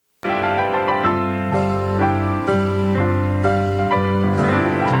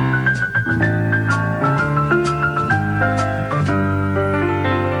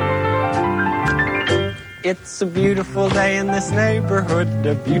It's a beautiful day in this neighborhood,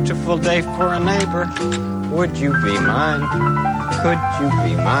 a beautiful day for a neighbor. Would you be mine? Could you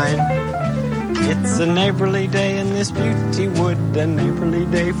be mine? It's a neighborly day in this beauty wood, a neighborly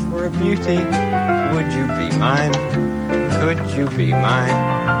day for a beauty. Would you be mine? Could you be mine?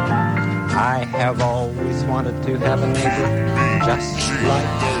 I have always wanted to have a neighbor just like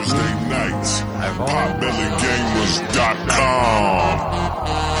Thursday nights. I've always PotBellyGamers.com.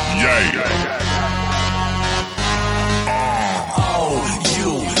 Yeah. You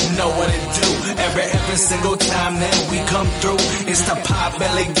know what it do. Every single time that we come through, it's the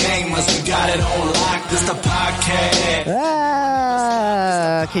Potbelly Gamers. We got it on lock. This the podcast.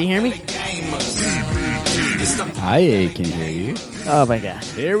 Can you hear me? I can hear you. Oh my god.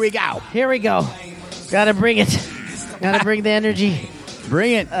 Here we go. Here we go. Gotta bring it. Gotta bring the energy.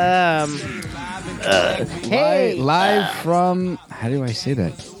 Bring it. Hey. Live from. How do I say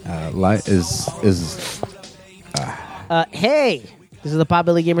that? Live is. Hey. This is the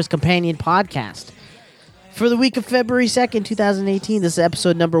Potbelly Gamers Companion Podcast. For the week of February 2nd, 2018, this is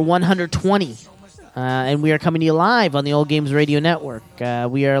episode number 120. And we are coming to you live on the Old Games Radio Network.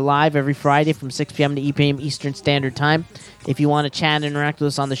 We are live every Friday from 6 p.m. to 8 p.m. Eastern Standard Time. If you want to chat and interact with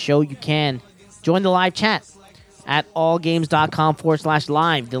us on the show, you can. Join the live chat at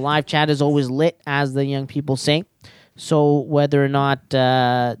allgames.com/live. The live chat is always lit, as the young people say. So whether or not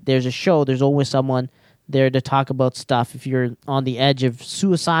there's a show, there's always someone there to talk about stuff. If you're on the edge of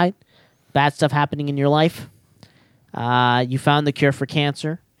suicide, bad stuff happening in your life, you found the cure for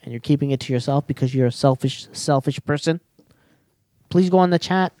cancer, and you're keeping it to yourself because you're a selfish person, please go on the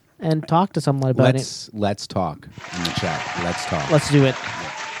chat and talk to someone about it. Let's talk in the chat. Let's talk. Let's do it.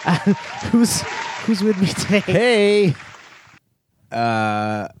 Who's with me today? Hey.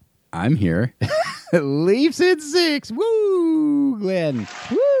 I'm here. Leafs in 6. Woo, Glenn.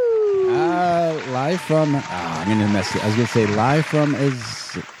 Woo! Live from. I'm gonna mess it. I was gonna say live from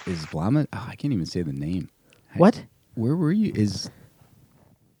Islamabad. Oh, I can't even say the name. What? Where were you?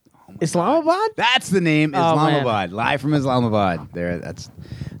 Islamabad? That's the name. Oh, Islamabad. Live from Islamabad. There. That's.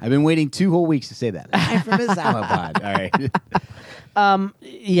 I've been waiting 2 whole weeks to say that. Live from Islamabad. All right.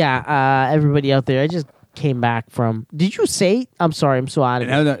 Yeah. Everybody out there, I just came back from. Did you say? I'm sorry. I'm so out of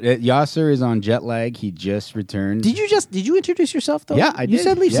it. No. Yasser is on jet lag. He just returned. Did you introduce yourself though? Yeah, I did. You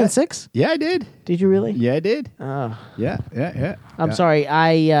said Leafs Yeah. in 6? Yeah, I did. Did you really? Yeah, I did. Oh. Yeah. I'm sorry.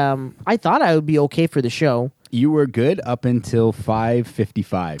 I thought I would be okay for the show. You were good up until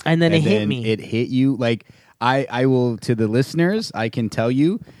 5:55, And then it hit me. It hit you like I will. To the listeners, I can tell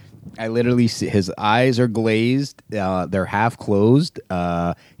you, I literally see his eyes are glazed. They're half closed.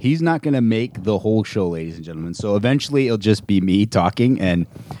 He's not going to make the whole show, ladies and gentlemen. So eventually, it'll just be me talking, and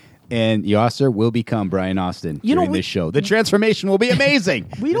Yasser will become Brian Austin during this show. The transformation will be amazing.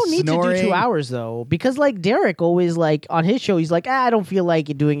 We don't need to do 2 hours though, because like Derek always like on his show, he's like, I don't feel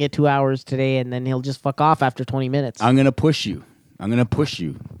like doing it 2 hours today, and then he'll just fuck off after 20 minutes. I'm going to push you.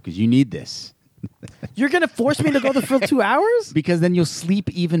 Because you need this. You're gonna force me to go the full 2 hours? Because then you'll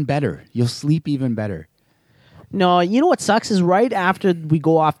sleep even better. No, you know what sucks is right after we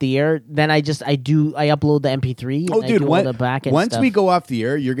go off the air, then I upload the MP3. Oh, and dude! I do all the back end once stuff. we go off the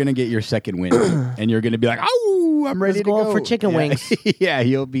air, you're gonna get your second win, and you're gonna be like, "Oh, I'm ready Let's to go go for chicken wings." Yeah,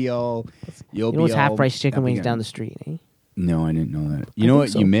 you'll be all. You know what's half price chicken wings down the street? Eh? No, I didn't know that. You know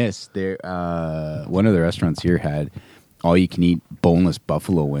what so. you missed? There, one of the restaurants here had all you can eat boneless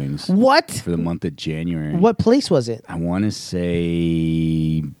buffalo wings. What? For the month of January? What place was it? I want to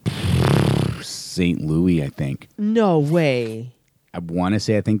say St. Louis, I think. No way. I want to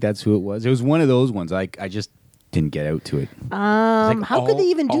say I think that's who it was. It was one of those ones. I just didn't get out to it. How could they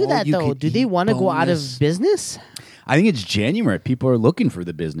even do that though? Do they want to go out of business? I think it's January. People are looking for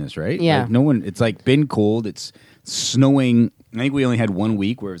the business, right? Yeah. Like no one. It's like been cold. It's snowing. I think we only had 1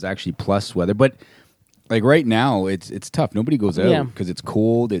 week where it was actually plus weather, but like right now, it's tough. Nobody goes out because it's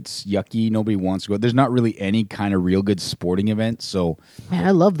cold. It's yucky. Nobody wants to go. There's not really any kind of real good sporting event. So, man,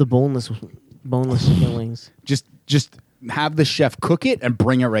 I love the boneless chicken wings. Just have the chef cook it and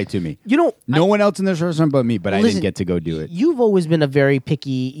bring it right to me. You know, no one else in this restaurant but me. But I listen, didn't get to go do it. You've always been a very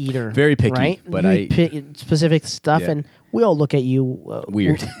picky eater. Very picky, right? but you pick specific stuff, and we all look at you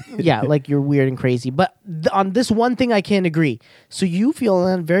weird. Yeah, like you're weird and crazy. But on this one thing, I can't agree. So you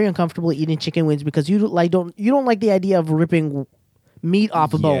feel very uncomfortable eating chicken wings because you don't like the idea of ripping meat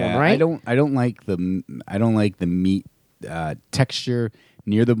off a bone, right? I don't like the meat texture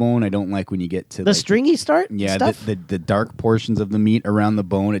near the bone. I don't like when you get to the stringy stuff. The dark portions of the meat around the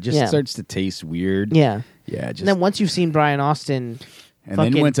bone. It just starts to taste weird. Yeah. Just, and then once you've seen Brian Austin And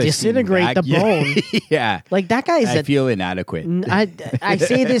fucking then once I see him disintegrate back, the bone. yeah, Like that guy is I feel inadequate. I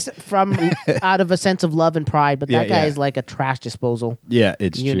say this from out of a sense of love and pride, but that Yeah, guy yeah. is like a trash disposal Yeah,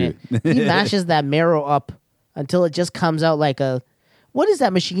 it's unit. true. He mashes that marrow up until it just comes out like a. What is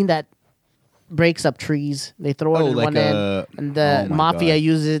that machine that breaks up trees? They throw it in like one end, and the oh my mafia God.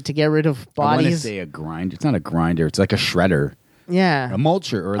 uses it to get rid of I want to bodies. say a grinder. It's not a grinder. It's like a shredder, Yeah, a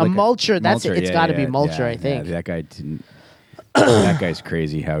mulcher, or A like mulcher, that's it. It's Yeah, gotta be yeah, mulcher, yeah, I think. Yeah, that guy didn't. That guy's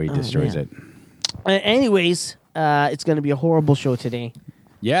crazy how he destroys man. it. Anyways, it's going to be a horrible show today.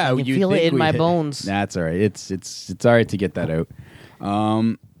 Yeah, I can you'd feel it think in we my hit- bones. That's all right. It's all right to get that out.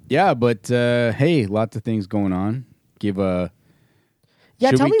 Yeah, but hey, lots of things going on. Give a Yeah,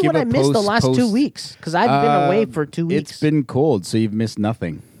 Should tell we me give what a I missed the last 2 post- weeks because I've been away for 2 weeks. It's been cold, so you've missed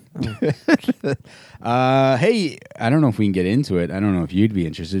nothing. Hey, I don't know if we can get into it. I don't know if you'd be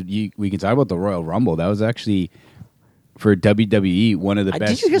interested. We can talk about the Royal Rumble. That was actually for WWE one of the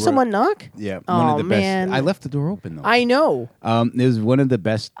best. Did you hear someone knock? Yeah, one Oh, of the man. best. I left the door open though. I know. It was one of the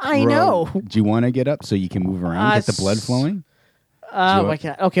best. I know. Do you want to get up so you can move around, get the blood flowing? Oh my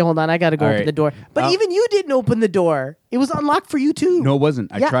god. Okay, hold on. I got to go All open right. the door. But even you didn't open the door. It was unlocked for you too. No, it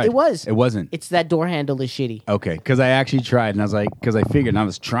wasn't. I Yeah, tried. it was. It wasn't. It's that door handle is shitty. Okay, because I actually tried, and I was like, because I figured, and I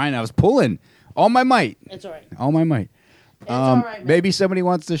was trying, I was pulling all my might. It's all right. All my might. all right, man. Maybe somebody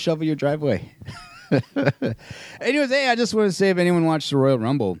wants to shovel your driveway. Anyways, hey, I just want to say if anyone watched the Royal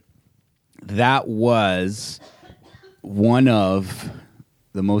Rumble, that was one of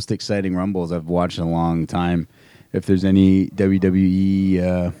the most exciting Rumbles I've watched in a long time. If there's any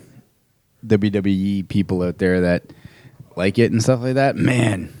WWE people out there that like it and stuff like that,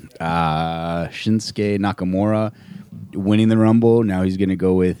 man, Shinsuke Nakamura winning the Rumble. Now he's going to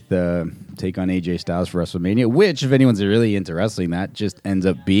go with take on AJ Styles for WrestleMania, which, if anyone's really into wrestling, that just ends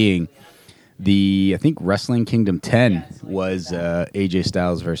up being I think Wrestling Kingdom 10 was AJ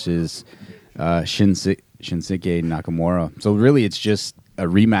Styles versus Shinsuke Nakamura. So really, it's just a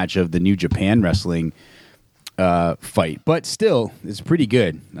rematch of the New Japan Wrestling fight. But still, it's pretty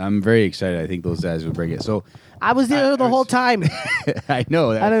good. I'm very excited. I think those guys will bring it. So I was there the whole time. I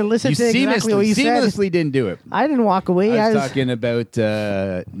know. I didn't listen you to exactly what you said. seamlessly didn't do it. I didn't walk away. I was talking about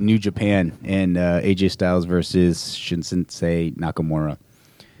New Japan and AJ Styles versus Shinsuke Nakamura.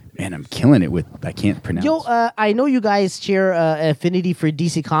 Man, I'm killing it with I can't pronounce. Yo, I know you guys share affinity for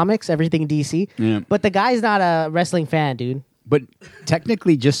DC Comics, everything DC. Yeah. But the guy's not a wrestling fan, dude. But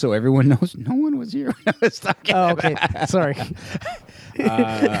technically, just so everyone knows, no one was here when I was talking. Oh, okay. Sorry.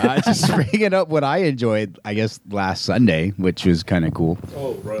 I just bringing up what I enjoyed, I guess, last Sunday, which was kind of cool.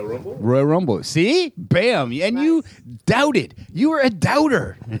 Oh, Royal Rumble? Royal Rumble. See? Bam. And you doubted. You were a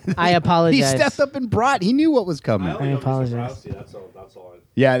doubter. I He apologize. stepped up and brought. He knew what was coming. I only know Mr. apologize. Rousey, That's all.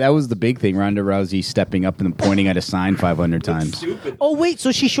 Yeah, that was the big thing. Ronda Rousey stepping up and pointing at a sign 500 times. Stupid. Oh, wait.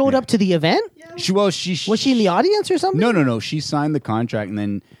 So she showed up to the event? Was Was she in the audience or something? No. She signed the contract, and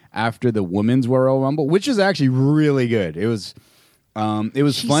then after the women's Royal Rumble, which was actually really good. It was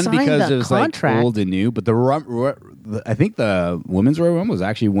She fun signed because the it was contract? like old and new. But I think the women's Royal Rumble was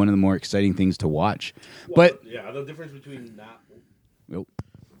actually one of the more exciting things to watch. But Yeah, the difference between now. Nope.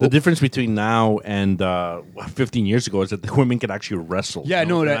 The difference between now and 15 years ago is that the women can actually wrestle. Yeah,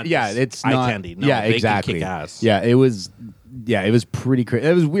 no, they're not just it's eye not. candy. No, yeah, they exactly. Can kick ass. Yeah, it was. Yeah, it was pretty crazy.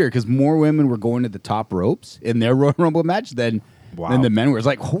 It was weird because more women were going to the top ropes in their Royal Rumble match than the men were. It's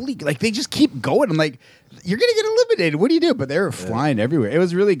like holy, like they just keep going. I'm like, you're gonna get eliminated. What do you do? But they were flying everywhere. It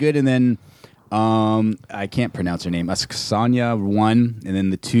was really good. And then I can't pronounce her name. Sonya won, and then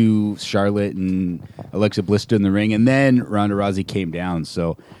the two Charlotte and Alexa Bliss stood in the ring, and then Ronda Rousey came down.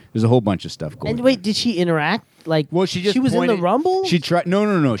 So there's a whole bunch of stuff going. And wait, did she interact? Like, Well, she just was in pointed- the Rumble? She tried.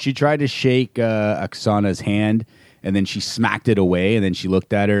 No. She tried to shake Oksana's hand, and then she smacked it away. And then she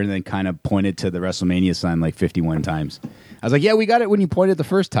looked at her, and then kind of pointed to the WrestleMania sign like 51 times. I was like, "Yeah, we got it when you pointed the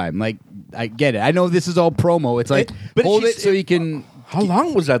first time. Like, I get it. I know this is all promo. It's like, but hold she's- it so you can." How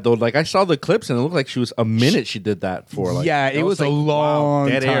long was that though? Like I saw the clips and it looked like she was a minute. She did that for. Like, Yeah, it was a like, long wow,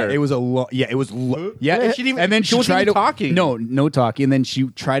 dead time. air. It was a long. Yeah, it was. Yeah, And she didn't even- and then she she wasn't tried even to talking. No talking. And then she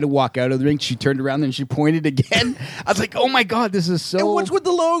tried to walk out of the ring. She turned around and she pointed again. I was like, "Oh my god, this is so." And what's with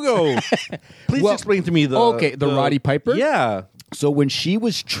the logo? Please Well, explain to me the. the Roddy Piper? Yeah. So when she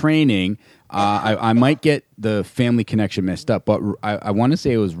was training, I might get the family connection messed up, but I want to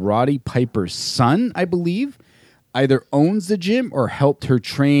say it was Roddy Piper's son, I believe, either owns the gym or helped her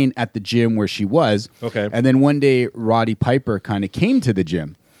train at the gym where she was. Okay. And then one day, Roddy Piper kind of came to the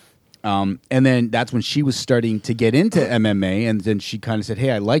gym. And then that's when she was starting to get into MMA. And then she kind of said,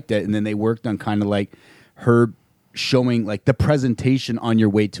 "Hey, I liked it." And then they worked on kind of like her showing like the presentation on your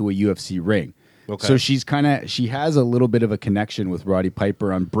way to a UFC ring. Okay. So she has a little bit of a connection with Roddy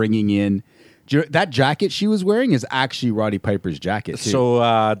Piper on bringing in. That jacket she was wearing is actually Roddy Piper's jacket, too.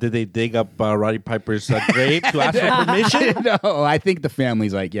 So did they dig up Roddy Piper's grave to ask for permission? No, I think the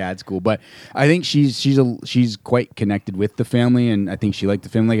family's like, yeah, it's cool. But I think she's quite connected with the family, and I think she liked the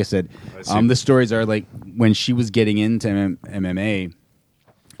family. Like I said, the stories are like when she was getting into MMA,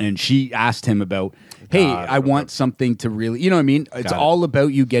 and she asked him about, hey, I want something to really, you know what I mean? It's all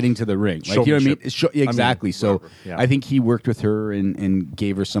about you getting to the ring. Like, you know what I mean? Exactly. So I think he worked with her and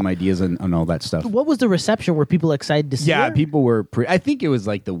gave her some ideas on all that stuff. What was the reception? Were people excited to see her? Yeah, people were I think it was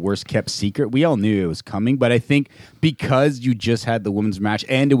like the worst kept secret. We all knew it was coming, but I think because you just had the women's match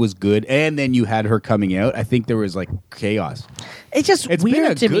and it was good, and then you had her coming out, I think there was like chaos. It's just It's weird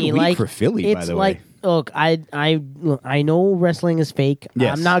been a to good me. week Like for Philly, by it's the like, way. look, I know wrestling is fake.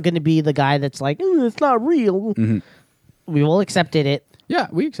 Yes. I'm not going to be the guy that's like, it's not real. Mm-hmm. We all accepted it, Yeah,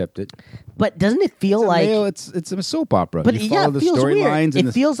 we accept it. but doesn't it feel like? It's a soap opera. But you yeah, follow it the feels weird. storylines.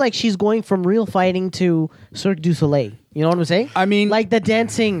 It feels like she's going from real fighting to Cirque du Soleil. You know what I'm saying? I mean- like the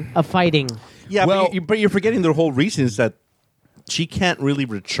dancing of fighting. Yeah, Well- but you're forgetting the whole reason is that she can't really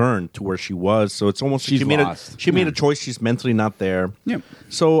return to where she was. So it's almost like She's lost. she made a choice. She's mentally not there. Yep.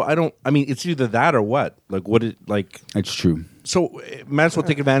 So it's either that or what? Like It's true. so might as well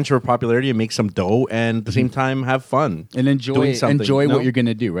take advantage of her popularity and make some dough and at the same time have fun And doing something, what you're going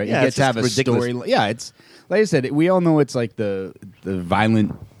to do, right? Yeah, you get it's to have a just ridiculous. story. Yeah, it's like I said, we all know it's like the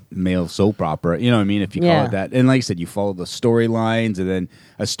violent male soap opera. You know what I mean? If you call Yeah. it that. And like I said, you follow the storylines, and then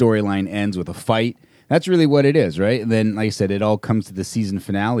a storyline ends with a fight. That's really what it is, right? And then, like I said, it all comes to the season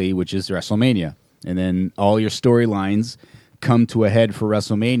finale, which is WrestleMania, and then all your storylines come to a head for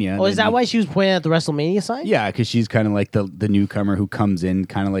WrestleMania. Oh, is that why she was pointing at the WrestleMania side? Yeah, because she's kind of like the newcomer who comes in,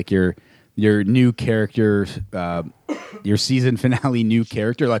 kind of like your new character, your season finale new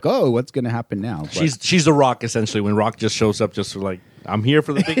character. Like, oh, what's going to happen now? But- she's the Rock essentially when Rock just shows up just for like I'm here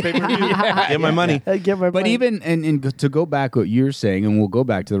for the big pay-per-view. Get my money. But But even and to go back what you're saying, and we'll go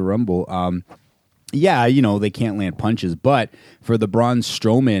back to the Rumble. Yeah, they can't land punches, but for the Braun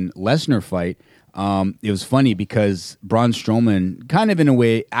Strowman Lesnar fight, it was funny because Braun Strowman, kind of in a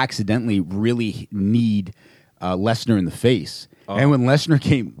way, accidentally really kneed Lesnar in the face. And when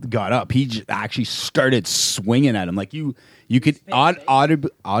Lesnar got up, he just actually started swinging at him. Like you could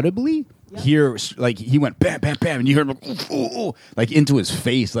audibly hear, like he went bam, bam, bam, and you heard him ooh, ooh, ooh, like into his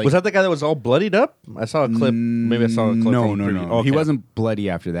face. Like Was that the guy that was all bloodied up? I saw a clip. Maybe I saw a clip. no. from the preview. He Okay. wasn't bloody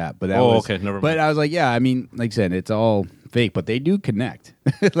after that. But that Oh, was, okay, never mind. But I was like, yeah, I mean, like I said, it's all fake, but they do connect.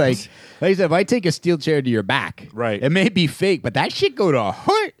 like I said, if I take a steel chair to your back, Right. it may be fake, but that shit go to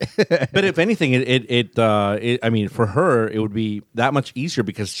heart. But if anything, I mean, for her, it would be that much easier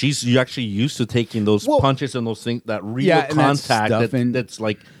because she's actually used to taking those Well, punches and those things, that real yeah, and that contact stuff and- that's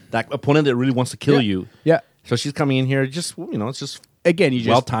like that opponent that really wants to kill you. Yeah. So she's coming in here, just it's just Again, you just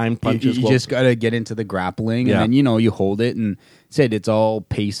well-timed punches. You just got to get into the grappling, Yeah. and then you hold it and said it's all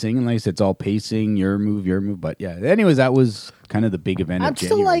pacing, and like I said, it's all pacing, your move. But yeah, anyways, that was kind of the big event. I'm of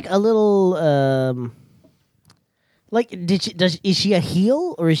still January. like a little. Like, is she a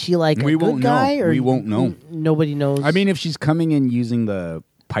heel or is she like a We good won't know. guy? Or We won't know. Nobody knows. I mean, if she's coming in using the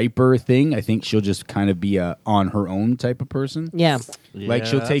Piper thing, I think she'll just kind of be a on her own type of person. yeah. Like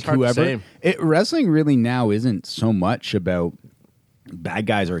she'll that's take hard to whoever. say. Wrestling really now isn't so much about bad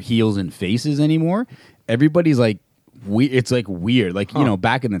guys or heels and faces anymore. Everybody's like it's like weird. Like,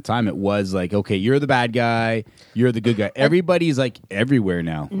 back in the time it was like, okay, you're the bad guy, you're the good guy. Everybody's like everywhere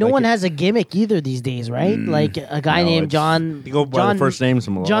now. No Like, one has a gimmick either these days, right? Like a guy no, named it's- John. You go by John the first names.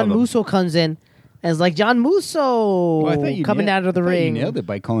 From a lot John of them. Musso comes in and is like, John Musso Well, I thought you coming nailed- out of the I thought ring. You nailed it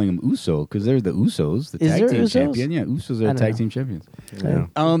by calling him Uso because they're the Usos, the Is tag there team Usos? champion. Yeah, Usos I are don't tag know. team champions. Yeah. Pretty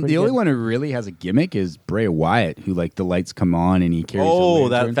The only good. one who really has a gimmick is Bray Wyatt, who like the lights come on and he carries. Oh, a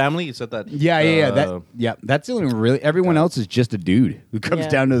that lantern. family? You said that? Yeah. That's the only one really. Everyone else is just a dude who comes Yeah.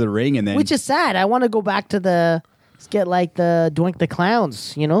 down to the ring and then. Which is sad. I want to go back to let's get like the Doink the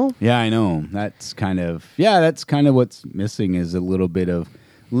Clowns, you know? yeah, I know. That's kind of what's missing is a little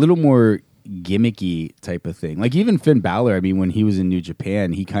more gimmicky type of thing. Like even Finn Balor. I mean, when he was in New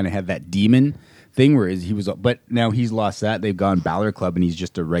Japan, he kind of had that demon thing where he was. But now he's lost that. They've gone Balor Club, and he's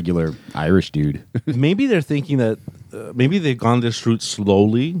just a regular Irish dude. Maybe they're thinking that maybe they've gone this route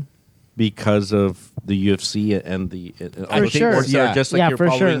slowly because of the UFC and the For sure. Yeah. just like Yeah, you're for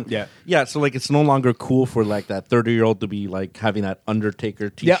following. sure. Yeah. So like it's no longer cool for like that 30-year-old to be like having that Undertaker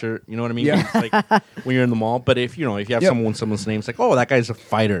T-shirt. You know what I mean? Yeah. It's like when you're in the mall. But if you have Yep. someone's name, it's like, oh, that guy's a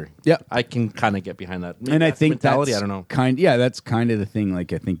fighter. Yeah. I can kind of get behind that. Maybe And I that's the think mentality. that's I don't know. that's kind of the thing.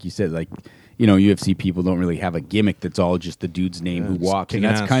 Like I think you said, like UFC people don't really have a gimmick that's all just the dude's name who just walks. And kicking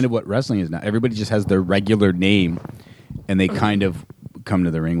that's ass. kind of what wrestling is now. Everybody just has their regular name, and they kind of come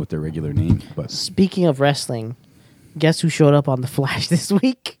to the ring with their regular name. But Speaking of wrestling, guess who showed up on The Flash this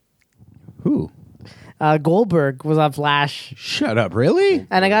week? who? Goldberg was on Flash. Shut up, really?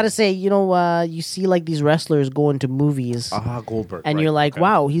 And I got to say, you see like these wrestlers go into movies. Goldberg. And right, you're like, okay.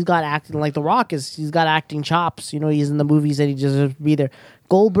 wow, he's got acting like The Rock is. He's got acting chops. He's in the movies and he deserves to be there.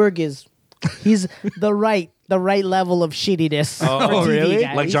 Goldberg he's the right level of shittiness. for TV, really?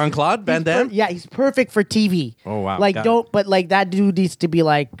 guy. Like He's- Jean-Claude Van he's Damme? Yeah, he's perfect for TV. Oh, wow. Like Got it. that dude needs to be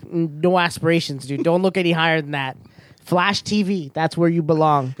like no aspirations, dude. Don't look any higher than that. Flash TV, that's where you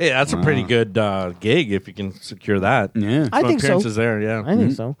belong. Hey, that's a pretty good gig if you can secure that. Yeah. I Some think so. appearances there, yeah. I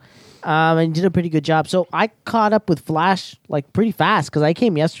think so. And did a pretty good job. So I caught up with Flash like pretty fast because I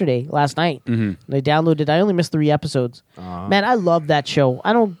came last night. And I downloaded. I only missed 3 episodes. Man, I love that show.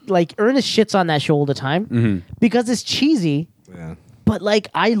 I don't like Ernest shits on that show all the time because it's cheesy. Yeah. But like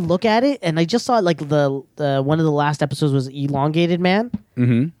I look at it and I just saw like the one of the last episodes was Elongated Man,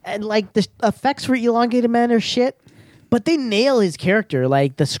 and like the effects for Elongated Man are shit. But they nail his character.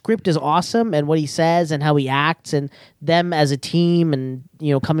 Like the script is awesome, and what he says and how he acts, and them as a team, and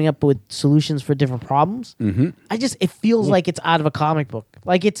coming up with solutions for different problems. It feels like it's out of a comic book.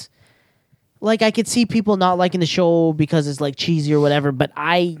 Like it's like I could see people not liking the show because it's like cheesy or whatever. But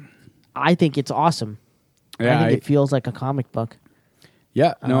I think it's awesome. Yeah, I think it feels like a comic book.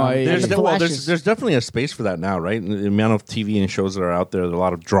 Yeah, no, There's, the Flash is- there's definitely a space for that now, right? The amount of TV and shows that are out there, a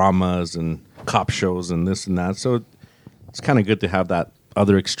lot of dramas and cop shows and this and that. So it's kind of good to have that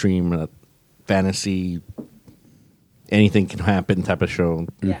other extreme, fantasy, anything can happen type of show.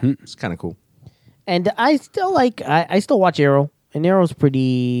 Yeah. It's kind of cool. And I still I still watch Arrow, and Arrow's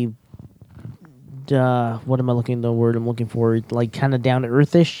pretty. What am I looking? The word I'm looking for, like kind of down to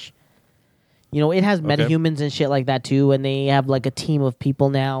earthish. It has metahumans and shit like that too, and they have like a team of people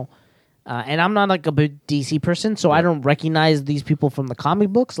now. And I'm not like a big DC person, so I don't recognize these people from the comic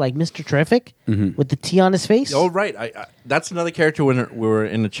books, like Mr. Terrific with the T on his face. Oh, right. I that's another character when we were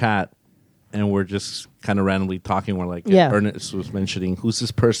in the chat and we're just kind of randomly talking. We're like, Yeah. Ernest was mentioning, who's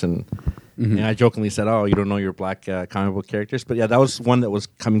this person? And I jokingly said, oh, you don't know your black comic book characters? But yeah, that was one that was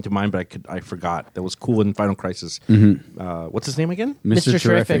coming to mind, but I forgot. That was cool in Final Crisis. What's his name again? Mr.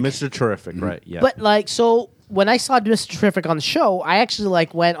 Terrific. Mr. Terrific, right. Yeah. But like, so when I saw Mr. Terrific on the show, I actually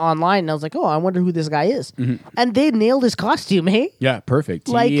like went online and I was like, oh, I wonder who this guy is. And they nailed his costume, hey? Yeah, perfect.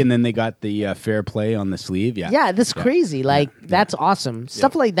 Like- and then they got the fair play on the sleeve. Yeah, Yeah, that's crazy. Like, that's awesome.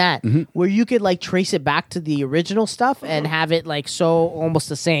 Stuff like that, where you could like trace it back to the original stuff and have it like so almost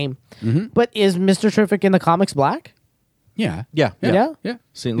the same. But is Mr. Terrific in the comics black? yeah, yeah. Yeah? yeah.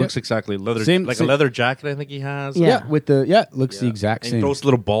 Same, looks exactly leather, Same- like same- a leather jacket. I think he has. Yeah. With the looks the exact And same. those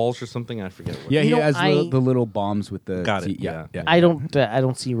little balls or something. I forget. What Yeah, he know, has I- the little bombs with the. Got it, Yeah, yeah. I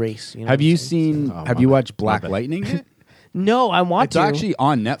don't see race. You know Have what you I'm saying? seen? Have you watched Black bad. Lightning? yet? No, I want It's to. actually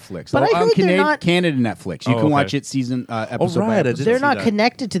on Netflix. But I on heard they're not- Canada Netflix. You Oh, can okay. watch it season episode right, by I episode. didn't They're see not that.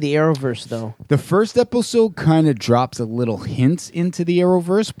 connected to the Arrowverse though. The first episode kind of drops a little hints into the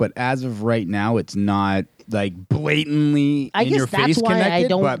Arrowverse, but as of right now, it's not like blatantly I in guess your that's face why connected. I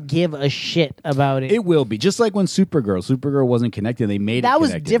don't but give a shit about it. it will be just like when Supergirl wasn't connected. They made That it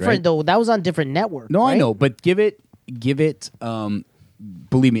was connected, different right? though. That was on different network. No, I right? know, but give it.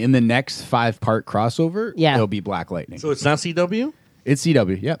 Believe me, in the next 5-part crossover, Yeah. it'll be Black Lightning. So it's not CW? It's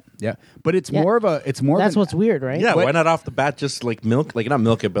CW, yeah. But it's Yeah. more of a. It's more. That's of an, what's weird, right? Yeah, What- why not off the bat just like milk, like not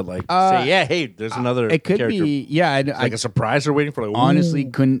milk it, but like say, yeah, hey, there's another It could character. be. Yeah, It's like a surprise they're waiting for. Like, honestly ooh.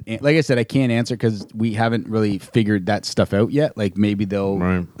 couldn't. Like I said, I can't answer because we haven't really figured that stuff out yet. Like maybe they'll.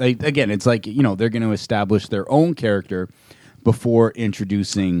 Right. Like again, it's like they're going to establish their own character before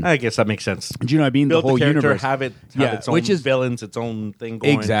introducing. I guess that makes sense. Do you know what I mean? Build the whole the character, universe. have Yeah, its own which is- villains, its own thing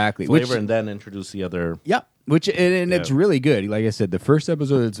going, Exactly, flavor, which- and then introduce the other. Yep. Which and it's Yeah. really good. Like I said, the first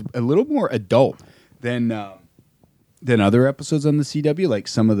episode is a little more adult than other episodes on the CW. Like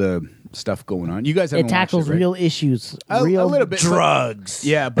some of the stuff going on. You guys haven't It tackles watched it, right? real issues. A real little bit. Drugs.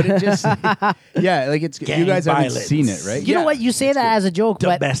 Yeah, but it just like it's Gang you guys haven't violence. seen it, right? You know Yeah. what? You say that as a joke,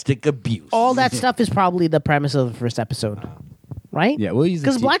 but Domestic abuse. all that stuff is probably the premise of the first episode, right? Yeah, well, he's a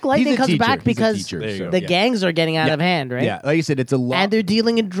because te- Black Lightning he's a comes teacher. back He's a because teacher, There you so, go. the yeah. gangs are getting out Yeah. of hand, right? Yeah, like you said, it's a lot. And they're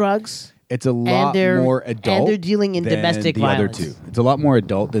dealing in drugs. It's a lot they're- more and adult. they're dealing in than domestic the violence. other two. It's a lot more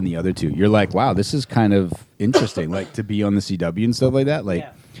adult than the other two. You're like, wow, this is kind of interesting. Like to be on the CW and stuff like that. Like,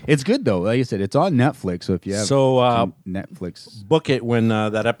 it's good though. Like I said, it's on Netflix. So if you have some Netflix, book it when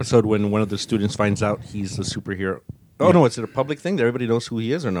that episode when one of the students finds out he's the superhero. Oh no, is it a public thing that everybody knows who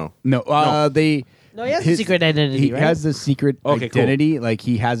he is or no? no, No, he has a secret identity, He right? has the secret Okay, cool. identity. Like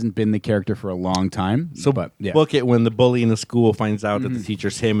he hasn't been the character for a long time. So but yeah. book it when the bully in the school finds out that the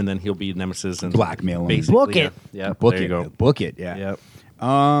teacher's him, and then he'll be nemesis and Blackmail him. Basically, Book yeah. it. Yeah, book there it. you go. Book it. Yeah.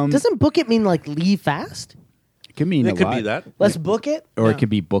 Yep. Doesn't book it mean like leave fast? It could mean It a could lot. be that. Let's book it. Or Yeah. it could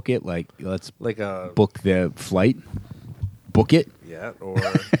be book it. Like let's Like a book the flight. Book it. yeah, or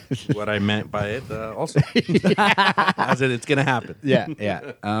what I meant by it also. As in, it's gonna happen. Yeah.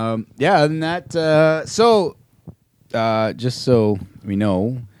 Yeah. Yeah. And that. Just so we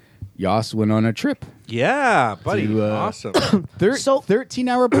know, Yas went on a trip. Yeah, buddy. To, Awesome. So-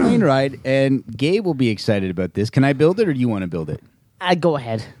 13-hour plane ride, and Gabe will be excited about this. Can I build it, or do you want to build it? Go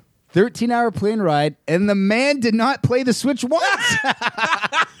ahead. 13-hour plane ride, and the man did not play the Switch once.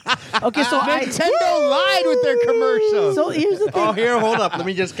 Okay, so Nintendo lied with their commercial. So here's the thing. Oh, here, hold up. Let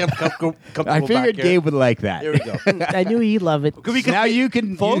me just come I figured Gabe would like that. Here we go. I knew he'd love it. Now you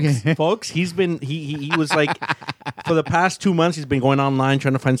can, folks. He's been he was like for the past 2 months. He's been going online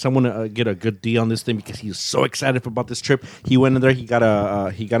trying to find someone to get a good deal on this thing because he's so excited about this trip. He went in there. He got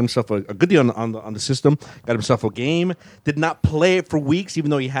himself a good deal on the system. Got himself a game. Did not play it for weeks,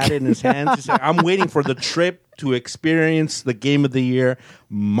 even though he had it in his hands. He said, "I'm waiting for the trip to experience the game of the year,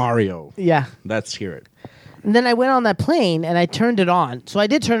 Mario." Yeah. Let's hear it. And then I went on that plane and I turned it on. So I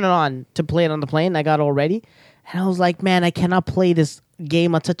did turn it on to play it on the plane. And I got all ready. And I was like, man, I cannot play this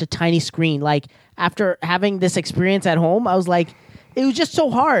game on such a tiny screen. Like, after having this experience at home, I was like, it was just so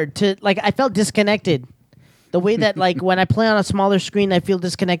hard to, like, I felt disconnected. The way that, like, when I play on a smaller screen, I feel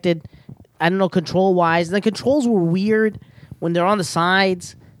disconnected, I don't know, control-wise. And the controls were weird when they're on the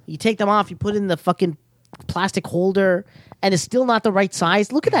sides. You take them off, you put it in the fucking plastic holder, and it's still not the right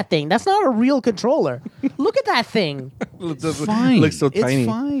size. Look at that thing. That's not a real controller. Look at that thing. fine. Looks so It's tiny.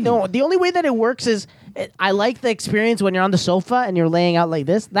 fine. No, the only way that it works is I like the experience when you're on the sofa and you're laying out like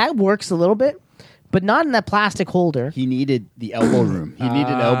this. That works a little bit, but not in that plastic holder. He needed the elbow room. He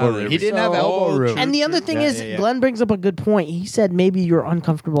needed elbow room. He didn't have elbow room. And the other thing Yeah, is, yeah, yeah. Glenn brings up a good point. He said maybe you're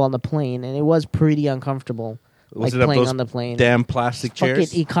uncomfortable on the plane, and it was pretty uncomfortable. Was like it up playing those on the plane. damn plastic chairs?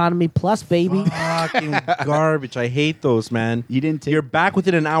 Fucking economy plus, baby. Fucking garbage. I hate those, man. You didn't take- You're back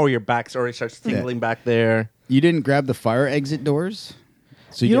within an hour. Your back already starts tingling back there. You didn't grab the fire exit doors?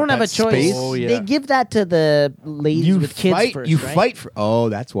 So You get don't have a that choice. space? Oh, yeah. They give that to the ladies You with kids fight. first, You right? fight for. Oh,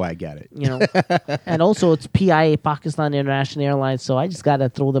 that's why I got it. You know, and also it's PIA, Pakistan International Airlines, so I just gotta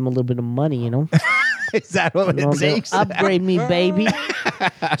throw them a little bit of money, you know. Is that what You know, it they'll takes? upgrade me, baby.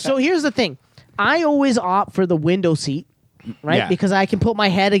 So here's the thing: I always opt for the window seat, right? Yeah. Because I can put my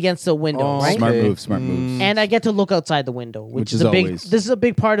head against the window, Oh, right? Smart Okay. move. Smart moves. And I get to look outside the window, which is is a big. always- This is a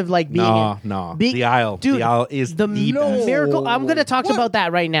big part of like being. No. being- The aisle. dude. The aisle is the the best. miracle. I'm going to talk about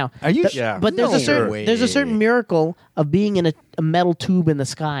that right now. Are you? Yeah. But there's No a certain way. there's a certain miracle of being in a metal tube in the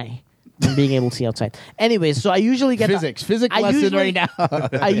sky and being able to see outside. Anyways, so I usually get Physics lesson usually- right now.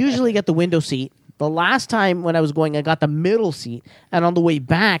 I usually get the window seat. The last time when I was going, I got the middle seat, and on the way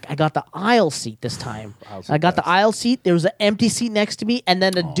back, I got the aisle seat this time. I got the aisle seat. There was an empty seat next to me, and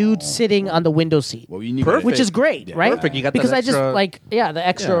then a dude sitting on the window seat. Well, you need Perfect. Which is great, right? Perfect. You got that because I just extra- like the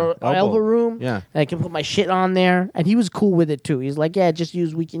extra Yeah, elbow. elbow room. Yeah. I can put my shit on there, and he was cool with it too. He's like, "Yeah,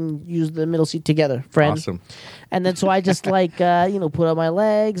 we can use the middle seat together, friend." Awesome. And then so I just like put on my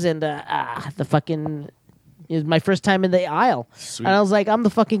legs and the fucking. It was my first time in the aisle, Sweet. and I was like, "I'm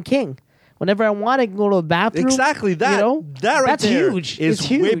the fucking king." Whenever I want, I can go to the bathroom. Exactly that. You know? That right That's there huge. is It's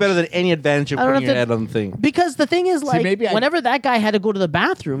huge. way better than any advantage of I don't putting have your to- head on the thing. Because the thing is, like, maybe I- whenever that guy had to go to the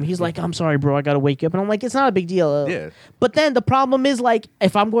bathroom, he's like, "I'm sorry, bro, I gotta wake you up," and I'm like, "It's not a big deal." Yeah. But then the problem is, like,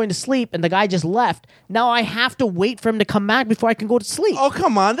 if I'm going to sleep and the guy just left, now I have to wait for him to come back before I can go to sleep. Oh,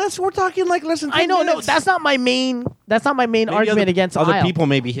 come on. We're talking like less than 10 I know, no, minutes. that's not my main. That's not my main argument other- against other aisle. people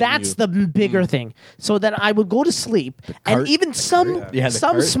may be hitting That's you. the bigger thing. So then I would go to sleep, and cart? even some Yeah, the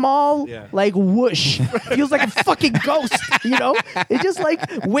some cart? small Yeah. like whoosh feels like a fucking ghost. You know, it just like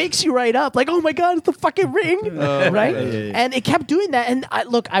wakes you right up. Like, oh my god, it's the fucking ring, right? yeah. And it kept doing that. And I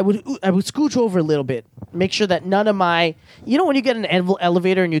would scooch over a little bit, make sure that none of my, when you get an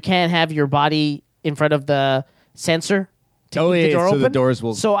elevator and you can't have your body in front of the sensor. To Oh, keep the yeah, door so the open. doors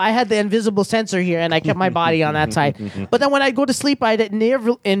will- So I had the invisible sensor here, and I kept my body on that side. But then when I go to sleep, I'd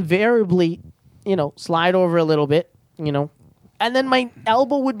invariably, slide over a little bit, and then my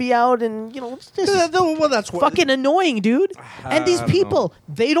elbow would be out, and it's just Well, that's what. fucking annoying, dude. And these people,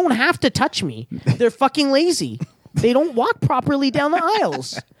 they don't have to touch me. They're fucking lazy. They don't walk properly down the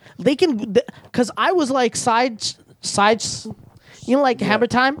aisles. They can, because I was like sides. Like Hammer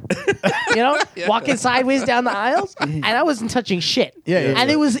Time, walking sideways down the aisles, and I wasn't touching shit. Yeah.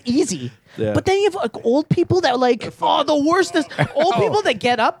 And it was easy. Yeah. But then you have like old people that are like, oh, the worst is old people that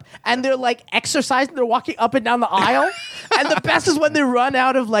get up and they're like exercising, they're walking up and down the aisle. And the best is when they run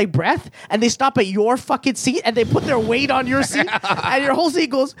out of like breath and they stop at your fucking seat and they put their weight on your seat and your whole seat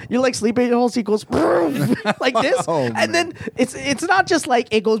goes, you're like sleeping, your whole seat goes like this. And then it's not just like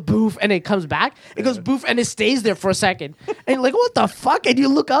it goes boof and it comes back. It goes boof and it stays there for a second. And you're like, what the fuck? And you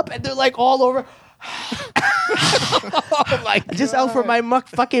look up and they're like all over. Just out for my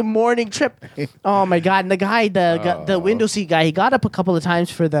fucking morning trip. Oh my god! And the guy, the window seat guy, he got up a couple of times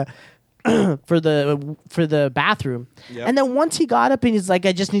for the for the bathroom, and then once he got up and he's like,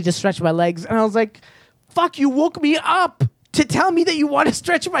 "I just need to stretch my legs," and I was like, "Fuck! You woke me up to tell me that you want to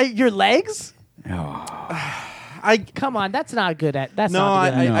stretch your legs." Come on, that's not good at. That's No,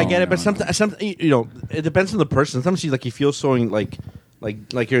 not good at. I get it, but no. sometimes it depends on the person. Sometimes you feel so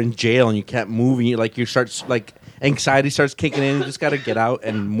like you're in jail and you can't move, and you start anxiety starts kicking in. You just got to get out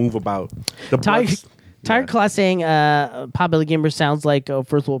and move about. The blood's- Tired Class saying Potbelly Gamer sounds like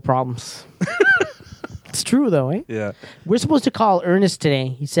first world problems. It's true though, eh? Yeah, We're supposed to call Ernest today.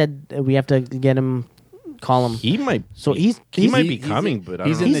 He said we have to call him. he might. So he might be he's- coming, but I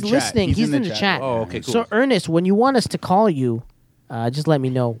he's don't in know. He's the chat. listening. He's in the chat. Oh, okay, cool. So Ernest, when you want us to call you, just let me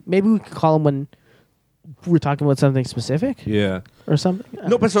know. Maybe we could call him when we're talking about something specific Yeah. or something.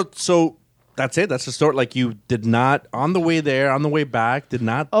 No, but so that's it. That's the story. Like you did not on the way there, on the way back, did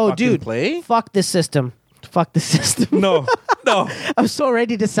not. Oh, fucking dude, play. fuck this system. Fuck this system. No, no, I'm so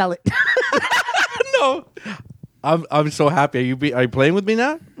ready to sell it. no. I'm so happy. Are you playing with me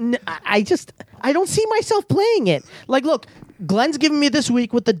now? I don't see myself playing it. Like, look, Glenn's giving me this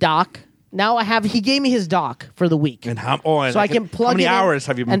week with the dock. Now he gave me his dock for the week. And so I can plug How many it in hours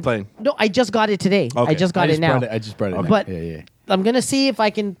have you been and- playing? No, I just got it today. Okay. I just got it now. I just brought it. now. But yeah. I'm going to see if I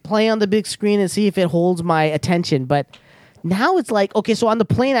can play on the big screen and see if it holds my attention. But now it's like, okay, so on the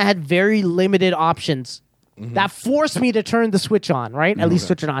plane, I had very limited options. Mm-hmm. That forced me to turn the switch on, right? At least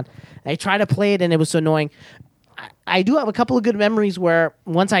switch it on. I tried to play it, and it was so annoying. I do have a couple of good memories where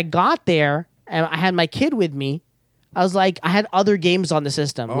once I got there and I had my kid with me, I was like, I had other games on the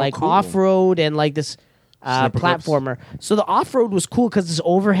system, like cool. off-road and like this Sniper Clips. platformer. So the off-road was cool because it's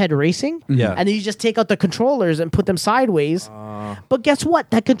overhead racing. Yeah. And then you just take out the controllers and put them sideways. But guess what?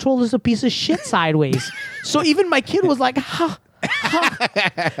 That controller's a piece of shit sideways. So even my kid was like, ha.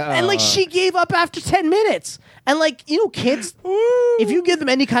 And like she gave up after 10 minutes. And like, kids, if you give them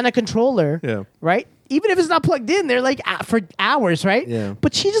any kind of controller, Yeah. right? Even if it's not plugged in, they're like for hours, right? Yeah.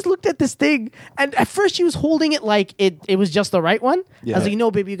 But she just looked at this thing, and at first she was holding it like it was just the right one. Yeah. I was like,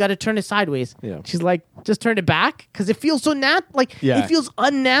 no, baby, you got to turn it sideways. Yeah. She's like, just turn it back because it feels so Yeah. it feels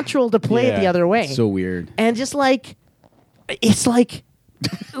unnatural to play it the other way. So weird. And just like, it's like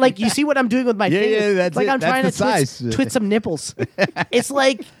you see what I'm doing with my Yeah, fingers. yeah, that's It's like it. I'm That's trying the to size. twist some nipples. It's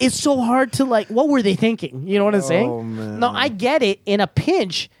like it's so hard to like. What were they thinking? You know what I'm saying? Oh, man. No, I get it. In a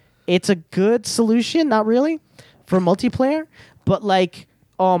pinch, it's a good solution. Not really for multiplayer, but like,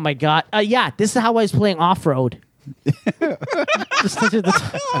 oh my god, yeah. This is how I was playing off road. Just touch it.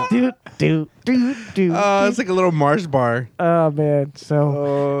 Do. It's like a little Mars bar. Oh man, so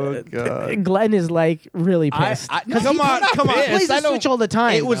Oh god. Glenn is like really pissed. 'Cause Come he on. He plays the Switch all the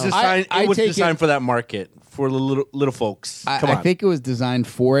time. It was designed. I It was take designed it- for that market for the little folks. Come on. I think it was designed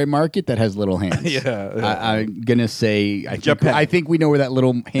for a market that has little hands. Yeah. I'm gonna say Japan. I think we know where that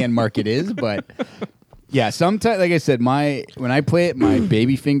little hand market is, but yeah, sometimes, like I said, when I play it, my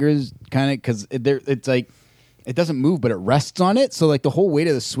baby fingers kind of because it's like. It doesn't move, but it rests on it. So like the whole weight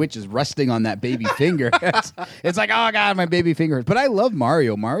of the Switch is resting on that baby finger. It's like, oh god, my baby finger hurts. But I love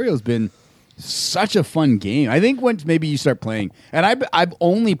Mario. Mario's been such a fun game. I think once maybe you start playing, and I've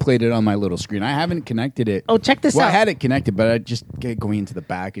only played it on my little screen. I haven't connected it. Oh, check this well, out. I had it connected, but I just get going into the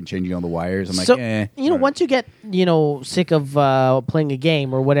back and changing all the wires. I'm like, So once you get sick of playing a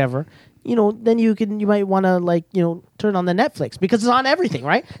game or whatever, then you might want to turn on the Netflix because it's on everything,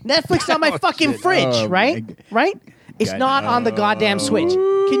 right? Netflix is on my fucking fridge, Oh, right? my Right? It's God. not on the goddamn Switch.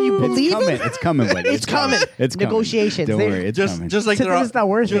 Can you believe it? It's coming, buddy. It's coming. It's coming. Negotiations. Don't They- worry, it's coming. just like Except their that it's not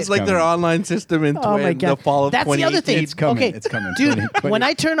worth just it. like their Coming. online system in Oh my god, the fall of that's the other 2018. thing. It's coming. Okay, It's coming. dude. 20, when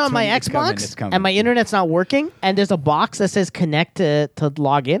I turn on my 20, it's coming, Xbox it's coming. and my internet's not working, and there's a box that says connect to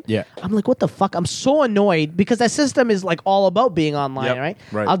log in, Yeah. I'm like, what the fuck? I'm so annoyed because that system is like all about being online, Yep, right?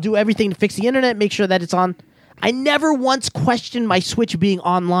 right. I'll do everything to fix the internet, make sure that it's on. I never once questioned my Switch being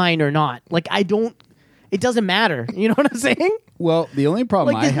online or not. Like I don't. It doesn't matter. You know what I'm saying? Well, the only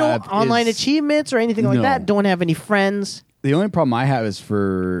problem Like there's I no have online is, achievements or anything like No. that. Don't have any friends. The only problem I have is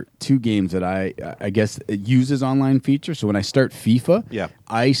for 2 games that I guess it uses online feature. So when I start FIFA, Yeah.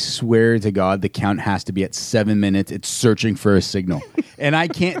 I swear to God, the count has to be at 7 minutes. It's searching for a signal, and I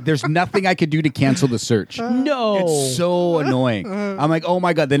can't. There's nothing I could do to cancel the search. No. It's so annoying. I'm like, oh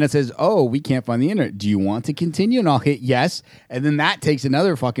my God. Then it says, oh, we can't find the internet. Do you want to continue? And I'll hit yes, and then that takes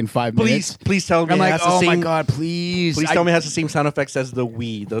another fucking 5 minutes. Please tell me. I'm it like, has the oh my same- God, please. Please tell me it has the same sound effects as the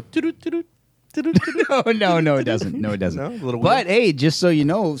Wii. The No, it doesn't. No, it doesn't. No? A little But weird? hey, just so you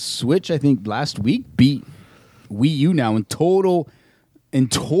know, Switch, I think last week beat Wii U now in total.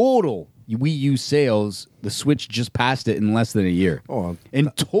 Wii U sales, the Switch just passed it in less than a year. Oh,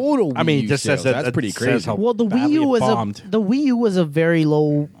 in total, Wii I mean, U it just sales, says that that's it pretty says crazy. how- Well, the Wii badly U it was bombed. the Wii U was a very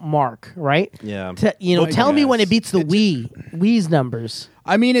low mark, right? Yeah. You know, Well, tell me when yes. it beats the Wii's numbers.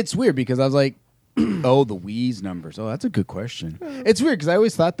 I mean, it's weird because I was like, oh, the Wii's numbers. Oh, that's a good question. It's weird because I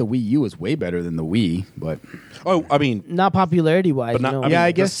always thought the Wii U was way better than the Wii, but Oh, I mean, Not popularity wise, but not. no. I mean, Yeah, I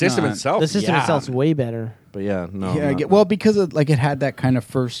the guess system not. itself. the system yeah. itself's way better. But yeah, no. yeah, I not- get, well, because of, like it had that kind of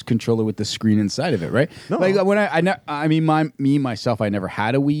first controller with the screen inside of it, right? No. Like when I mean, myself, I never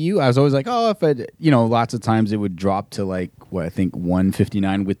had a Wii U. I was always like, oh, if it, lots of times it would drop to like what I think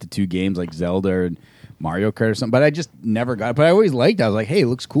 159 with the 2 games like Zelda and Mario Kart or something. But I just never got it. But I always liked it. I was like, hey, it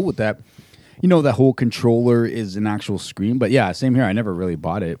looks cool with that. The whole controller is an actual screen. But yeah, same here. I never really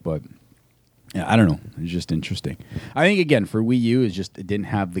bought it, but. Yeah, I don't know. It's just interesting. I think again for Wii U, it didn't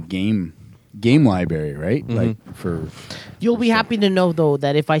have the game library, right? Like for You'll be happy to know though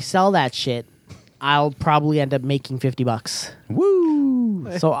that if I sell that shit, I'll probably end up making $50.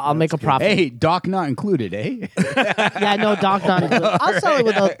 woo. So I'll make a profit. Hey, dock not included, eh? Yeah, no, dock not included. I'll sell it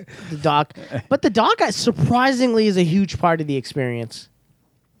without the dock. But the dock surprisingly is a huge part of the experience.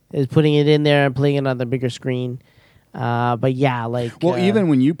 Is putting it in there and playing it on the bigger screen. But yeah, like Well, even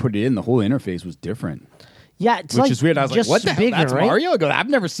when you put it in, the whole interface was different, yeah, it's which like is weird. I was like, just "What the hell? bigger, That's right? Mario?" I go, "I've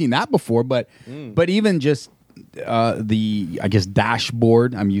never seen that before." But even just the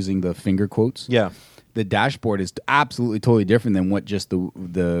dashboard. I'm using the finger quotes. Yeah. The dashboard is absolutely totally different than what just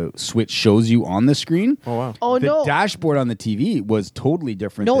the Switch shows you on the screen. Oh wow. Oh the no, dashboard on the TV was totally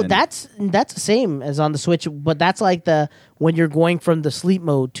different. no, than, that's the same as on the Switch, but that's like when you're going from the sleep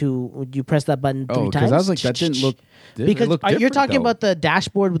mode to you press that button 3 times. because I was like, that didn't look. Because it looked you're different, talking though. about the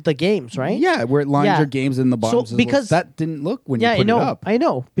dashboard with the games, right? Yeah, where it lines Yeah. your games in the bottom. So, because- that didn't look when Yeah, you put I know. it up. I know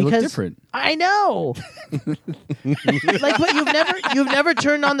It looked because different. I know. Like, but you've never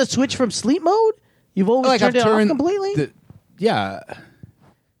turned on the Switch from sleep mode. You've always turned it off completely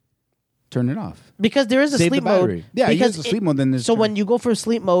turn it off. because there is a Save the sleep mode. battery. Yeah, you because use the sleep mode, then there's so turn- when you go for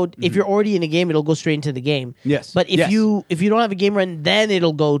sleep mode, if you're already in a game, it'll go straight into the game. Yes. But if Yes. you don't have a game run, then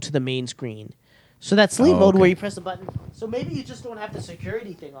it'll go to the main screen. So that sleep Oh, mode okay. where you press the button. So maybe you just don't have the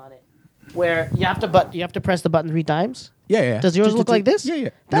security thing on it, where you have to press the button 3 times. Yeah. Does yours look like this? Yeah.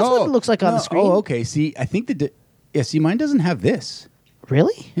 That's what it looks like on the screen. Oh, okay. See, I think see, mine doesn't have this.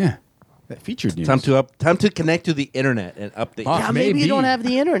 Really? Yeah, that featured news. Time to connect to the internet and update. Ah. Yeah, maybe you maybe. don't have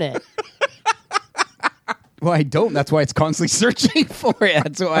the internet. Well, I don't. That's why it's constantly searching for it.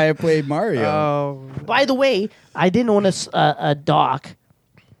 That's why I played Mario. By the way, I didn't own a dock.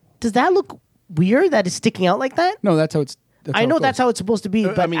 Does that look weird that it's sticking out like that? No, that's how it's. I know that's how it's supposed to be,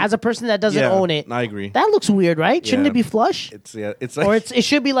 but I mean, as a person that doesn't yeah, own it, I agree. that looks weird, right? Shouldn't Yeah. it be flush? It's like Or it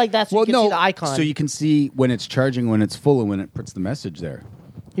should be like that so Well, you can no. see the icon. So you can see when it's charging, when it's full, and when it puts the message there.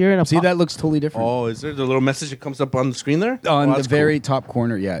 You're in a See, that looks totally different. Oh, is there the little message that comes up on the screen there? On Oh, the that's very cool. top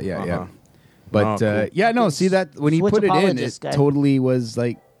corner, yeah. Uh-huh. But Oh, cool. yeah, no. See that when you Switch put it in, it apologist, guy. totally was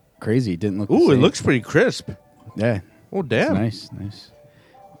like crazy. It didn't look. the Ooh, it same. looks pretty crisp. Yeah. Oh It's damn. nice.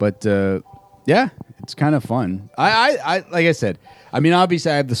 But yeah, it's kind of fun. I like I said. I mean,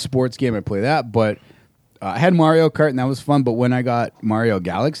 obviously, I have the sports game. I play that, but I had Mario Kart, and that was fun. But when I got Mario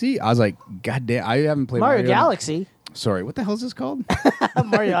Galaxy, I was like, God damn, I haven't played Mario Galaxy, Sorry, what the hell is this called?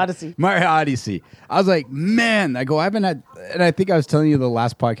 Mario Odyssey. Mario Odyssey. I was like, man, I haven't had, and I think I was telling you the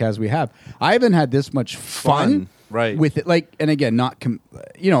last podcast we have, I haven't had this much fun right. with it. Like, and again, not, it's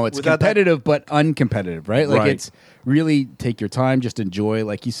Without that- competitive, but uncompetitive, right? Like, Right. it's really take your time, just enjoy,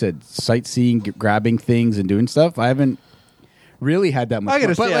 like you said, sightseeing, grabbing things and doing stuff. I haven't really had that much I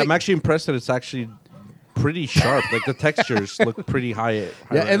gotta fun. say, But, like, I'm actually impressed that it's actually pretty sharp. Like the textures look pretty high.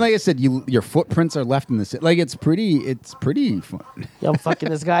 yeah, and like I said, your footprints are left in the like it's pretty fun. Yo, I'm fucking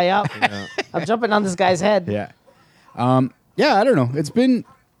this guy up. I'm jumping on this guy's head. Yeah. Yeah, I don't know. It's been,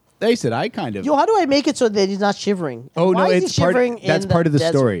 like I said, I kind of. Yo, how do I make it so that he's not shivering? Oh Why no, is he it's part. shivering That's in part of the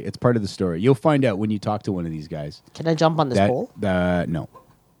desert? story. It's part of the story. You'll find out when you talk to one of these guys. Can I jump on this pole? No.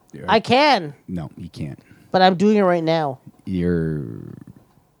 I can, No, you can't. but I'm doing it right now. You're.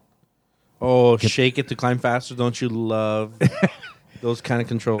 Oh, shake it to climb faster. Don't you love those kind of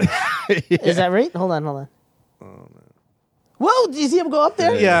controls? Is that right? Hold on. Oh, whoa! Did you see him go up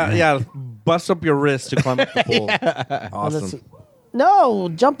there? Yeah. Bust up your wrist to climb up the pole. Let's see. Awesome. No,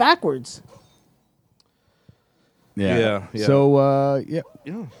 jump backwards. Yeah. So Yeah.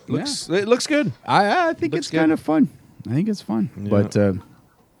 It looks good. I think Looks it's kind good. of fun. I think it's fun. But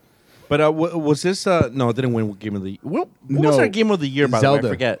But was this? No, it didn't win Game of the Year. What was No. our Game of the Year, by Zelda. the way?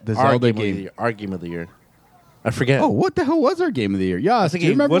 I forget. The Our Zelda game. Of game. the year. Our Game of the Year. I forget. oh, what the hell was our game of the year? Yeah, I do think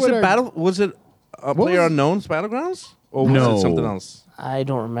you remember was what it our- Battle? Was it Player was- Unknown's Battlegrounds? Or was No. it something else? I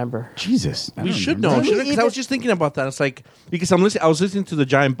don't remember. Jesus, I We don't should remember. know. Didn't we Because I was even- just thinking about that. It's like because I was listening to the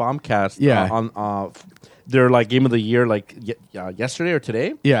Giant Bombcast. Yeah. On their like Game of the Year like yesterday or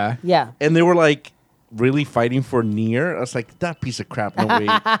today, Yeah, Yeah. and they were like really fighting for Nier. I was like, that piece of crap. No way.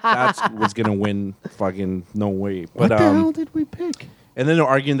 That was gonna win. Fucking no way. What But the hell did we pick? and then they're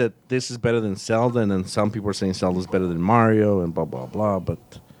arguing that this is better than Zelda, and then some people are saying Zelda's better than Mario, and blah blah blah. But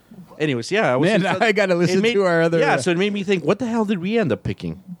anyways, yeah, Man, I gotta listen to our other- Yeah, so it made me think, what the hell did we end up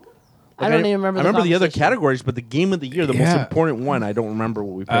picking? I don't even remember. I remember the other conversation. categories, but the Game of the Year, the most Yeah. important one, I don't remember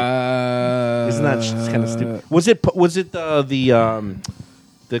what we picked. Isn't Isn't that just kind of stupid? Was it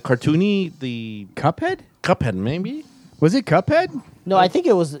the cartoony the Cuphead? Cuphead maybe? Was it Cuphead? No, I think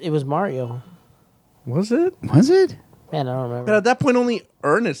it was Mario. Was it? Was it? Man, I don't But remember. at that point, only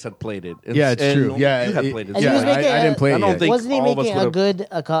Ernest had played it. And- Yeah, it's and true. only Yeah, you had it- played it. And he yeah, was making I didn't play I it don't yet. think Wasn't he all of us making a would've- good?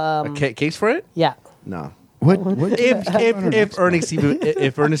 A case for it? Yeah. No. What? If Ernest even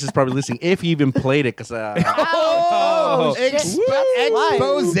if Ernest is probably listening, if he even played it, because Oh, shit.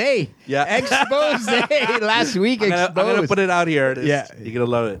 Expose. Yeah. Expose. Last week, I'm gonna exposed. put it out here. Yeah. You're gonna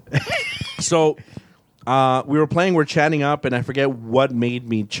love it. So we were playing, we're chatting up, and I forget what made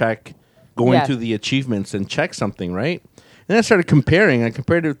me go Yeah. into the achievements and check something, right? And I started comparing. I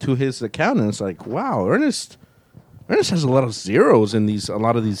compared it to his account, and it's like, wow, Ernest has a lot of zeros in a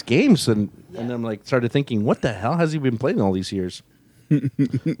lot of these games, and I'm like started thinking, what the hell has he been playing all these years?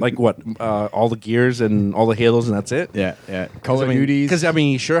 Like what? All the Gears and all the Halos, and that's it. Yeah. Call of Duties. Because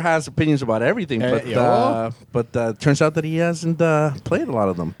he sure has opinions about everything, but turns out that he hasn't played a lot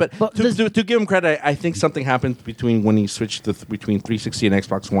of them. But But to give him credit, I think something happened between when he switched between 360 and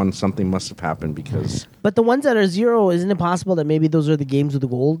Xbox One. Something must have happened because But the ones that are zero, isn't it possible that maybe those are the games with the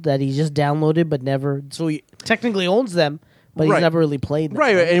gold that he just downloaded but never? So he technically owns them, but he's Right. never really played them.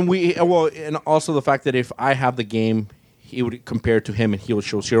 right, and also the fact that if I have the game, he would compare to him and he would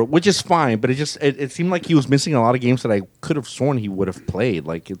show zero, which is fine. But it seemed like he was missing a lot of games that I could have sworn he would have played.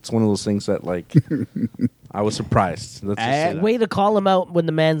 Like it's one of those things that like I was surprised. Let's just say that. Way to call him out when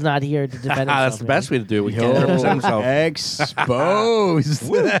the man's not here to defend himself. That's the best way to do it. We can't represent himself. Exposed.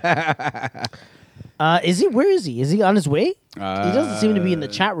 Is he? Where is he? Is he on his way? He doesn't seem to be in the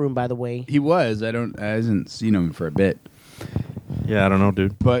chat room, by the way. He was. I hasn't seen him for a bit. Yeah, I don't know,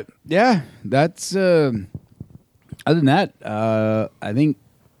 dude. But yeah, that's. Other than that, I think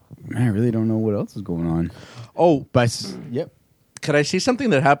I really don't know what else is going on. Oh, But yep. could I say something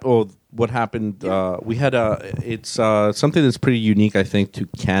that happened? Oh, what happened? We had it's something that's pretty unique, I think, to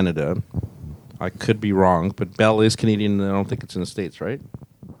Canada. I could be wrong, but Bell is Canadian, and I don't think it's in the States, right?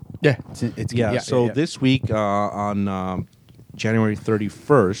 Yeah. It's Yeah. So this week on January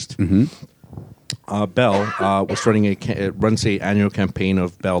 31st, Bell was running runs a annual campaign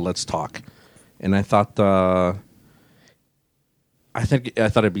of Bell Let's Talk, and I thought. I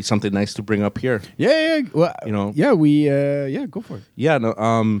thought it'd be something nice to bring up here. Yeah. Well, You know. Yeah, we. Yeah, go for it. Yeah,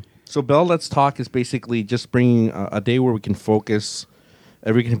 no. So Bell Let's Talk is basically just bringing a day where we can focus.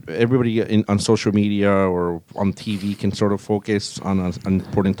 Everybody on social media or on TV can sort of focus on an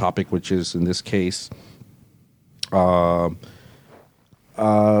important topic, which is in this case,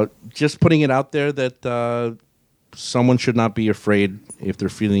 just putting it out there that someone should not be afraid if they're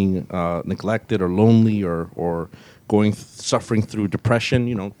feeling neglected or lonely or suffering through depression.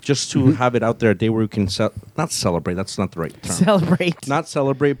 You know, just to have it out there, a day where we can not celebrate. That's not the right term. Celebrate. Not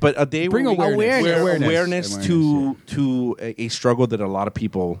celebrate, but a day Bring where we awareness. awareness to a struggle that a lot of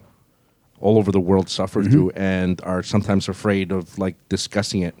people all over the world suffer through and are sometimes afraid of like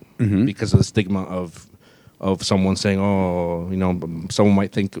discussing it because of the stigma of someone saying, oh, you know, someone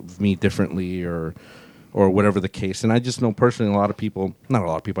might think of me differently or whatever the case. And I just know personally not a lot of people, I know a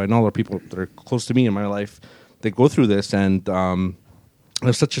lot of people that are close to me in my life that go through this, and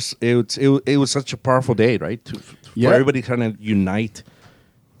it was such a powerful day, right? For everybody kind of unite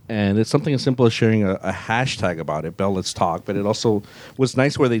And it's something as simple as sharing a hashtag about it, Bell Let's Talk. But it also was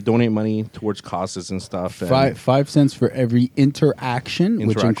nice where they donate money towards causes and stuff. And 5 cents for every interaction,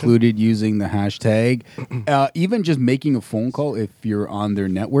 which included using the hashtag, even just making a phone call if you're on their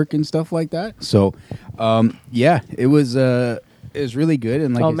network and stuff like that. So, it was really good.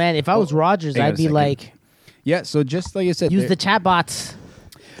 And like, man, if I was Rogers, hang on I'd a be second. like, yeah. So just like I said, use the chat bots,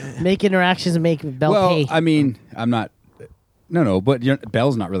 make interactions, and make Bell well, pay. I mean, I'm not. No, but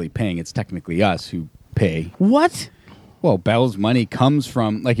Bell's not really paying. It's technically us who pay. What? Well, Bell's money comes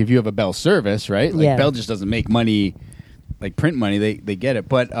from, like, if you have a Bell service, right? Like, Yeah. Bell just doesn't make money, like print money. They get it.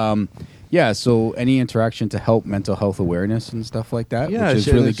 But, so any interaction to help mental health awareness and stuff like that, which is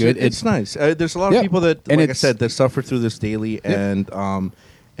really good. It's nice. There's a lot of Yeah. people that, And like I it's- said, that suffer through this daily, and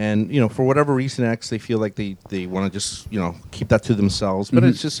for whatever reason X, they feel like they want to just keep that to themselves. But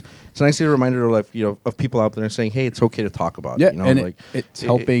it's a nice little reminder of people out there saying, hey, it's okay to talk about Yeah, it. and it's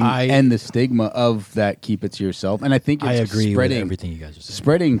helping end the stigma of that. Keep it to yourself, and I think it's I agree spreading with everything you guys are saying.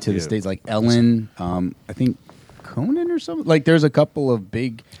 spreading to the states, like Ellen. I think Conan or something. Like, there's a couple of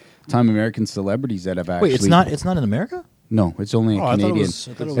big time American celebrities that have actually. Wait, it's not in America? No, it's only a I thought it Canadian. was-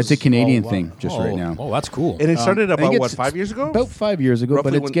 I thought it It's was- a Canadian oh, wow. thing just right now. Oh, that's cool. And it started I think about, it's 5 years ago? About 5 years ago,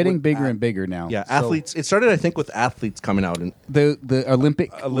 Roughly but it's when- getting when bigger and bigger now. Yeah, So athletes. It started, I think, with athletes coming out. And the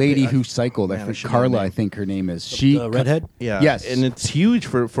Olympic lady I- who cycled, man, I I think should know her Carla, name. I think her name is. She The redhead? yeah, Yes. and it's huge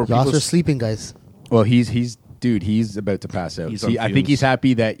for Y'all people. are sleeping, guys. Well, he's about to pass out. He's See, on I think fumes. he's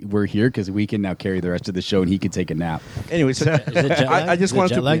happy that we're here because we can now carry the rest of the show and he can take a nap. Anyway, so Is it jet lag? I just Is it wanted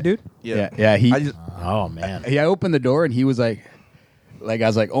jet to lag, dude? Yeah. He I just, Oh man. I opened the door and he was like I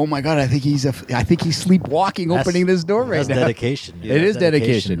was like, oh my god, I think he's sleepwalking That's- opening this door right That's now. dedication. It is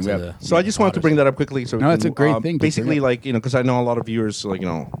dedication. to We have- the- So I just wanted to bring that up quickly. So we No, it's can, a great thing to Basically, bring up. because I know a lot of viewers,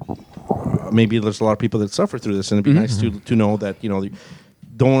 maybe there's a lot of people that suffer through this, and it'd be nice to know that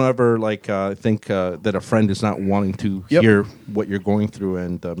don't ever think that a friend is not wanting to Yep. hear what you're going through,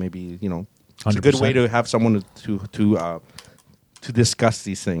 and maybe it's a good way 100%. to have someone to discuss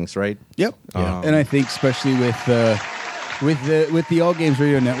these things, right? Yep. And I think especially with the All Games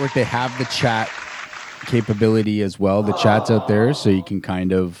Radio Network, they have the chat capability as well. The chat's out there, so you can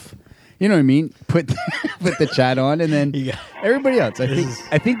kind of, you know what I mean, put the chat on, and then Yeah. everybody else.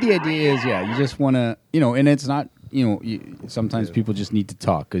 I think the idea is, you just want to, and it's not, sometimes people just need to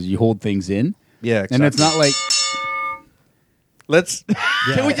talk because you hold things in. Yeah, And it's not like. Let's.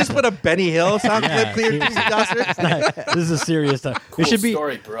 Can we just put a Benny Hill sound Yeah. clip clear, Dustin? This is a serious time. It should be.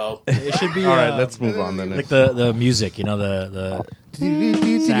 bro. It should be. All right, let's move on then. Like the music, the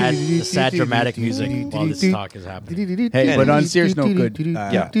sad dramatic music while this talk is happening. Hey, but on serious note, good.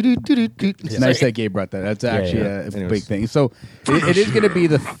 Yeah. It's nice that Gabe brought that. That's actually yeah. a Anyways. big thing. So it is going to be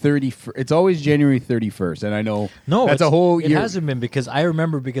the 31st. It's always January 31st, and I know No, that's a whole It year. hasn't been because I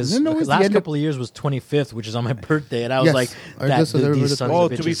remember because Isn't it the always the last end of- couple of years was 25th, which is on my birthday, and I was Yes. like, I just said everybody- these sons Oh,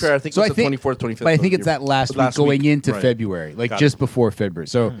 of to be bitches. fair, I think So it's I the think, 24th, 25th. but I think it's that last week going into right. February, like Got just it. before February.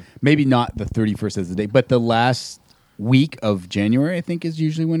 So maybe not the 31st as the date, but the last week of January, I think, is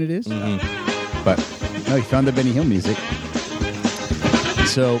usually when it is. But no, you found the Benny Hill music.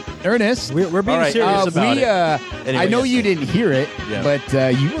 So Ernest, We're being All right, serious about it. Anyway, I know yes, you sir. didn't hear it, Yeah.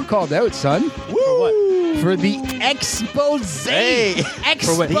 but you were called out, son. For the expose. Hey.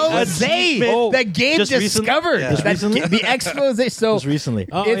 Expose Oh, that Gabe just recently? discovered. Yeah. Just That's recently? the expose. So Just recently.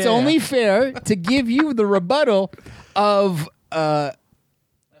 Oh, it's yeah, only yeah. fair to give you the rebuttal of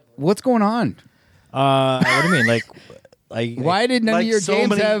what's going on. What do you mean? Like Why did none Like of your so games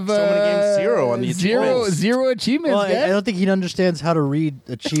many- have so many games zero on the achievements. zero achievements? Well, I Gabe? don't think he understands how to read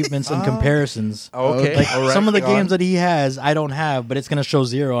achievements and comparisons. Okay. Like All right, some of the go on. games that he has, I don't have, but it's going to show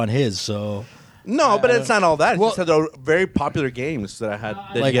 0 on his. So No, but it's not all that. It's Well- just that they're very popular games that I had.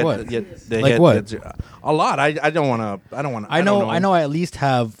 That Like yet, what? They Like had- what? that- A lot. I don't want to. I don't want. I know I at least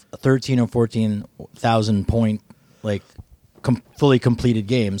have 13 or 14,000 point fully completed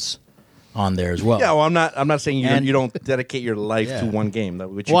games on there as well. Yeah, well, I'm not saying And- you don't dedicate your life Yeah. to one game.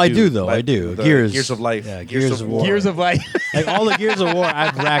 Which Well, I you do, though. but I do. the Gears of Life. Yeah, Gears of War. Gears of Life. Like all the Gears of War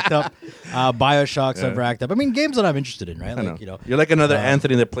I've racked up. BioShocks I've racked up. I mean, games that I'm interested in, right? I know. Like, you know, You're like another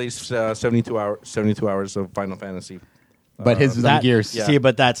Anthony that plays 72 hours of Final Fantasy. But his is on that, Gears. Yeah.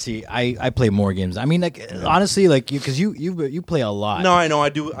 See, I play more games. I mean, like honestly, like because you play a lot. No, I know. I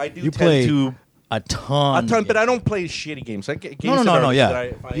do. you tend play to a ton. but I don't play shitty games. Like games no, that, yeah. that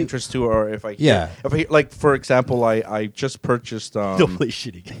I find interest to, or if I Yeah. like for example, I just purchased. Don't play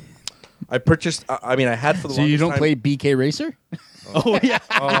shitty games. I purchased. I mean, I had for the. So you longest don't time- play BK Racer? Oh yeah,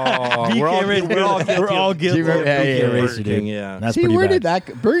 Oh, we're all BK we're all guilty. We're all of- guilty. Yeah, of yeah, BK yeah. Racer, dude. Yeah. That's See, pretty where bad. did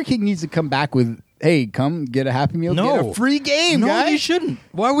that? Burger King needs to come back with hey, come get a Happy Meal, get a free game, no, guy. you shouldn't.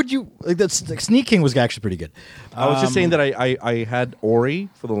 Why would you? That's like, Sneak King was actually pretty good. I was just saying that I had Ori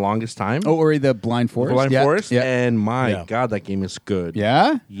for the longest time. Oh, or the Blind Forest. Forest, Yeah. and my Yeah. God, that game is good.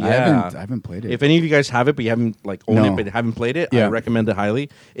 Yeah? Yeah. I haven't played it. If any of you guys have it, but you haven't like owned No. it, but haven't played it, Yeah. I recommend it highly.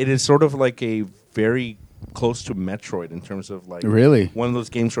 It is sort of like a very close to Metroid in terms of like Really? one of those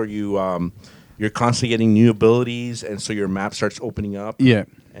games where you're constantly getting new abilities, and so your map starts opening up. Yeah.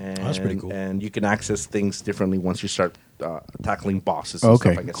 And, That's pretty cool. And you can access things differently once you start tackling bosses. And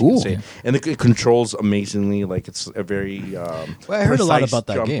Okay, stuff, I guess cool. you can say. And it controls amazingly. Like it's a very Well, I heard a lot precise about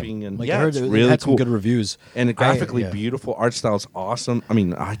that jumping game. And, Like, yeah, I heard it's it really had cool. some good reviews. And graphically yeah. beautiful. Art style's awesome. I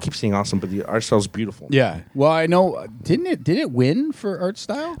mean, I keep saying awesome, but the art style's beautiful. Yeah. Well, I know. Did it win for art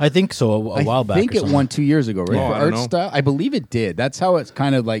style? I think so. A while back. I think or it something. won 2 years ago, right? Oh, For I don't art know. style, I believe it did. That's how it's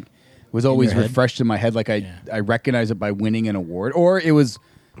kind of like was always your head? refreshed in my head. Like I recognize it by winning an award, or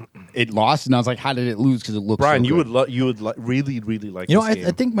it lost, and I was like, how did it lose? Because it looks. Brian, so you good. would really like. You know, this game.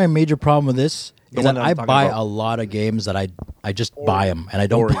 I think my major problem with this The is one that that I I'm talking buy about. a lot of games that I just buy them and I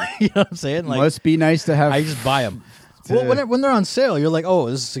don't. Ori. Play, you know what I'm saying? Like Must be nice to have. I just buy them. Well, when they're on sale, you're like, oh,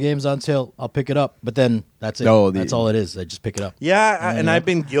 this game's on sale. I'll pick it up. But then that's it. Oh, that's all it is. I just pick it up. Yeah, and yeah. I've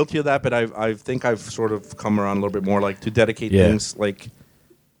been guilty of that, but I think I've sort of come around a little bit more, like to dedicate Yeah. things like.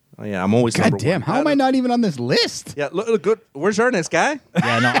 Oh, yeah, I'm always. God number damn! one. How am I not even on this list? Yeah, look good. Where's Ernest, guy?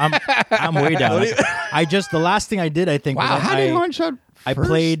 Yeah, no, I'm way down. The last thing I did, I think, Wow! was How did Hornshot? I first?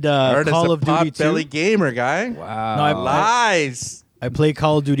 played Ernest, Call the of Duty 2. Belly gamer guy. Wow. No, Lies. I played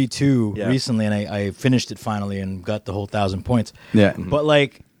Call of Duty 2 Yeah. recently, and I finished it finally and got the whole 1,000 points. Yeah. But,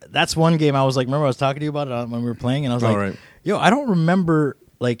 like, that's one game I was like, remember I was talking to you about it when we were playing, and I was like, right. yo, I don't remember,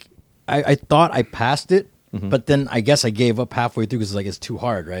 like, I thought I passed it, but then I guess I gave up halfway through because, like, it's too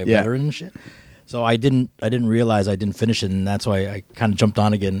hard, right? Yeah. Veteran and shit. So I didn't realize I didn't finish it, and that's why I kind of jumped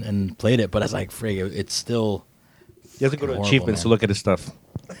on again and played it. But I was like, frig, it's still... You have to go to Horrible, achievements to man. look at his stuff.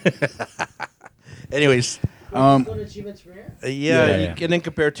 Anyways, Go to achievements for here? Yeah. and then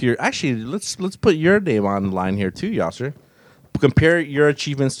compare to your. Actually, let's put your name on the line here too, Yasser. Compare your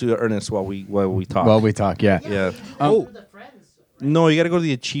achievements to Ernest while we talk. While we talk, yeah. yeah. Oh, the friends. No, you got to go to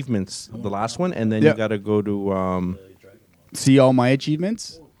the achievements, the last one, and then Yep. you got to go to See all my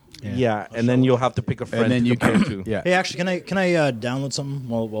achievements, yeah, and then you'll have to pick a friend and then to you compare can. to. Yeah. Hey, actually, can I download something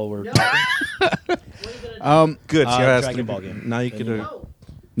while we're talking? Good. so that's Dragon three Ball people. game. Now you could No,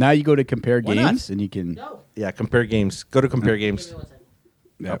 Now you go to compare Why not? games, and you can. no. compare games. Go to compare Give games me 1 second.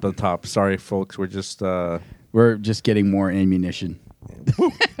 Yeah. up at the top. Sorry, folks, we're just We're just getting more ammunition. Compare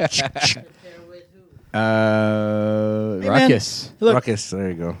with who? man. Ruckus. Look, Ruckus. There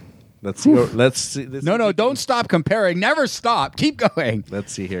you go. Let's see. Let's see. No, don't stop comparing. Never stop. Keep going.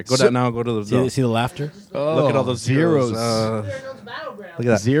 Let's see here. Go So- down now. Go to the. see the laughter? Look at all those zeros. Clearnotes Battleground. Look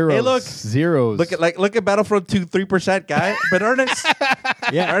at that. Zeros. Hey, look. Zeros. Look at Battlefront 2, 3%, guy. But Ernest,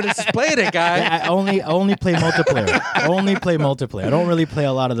 Yeah. Ernest is playing it, guy. I only play multiplayer. Only play multiplayer. I don't really play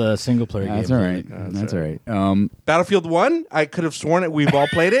a lot of the single player games. That's all right. That's all right. Battlefield 1, I could have sworn it. We've all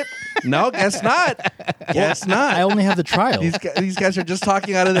played it. No, guess not. Guess not. I only have the trial. These guys are just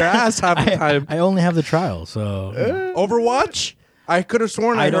talking out of their ass half the time. I only have the trial, so Overwatch, I could have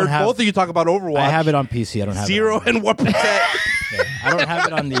sworn I I don't heard have- both of you talk about Overwatch. I have it on PC. I don't have 0 it on, and 1%. I don't have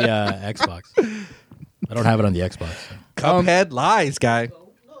it on the Xbox. I don't have it on the Xbox. so. Cuphead lies, guy.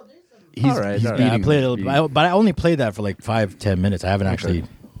 He's, All right, he's all right. Yeah, I beating played him. it, but I only played that for like 5-10 minutes. I haven't actually.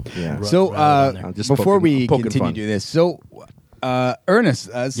 Yeah. So Right on there. Just before poking- we poking continue fun. to do this, so Ernest,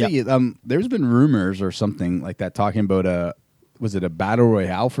 see, there's been rumors or something like that talking about was it a battle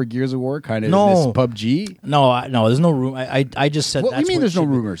royale for Gears of War, kind of No. this PUBG? No, there's no room. I just said. What do you that's mean what there's it no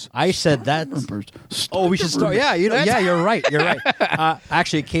should be. rumors? I said that. Oh, we should start. Yeah, yeah, you're right. You're right.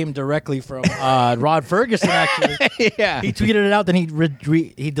 Actually, it came directly from Rod Ferguson. Actually, Yeah. he tweeted it out. Then he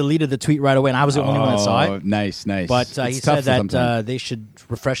deleted the tweet right away, and I was the only one that saw Oh, it. nice. But It's he tough said that sometimes. they should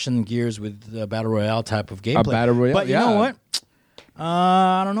refreshen Gears with the battle royale type of gameplay. battle royale, But you yeah. know what?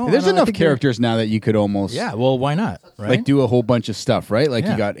 I don't know. There's I don't- I enough think they're- characters now that you could almost Yeah. Well, why not? Right. like do a whole bunch of stuff, right? Like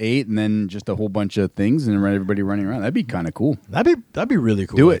Yeah. you got 8 and then just a whole bunch of things and then everybody running around. That'd be kind of cool. that'd be really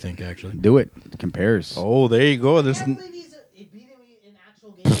cool. Do I it. think actually. Do it. Compares. Oh, there you go. I There's, can't believe he beat him in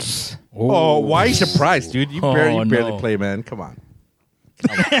actual games. oh, why are you surprised, dude? You Oh, barely no. play, man. Come on.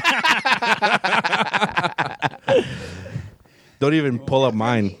 Don't even pull up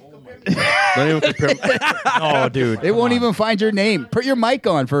mine. Don't even compare. Oh, dude. They won't even find your name. Put your mic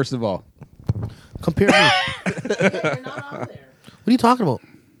on first of all. Compare me. You're not on there. What are you talking about?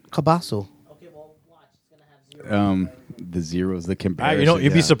 Cabasso. Okay, well, watch. It's gonna have 0. the zeros, the comparison. You know,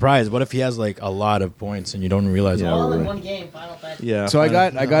 you'd be yeah. surprised. What if he has like a lot of points and you don't realize it? All in one game. Final Fantasy. Yeah. So I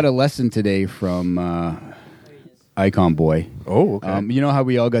got a lesson today from Icon Boy. Oh, okay. You know how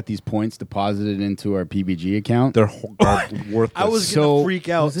we all got these points deposited into our PBG account? They're worthless. I was So- gonna freak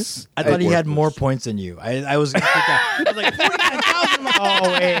out. I thought he had worthless. more points than you. I was gonna freak out. I was like 49,000.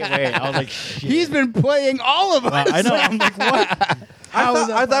 Oh wait. I was like, shit. He's been playing all of us. I know. I'm like, what?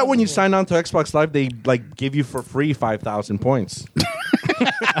 I thought when you signed on to Xbox Live, they like give you for free 5,000 points.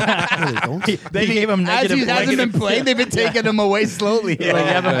 They gave him As negative. he hasn't been playing, they've been taking him away slowly. Like you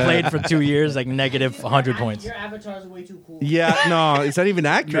haven't played for 2 years, like negative 100 points. Your avatars are way too cool. Yeah, no, it's not even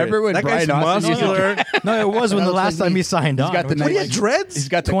accurate. Remember when that guy's Brian Austin used to- muscular? No, it was when the last time he signed on. He's got the which What, he nice- had dreads? He's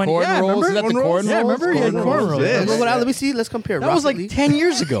got the 20 corn yeah, rolls. remember? Is that the Corn corn rolls? Yeah, remember? He had Corn corn rolls, rolls. yes. Let me see. Let's compare. That was like Rocket 10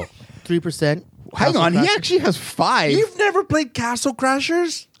 years ago. League, 3%. Hang on, he actually has 5. You've never played Castle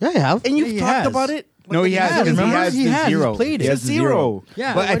Crashers? Yeah, I have. And you've he talked has. about it? No, he has. has, He remember? has He the has. He's zero. played He it. has the Zero.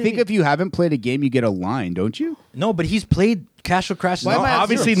 Yeah. But I think if you haven't played a game, you get a line, don't you? No, but he's played Castle Crashers. Why am I at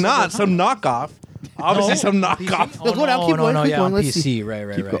Obviously zero? not. Some knockoff. Obviously some knockoff. No, go down, keep going, keep yeah, going, on let's PC. see.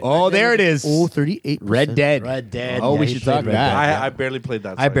 Right. Oh, there it is. Oh, 38%. Red Dead. Red Dead. Oh, we he should played talk Red that. Dead. I barely played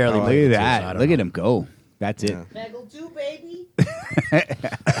that. I barely so Look played at it, so I that. don't Look know. at him go. That's it. Peggle 2, baby.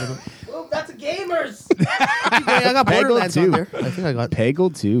 Oh, that's a gamers. I got Peggle Borderlands on 2. there. I think I got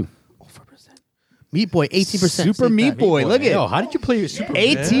Peggle 2. Meat Boy, 18%. Super Meat Boy. Look Yo, at how did you play Super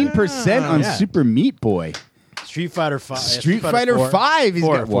 18% on Yeah. Super Meat Boy. Street Fighter 5? Street Fighter 5. He's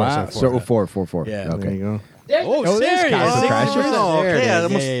got Wow. four. Yeah. Okay. There you go. There's Oh, Oh, there's serious. Castle Crashers. Oh, There it okay. I is.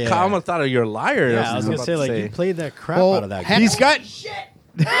 almost, Yeah, yeah, I yeah. almost thought you were a liar. Yeah, I was gonna about say to like you played the crap Oh, out of that heck- game. He's got. shit.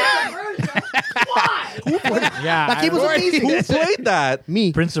 Why? Yeah, That game was amazing. Who played that?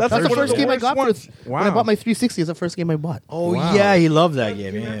 Me. Prince of That's the Persia. first game I got for ones. when I Wow. bought my 360. It's the first game I bought. Oh Wow. yeah, he loved that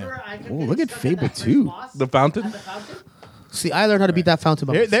game. Yeah. Remember, I kept Oh, getting look at stuck in Fable that first 2. boss The Fountain? at the fountain. See, I learned how to beat that fountain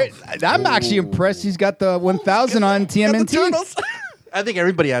by myself. I'm actually impressed. He's got the 1000 on TMNT. I think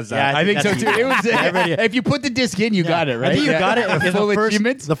everybody has that. Yeah, I think so That's too. It was, Everybody- if you put the disc in, you got it, right? I think you Yeah. got it in Full the first,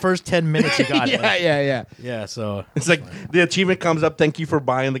 achievements. the first 10 minutes. You got it. Yeah, yeah. Yeah. So It's like the achievement comes up. Thank you for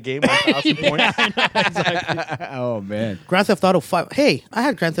buying the game. 1,000 points. Oh man. Grand Theft Auto 5. Hey, I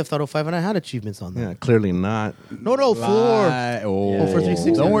had Grand Theft Auto 5 and I had achievements on that. Yeah, clearly not. No, 4. Oh, for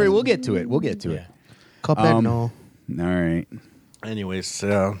 360. Don't worry, we'll get to it. We'll get to it. Cuphead, no. All right. Anyways,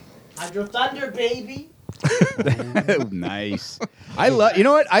 Hydro Thunder, baby. Nice. I love. You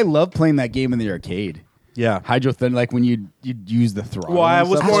know what? I love playing that game in the arcade. yeah. Hydro Thunder, like when you'd use the throttle. Well, I and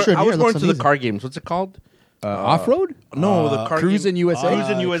was stuff. more, Astro I was Near more looks into the amazing. car games. What's it called? Off road. No, the car Cruisin' game. USA.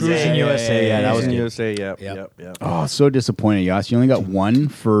 Cruisin' USA. Cruisin' USA. Yeah, that was Cruisin' good. USA. Yep. Yep. Yep. Oh, so disappointed, Yas. You only got one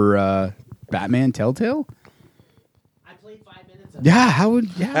for Batman Telltale. I played 5 minutes of Yeah, how would?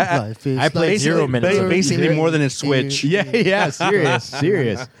 Yeah, Life is I played like 0 minutes. of it. Basically, more than a Switch. yeah.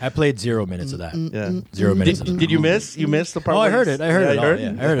 Serious. I played 0 minutes of that. Yeah. 0 minutes. of it. Did you miss? You missed the part. Oh, I where heard he's- it. I heard yeah, it. you all. heard Yeah,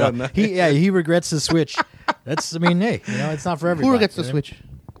 it? I heard it. He regrets the Switch. That's. I mean, hey, it's not for everybody. Who gets the Switch?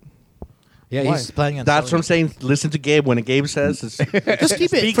 Yeah, Why? he's planning on. That's what selling I'm saying. Listen to Gabe. When Gabe says, it's, Just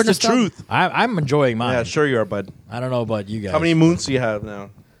keep it speaks for the nostalgia. truth. I'm enjoying mine. Yeah, sure you are, bud. I don't know about you guys. How many moons do you have now?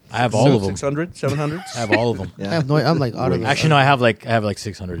 I have all of them. 600, 700? I have all of them. I have no. I'm like out of it. Actually, no. I have like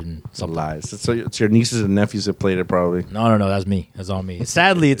 600 and Some something. lies. It's your nieces and nephews that played it, probably. No. That's me. That's all me.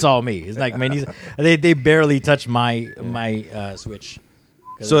 Sadly, it's all me. It's like my niece. They barely touch my Switch.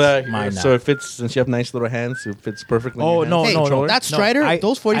 'Cause So it's mine now. so it fits. Since you have nice little hands, it fits perfectly. in Oh your no, hands. Hey, no. that Strider, I-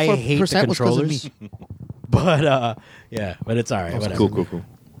 those I hate the 44% was because of me. controllers. But yeah, but it's all right. Whatever. Cool.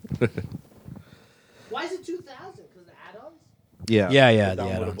 Why is it 2,000? Because the add-ons? Yeah, Yeah, the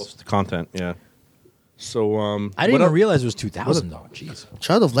downloadable add-ons. content. Yeah. So I didn't what even el- realize it was 2,000 though. Jeez.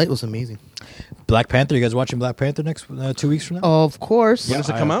 Child of Light was amazing. Black Panther. You guys watching Black Panther next 2 weeks from now? Of course. When does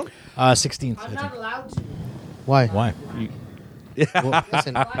it come out? 16th. I I'm think. not allowed to. Why? Why? Well,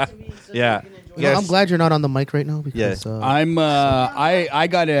 listen, Allowed to be so Yeah. you can enjoy you know, Yes. I'm glad you're not on the mic right now because I'm I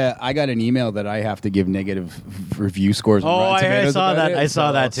got an email that I have to give negative review scores. on Oh, Rotten I Tomatoes saw about that. it. I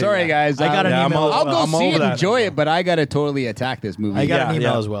saw that too. Sorry, yeah. guys. I got an Yeah, I'm email. all- as I'll well. go I'm see over it, that. enjoy it, but I gotta totally attack this movie. I got Yeah, an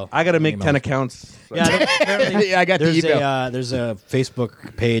email yeah. as well. I got to make Email. 10 accounts. Yeah, apparently Yeah, I got the there's email. there's a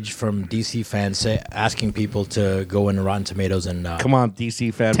Facebook page from DC fans asking people to go into Rotten Tomatoes and Come on,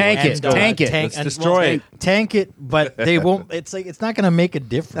 DC fan. Tank boys. it, tank it. Let's and- destroy well, it. tank it, but they won't. It's like it's not going to make a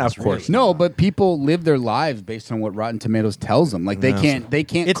difference. Of course. really. No, but people live their lives based on what Rotten Tomatoes tells them. Like they can't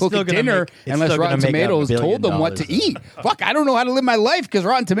It's cook still a gonna dinner make- it's unless still gonna Rotten make Tomatoes $1 told them what to billion. eat. Fuck, I don't know how to live my life because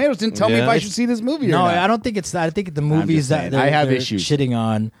Rotten Tomatoes didn't tell me Yeah. if I should see this movie or No, not. I don't think it's that. I think the just movies saying. that I have they're issues. shitting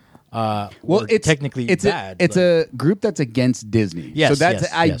on Well, or it's technically it's bad. it's a group that's against Disney. Yes, so that's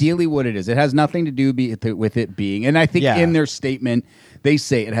yes, ideally what it is. It has nothing to do with it being, and I think Yeah. in their statement they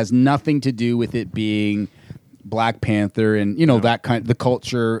say it has nothing to do with it being Black Panther and that kind the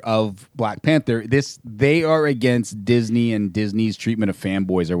culture of Black Panther. They are against Disney and Disney's treatment of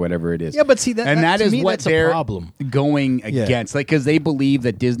fanboys or whatever it is. Yeah, but see, that and that to is me, what that's a they're problem. going Yeah. against, like because they believe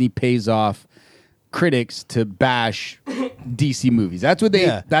that Disney pays off critics to bash DC movies. That's what they.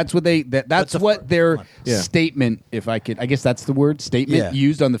 Yeah. That's what they. That's what their Yeah. statement. If I could, I guess that's the word statement Yeah.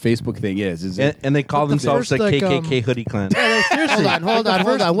 used on the Facebook thing is it? And they call But the themselves first, the like, KKK hoodie clan. Seriously. Hold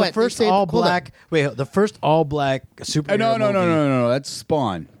on. Wait, The first they say- all hold on. black. Wait, the first all black superhero No. That's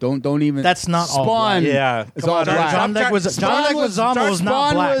Spawn. Don't even. That's not all Spawn. black. Yeah, it's come all on, black. John Leguizamo was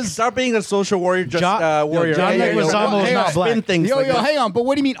not black. Stop being a social warrior. Just John- warrior. John Leguizamo is not black. Spin things Yo, like that. hang on. But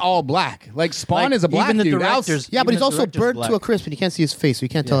what do you mean all black? Like Spawn Like, is a black even the dude. directors- Yeah, but Even he's the also director's burnt black. to a crisp, and you can't see his face, so you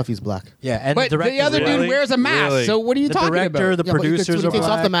can't tell if he's black. Yeah, and But the director, the other Really? dude wears a mask. Really? So what are you the talking director, about? the Yeah, but producers when he are takes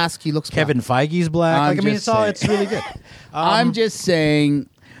black. off the mask, he looks black. Kevin Feige's black. I'm Like, I mean, just it's all. saying. It's really good. I'm just saying.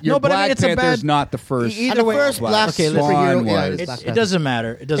 Your No, but I Black mean, it's a Panther's bad- not the first. Either And the way, first black okay, superhero, Spawn yeah, was. it's Black It Panther. doesn't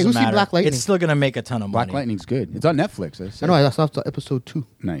matter. It doesn't who's seen matter. Black Lightning? It's still gonna make a ton of Black money. Lightning's good. It's on Netflix. I know. I saw episode 2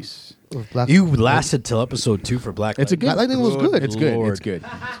 Nice. of Black. You lasted till episode 2 for Black. It's a Lightning. good. Black Lightning was good. It's good. Lord. It's good.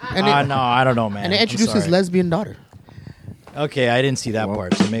 And it, No, I don't know, man. and it I'm introduced his sorry. lesbian daughter. Okay, I didn't see that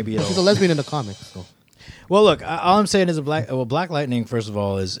part, so maybe She's a it'll. lesbian in the comics. So. Well, look, all I'm saying is Black Lightning. First of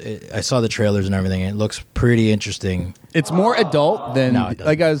all, I saw the trailers and everything, and it looks pretty interesting. It's more adult than No, it doesn't.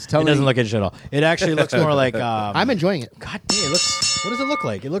 like I was telling. It doesn't you. look interesting at all. It actually looks more like. I'm enjoying it. God damn! It looks. What does it look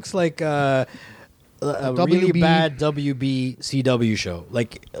like? It looks like a really WB. bad WB CW show,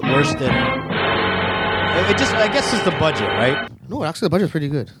 like worse than. It just, I guess, it's the budget, right? No, actually, the budget's pretty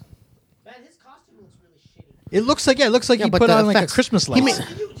good. It looks like Yeah, he but put the on like a effects- Christmas he light. made-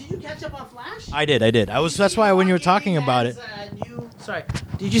 Did you catch up on Flash? I did. That's why when you were talking about it. Sorry.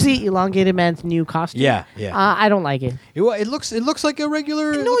 Did you see Elongated Man's new costume? Yeah. I don't like it. It looks like a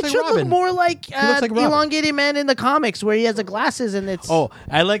regular. No, looks it like should Robin. look more like, looks like Robin. Elongated Man in the comics, where he has the glasses and it's. Oh,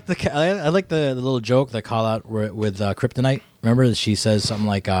 I like I like the little joke, the call out with Kryptonite. Remember that she says something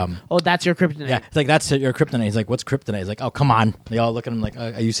like, Oh, that's your kryptonite. yeah, it's like, that's your Kryptonite. He's like, what's Kryptonite? He's like, oh, come on. They all look at him like,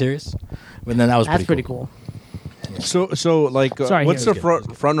 are you serious? And then that was that's pretty cool. cool. So like, Sorry, what's here. the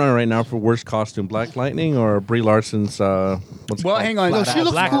front runner right now for worst costume? Black Lightning or Brie Larson's? What's it Well, called? hang on. No, she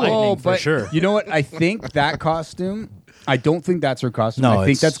looks Black cool. Lightning Oh, for but sure. you know what? I think that costume. I don't think that's her costume. No, I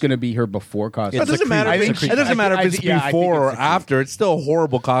think it's- that's going to be her before costume. It doesn't matter. I If think it doesn't matter if it's before or after. It's still a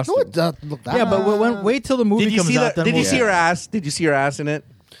horrible costume. No, it doesn't look that Yeah, but wait till the movie Did you comes see out. that? Did you see her ass? Did you see her ass in it?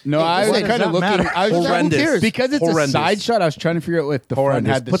 No, I was What does kind of that looking. matter? I was Horrendous. Who cares? Because it's Horrendous. a side shot. I was trying to figure out if the front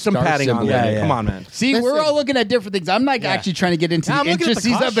Horrendous. had the Put some star padding on symbol there. in it. Yeah. Come on, man. See, Listen. we're all looking at different things. I'm not actually trying to get into I'm the looking at the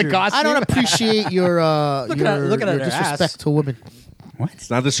intricacies of the costume. costume. I don't appreciate your Looking at your her disrespect ass. to women.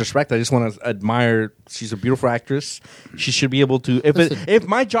 It's not disrespect. I just want to admire. She's a beautiful actress. She should be able to. Listen. If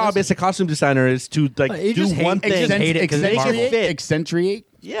my job as a costume designer is to like You do just hate- one thing, just hate it 'cause it's make Marvel. it fit. Accentuate.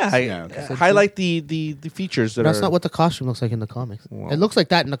 Yeah, okay. highlight the features that That's are. not what the costume looks like in the comics. It looks like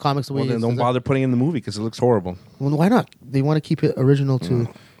that in the comics. The way Well, then it's don't designed. bother putting it in the movie because it looks horrible. Well, why not? They want to keep it original to,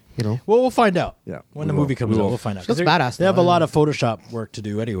 Well, we'll find out. Yeah, when we the will. movie comes We out, will. we'll find out. She looks 'Cause badass, They have though. a lot of Photoshop work to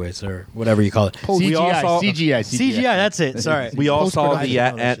do, anyways, or whatever you call it. We all saw- CGI. That's it. Sorry. We all saw the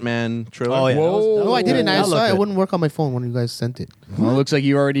Post-production. Ant-Man trailer. Oh yeah. Whoa. No, I didn't. I That saw looked it. It good. wouldn't work on my phone when you guys sent it. Well, it looks like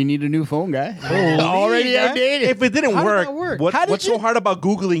you already need a new phone, guy. Already outdated. If it didn't How did work, that work? what's so hard about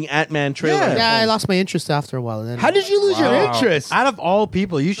Googling Ant-Man trailer? Yeah, I lost my interest after a while. And then How did you lose your interest? Out of all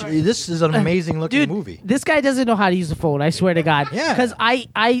people, you should. This is an amazing looking Dude, movie. this guy doesn't know how to use the phone. I swear to God. Yeah. Because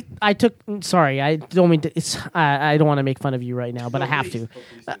I took. Sorry, I don't mean to. I don't want to make fun of you right now, but I have to.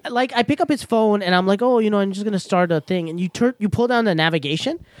 Like I pick up his phone and I'm like, oh, I'm just gonna start a thing, and you pull down the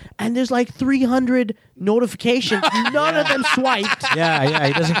navigation, and there's like 300 notifications. None of them swiped. Yeah.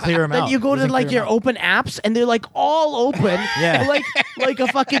 He doesn't clear them Then out. you go He to doesn't like clear your 'em out. open apps, and they're like all open, Yeah. like a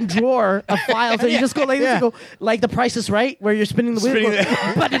fucking drawer of files. And you just go like this, Yeah. and go like The Price is Right, where you're spinning the wheel.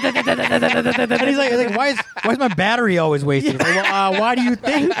 And he's like, why is my battery always wasted? Like, well, why do you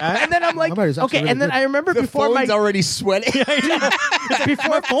think that? And then I'm like, My battery's actually okay. really And then good. I remember The before my phone's already sweating. Before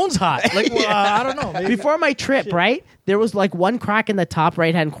my phone's hot. Like, well, I don't know. Maybe. before my trip, right? There was like one crack in the top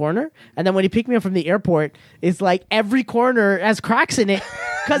right hand corner, and then when he picked me up from the airport, it's like every corner has cracks in it.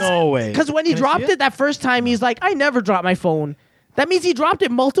 No way. Because when he Can I see dropped it? it that first time, he's like, I never dropped my phone. That means he dropped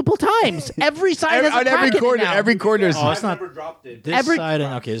it multiple times. Every side has a On crack every in it corner, now. every corner is. Oh, it's not dropped it. this every- side.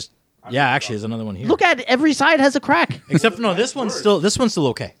 Okay. Yeah, actually, there's another one here. Look at it. Every side has a crack. Except for no, this one's still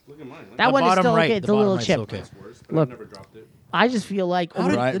okay. That the one is bottom still right, okay. It's the a bottom little right's chip. okay. Look. Never dropped it. I just feel like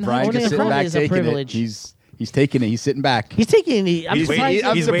Brian owning just a sitting phone back is a taking it. privilege. He's taking it. He's sitting back. He's taking it. I'm He's surprised. waiting.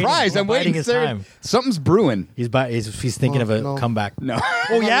 I'm He's waiting. surprised. I'm He's biding waiting. his Sir. time. Something's brewing. He's thinking of a No. comeback. No.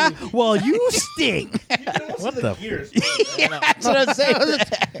 Oh yeah. Well, you stink. What the? That's what I'm saying.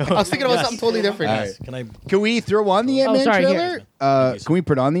 I was thinking about something totally different. All right. Can I? Can we throw on the Ant-Man sorry, trailer? Can we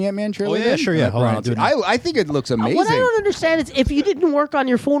put on the Ant-Man trailer? Oh, yeah, then? sure, yeah. Hold on, Brian, I'll do it now. I think it looks amazing. What I don't understand is if you didn't work on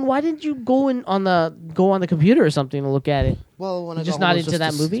your phone, why didn't you go on the computer or something to look at it? Well, when I You're just got home, not it was into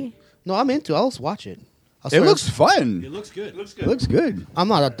that just- movie. No, I'm into it. I'll watch it. It looks fun. looks good. It looks good. I'm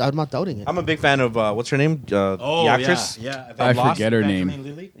not doubting it. I'm a big fan of what's her name? The actress. Yeah. I Lost? forget her name.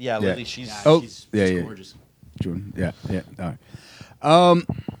 Lily. Yeah, Yeah. Lily. She's Oh, she's yeah. gorgeous. June. Yeah. All right.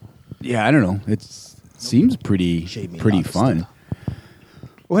 Yeah, I don't know. It seems pretty Shade me, pretty August. fun.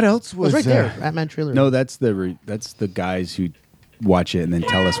 What else It was was right there. Ant-Man trailer. No, that's the guys who watch it and then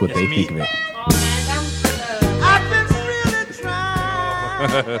tell us what they think of it.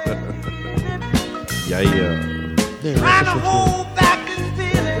 yeah. There, that's the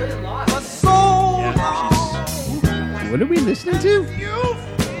trailer. What are we listening to?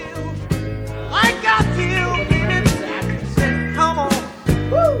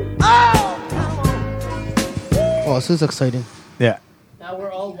 Oh, this is exciting. Yeah. Now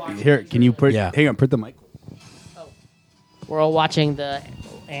we're all watching. Here, can you put? Yeah. Hang on, put the mic. We're all watching the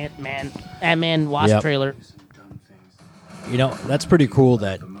Ant-Man Wasp Yep. trailer. You know, that's pretty cool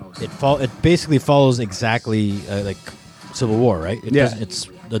that it basically follows exactly like Civil War, right? It Yeah. doesn't- It's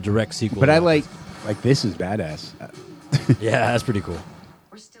the direct sequel. But I like this is badass. Yeah, that's pretty cool.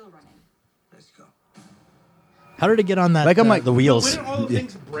 We're still running. Let's go. How did it get on that? Like, I'm like- the wheels. all the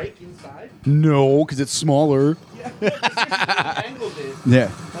things break inside? No, because it's smaller. Angled it. Yeah.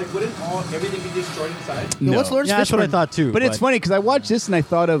 Like, wouldn't everything be destroyed inside? Yo, what's Lawrence Yeah, that's what I Fishburne? thought too. But it's funny because I watched this and I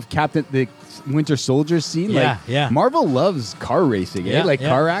thought of the Winter Soldier scene. Yeah, like, yeah. Marvel loves car racing, Yeah, like yeah.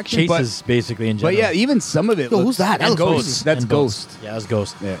 car action. chases basically in But general. yeah, even some of it. Yo, looks- who's that? That And looks Ghost. crazy. That's And Ghost. Yeah, that's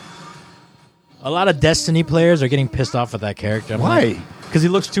Ghost. Yeah. A lot of Destiny players are getting pissed off at that character. Why? Because he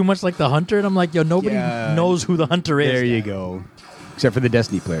looks too much like the Hunter, and I'm like, yo, nobody Yeah. knows who the Hunter is. There you go. Except for the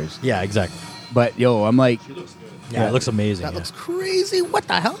Destiny players. Yeah, exactly. But yo, I'm like, Yeah, it looks amazing. That yeah. looks crazy. What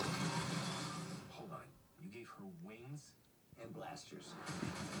the hell? Hold on. You gave her wings and blasters.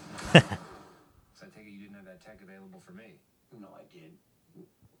 So I take it you didn't have that tech available for me. No, I did.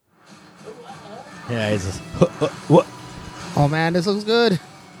 Yeah, it's just, what? Oh man, this looks good.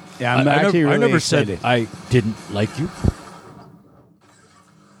 yeah, I'm actually really I never excited. said I didn't like you.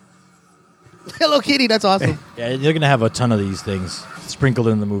 Hello Kitty, that's awesome. Yeah, you're gonna have a ton of these things sprinkled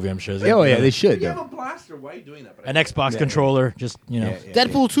in the movie. I'm sure. Oh yeah, they should. You have though. a blaster. Why are you doing that? An Xbox controller, just you know. Yeah, yeah.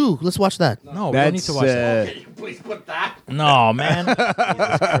 Deadpool 2. Let's watch that. No, we don't need That's to watch that. Please put that. No, man.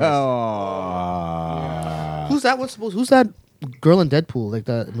 Aw. Who's that? Who's that girl in Deadpool? Like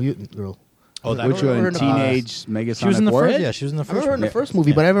that mutant girl. Oh, that Which I remember one? in the- Teenage Megasonic She was in the Warhead? first. Yeah, she was in the I first. remember her in the one. first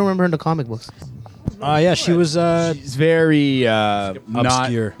movie, but I don't remember her in the comic books. Yeah, she was. She's very not.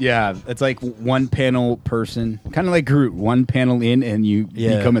 Obscure. Yeah, it's like one panel person, kind of like Groot. One panel in, and you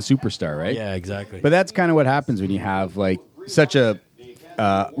Yeah. become a superstar, right? Yeah, exactly. But that's kind of what happens when you have like such a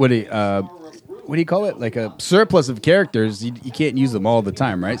what do you call it? Like a surplus of characters. You can't use them all the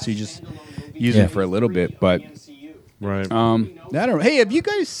time, right? So you just use Yeah. them for a little bit. But Right. I don't know. Hey, have you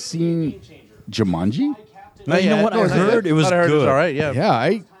guys seen Jumanji? No, you know what? I heard it was I heard it was good. all right. Yeah.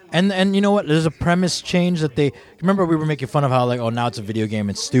 Yeah, And you know what? There's a premise change that they remember we were making fun of how like now it's a video game,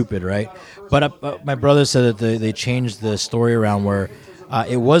 it's stupid, right? But my brother said that they changed the story around where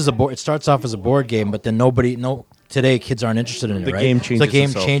it was it starts off as a board game, but then today kids aren't interested in it. The right? game So changes the game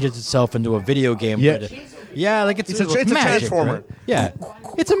itself. changes itself into a video game. Yeah. but yeah, like it's a magic, transformer. right? Yeah,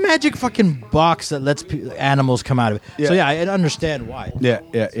 it's a magic fucking box that lets animals come out of it. So yeah, I understand why. yeah.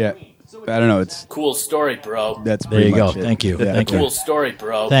 I don't know. It's Cool story, bro. that's There pretty you go. much it. Thank you. Yeah. Thank you. Cool story,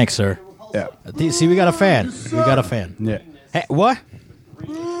 bro. Thanks, sir. Yeah. See, we got a fan. We got a fan. Yeah. Hey, what?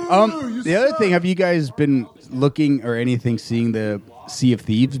 The other thing, have you guys been looking or anything seeing the Sea of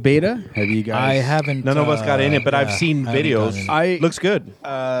Thieves beta? Have you guys? I haven't. None of us got in it, but I've yeah, seen I haven't videos. gotten in. Looks good.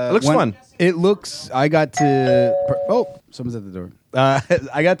 It looks One- fun. It looks. I got to. Oh, someone's at the door.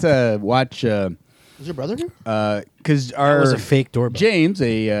 I got to watch Is your brother here? because our was a fake doorbell. James,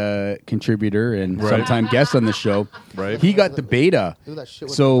 a contributor and sometime guest on the show, Right. he got the beta. Do that shit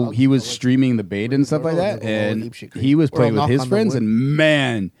with So the dogs. he was streaming the beta and stuff like that, and he was playing with his friends. And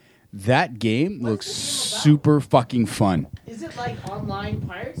man, that game looks super fucking fun. Is it like online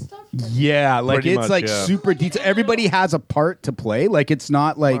pirate stuff? Yeah, like Pretty it's much, like yeah. super detailed. Everybody has a part to play. Like it's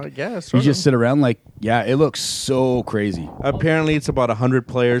not like I guess, you sort just of. sit around. Like yeah, it looks so crazy. Apparently, it's about 100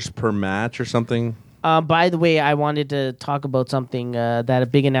 players per match or something. By the way, I wanted to talk about something that a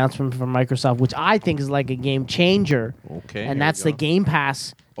big announcement from Microsoft, which I think is like a game changer. Okay, and here that's we the go. Game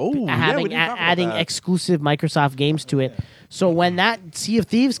Pass. Oh, yeah, we having didn't talk about adding that. exclusive Microsoft games to it. So when that Sea of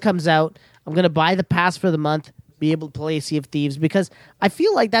Thieves comes out, I'm gonna buy the pass for the month, be able to play Sea of Thieves because I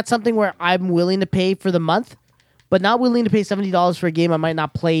feel like that's something where I'm willing to pay for the month, but not willing to pay $70 for a game I might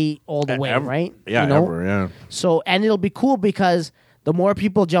not play all the way, Ever. right? Yeah, You know? ever. Yeah. So, and it'll be cool because the more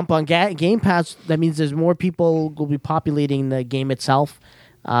people jump on Game Pass, that means there's more people will be populating the game itself.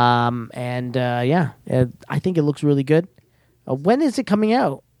 I think it looks really good. When is it coming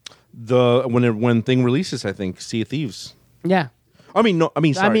out? When thing releases, I think Sea of Thieves. Yeah. Sorry.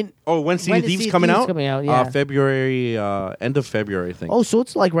 When Sea of Thieves coming out? Yeah. February, end of February, I think. Oh, so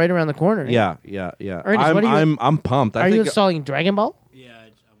it's like right around the corner. Right? Yeah. Ernest, what are you- I'm pumped. Are I you think installing Dragon Ball?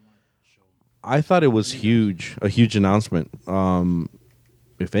 I thought it was huge, a huge announcement.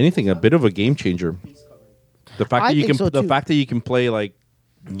 If anything, a bit of a game changer. The fact I that you think can, so, the too. fact that you can play like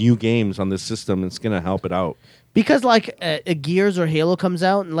new games on this system, it's gonna help it out. Because like a Gears or Halo comes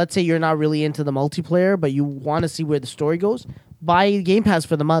out, and let's say you're not really into the multiplayer, but you want to see where the story goes, buy Game Pass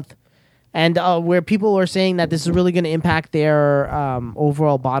for the month. And where people are saying that this is really going to impact their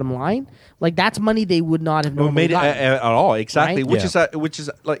overall bottom line, like that's money they would not have normally Made it gotten. at all, exactly. Right? Which is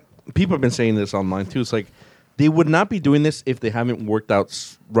like people have been saying this online too. It's like they would not be doing this if they haven't worked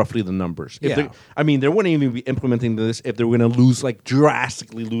out roughly the numbers. If Yeah. they wouldn't even be implementing this if they were going to lose, like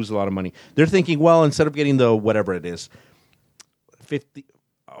drastically lose a lot of money. They're thinking, well, instead of getting the whatever it is,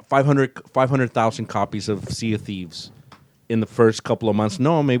 500,000 copies of Sea of Thieves in the first couple of months.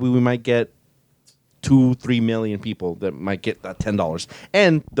 No, maybe we might get 2-3 million people that might get that $10,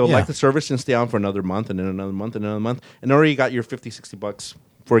 and they'll Yeah. like the service and stay on for another month and then another month and another month, and already got your $50-$60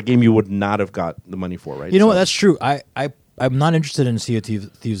 for a game you would not have got the money for, right? You know So- what? That's true. I'm not interested in Sea of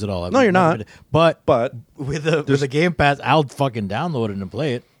Thieves at all. No, you're not. But But with the Game Pass, I'll fucking download it and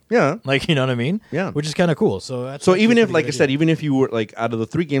play it. yeah. Like, you know what I mean? Yeah. Which is kind of cool. So that's So actually even a if, pretty like I good said, idea. even if you were like out of the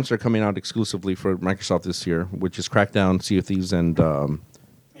 3 games that are coming out exclusively for Microsoft this year, which is Crackdown, Sea of Thieves, and the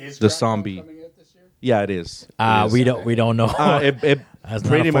Zombie. Yeah, it is. It is. we don't know. It That's not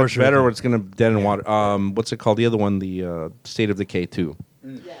pretty a much fortune better thing. when it's going to dead in water. What's it called? The other one, the State of Decay 2.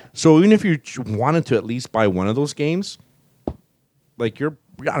 So even if you wanted to at least buy one of those games, like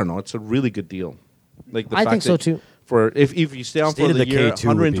I don't know, it's a really good deal. Like the I fact think so that too. For if you stay on State for of the Decay year, 2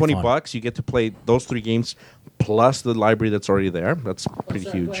 would be fun. $120, you get to play those 3 games plus the library that's already there. That's pretty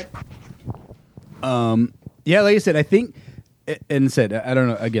huge. Yeah, like I said, I think, and said, I don't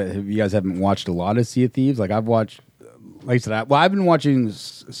know. Again, if you guys haven't watched a lot of Sea of Thieves, like I've watched, like I said, I've been watching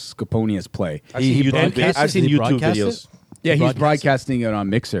Scoponius play. I've seen YouTube broadcasts I've it? seen Did he YouTube broadcast it? videos. Yeah, he's broadcast it? broadcasting it on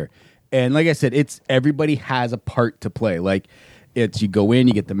Mixer, and like I said, it's everybody has a part to play. Like it's you go in,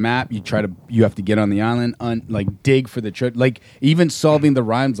 you get the map, you have to get on the island, like dig for the like even solving the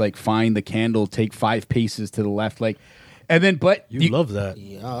rhymes, like find the candle, take 5 paces to the left, like. And then, but you love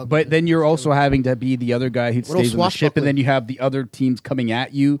that. But then you're also having to be the other guy who What stays else on the ship, and swashbuckling? then you have the other teams coming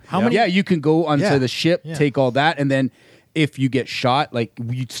at you. How many- Yeah, you can go onto Yeah. the ship, Yeah. take all that, and then if you get shot, like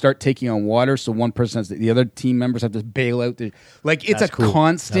you start taking on water, so one person has the other team members have to bail out. Like it's That's a cool.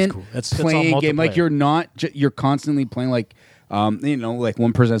 constant That's cool. That's all playing game. Like multiplayer. you're not, you're constantly playing like. Like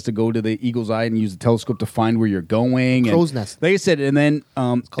one person has to go to the Eagle's Eye and use the telescope to find where you're going. Crow's and, nest. Like I said, and then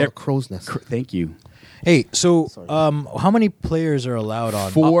It's called a crow's nest. thank you. Hey, so how many players are allowed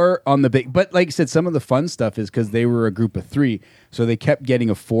on? 4 on the big, but like I said, some of the fun stuff is because they were a group of 3, so they kept getting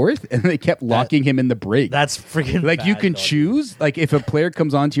a 4th, and they kept locking him in the break. That's freaking like you bad, can dog. choose, like if a player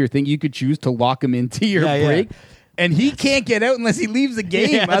comes onto your thing, you could choose to lock him into your Yeah, yeah. break, and he can't get out unless he leaves the game.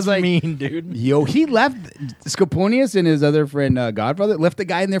 Yeah, I was that's like, mean, dude. yo, he left Scoponius and his other friend Godfather left the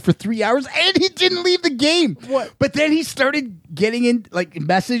guy in there for 3 hours, and he didn't leave the game. What? But then he started getting in, like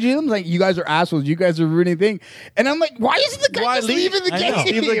messaging him, like you guys are assholes, you guys are ruining thing, and I'm like, why isn't the guy just leaving the I game? know.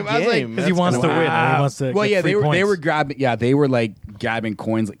 Leave the I was like, game. Because he wants to win. And he wants to. well, get yeah, free they were points. grabbing. Yeah, they were like grabbing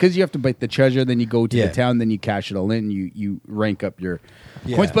coins because you have to bite the treasure, then you go to Yeah. the town, then you cash it all in. You rank up your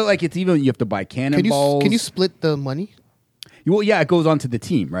Yeah. coins, but like it's even you have to buy cannonballs. Can you split the money? Well, yeah, it goes on to the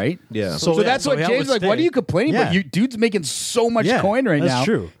team, right? Yeah. So, yeah, that's so what yeah, James would like. What are stay. you complaining about? Yeah. You dude's making so much Yeah, coin right that's now.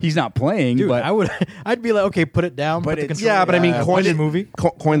 true. He's not playing, Dude, but I'd be like, okay, put it down. But Put the it's- controller Yeah, but I mean, down, coin watch the movie.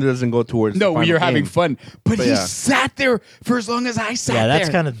 Coin doesn't go towards. no, the final you're having game. fun. But he yeah. sat there for as long as I sat there. Yeah, that's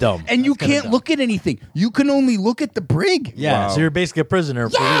kinda dumb. And you That's kinda can't dumb. look at anything. You can only look at the brig. Yeah, Wow. so you're basically a prisoner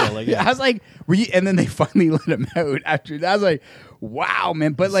for real. Like, I was like, and then they finally let him out after that. I was like, wow,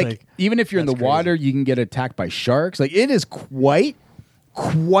 man. But It's like, like, even if you're in the that's water, you can get attacked by sharks. Like, it is quite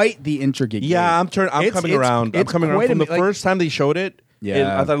the intricate game. Yeah, I'm coming around. I'm it's coming around quite from the like- first time they showed it.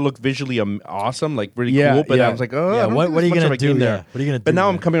 Yeah. I thought it looked visually awesome, like really Yeah, cool. But yeah. I was like, oh, Yeah, I don't what think are you there's gonna much of a do game there? there? What are you gonna But do now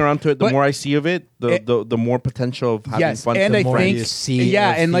I'm there? coming around to it. The But- more I see of it, the more potential of having Yes, fun. and to I more think, you see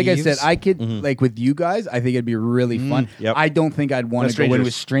yeah, of and like I said, thieves. I could like with you guys, I think it'd be really fun. yep. I don't think I'd want And to go in strangers.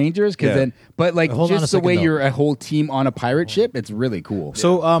 with strangers because Yeah. then, but like Hold on a just the second, way though. you're a whole team on a pirate ship, it's really cool.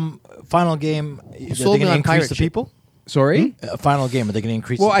 So, final game. Are they sold me going to on increase pirate the ship. people? Sorry. Final game. Are they going to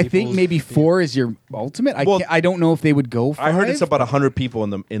increase? Well, the I think people's- maybe 4 is your ultimate. Well, I don't know if they would go. 5. I heard it's about 100 people in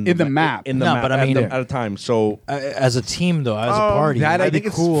the map. In the No, map, but I mean- at a time. So As a team, though, as a party, that. I that'd be think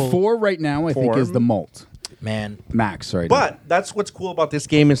it's cool. 4 right now. I think 4. is the mult Man, max. Sorry, But that's what's cool about this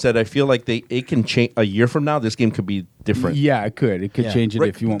game is that I feel like it can change a year from now. This game could be different. yeah, it could. It could Yeah. change it Right.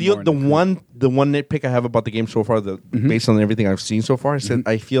 if you want. The, more the in it. one nitpick I have about the game so far, based on everything I've seen so far, is that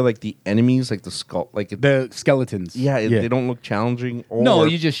I feel like the enemies, like the skull, like the skeletons. they don't look challenging. Or, No,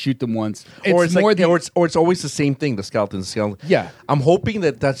 you just shoot them once. or it's more like, the or it's always the same thing. The skeletons. Yeah. I'm hoping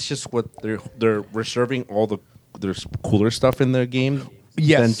that that's just what they're reserving all the there's cooler stuff in the game.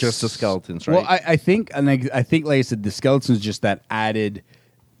 Yes. Than just the skeletons, right? Well, I think, and I think, like I said, the skeletons is just that added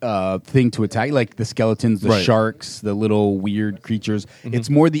thing to attack, like the skeletons, the Right. sharks, the little weird creatures. It's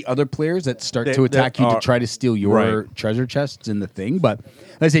more the other players that start They- to attack they you to are- try to steal your Right. treasure chests in the thing. But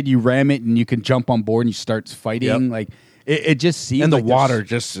like I said, you ram it and you can jump on board and you start fighting. Yep. Like it just seems and the like there's- water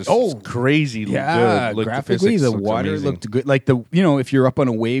just is crazy. Yeah, good. Like, graphically, physics the looks water amazing. looked good. Like if you're up on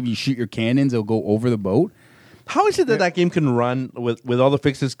a wave, you shoot your cannons, it'll go over the boat. How is it that that game can run with all the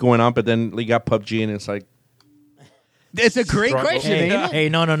fixes going on, but then you got PUBG and it's like It's a great Struggle. question, hey, ain't it? hey,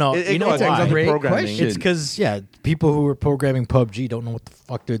 no. It You know goes why? on the Great programming. question. It's because people who were programming PUBG don't know what the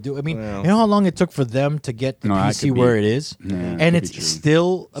fuck they're doing. I mean, Well. you know how long it took for them to get the No, that PC could be- where it is, Yeah, that and could it's be true.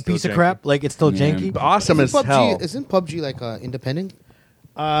 still a piece of janky. crap. Like it's still Yeah. janky. awesome as hell. Isn't PUBG like independent?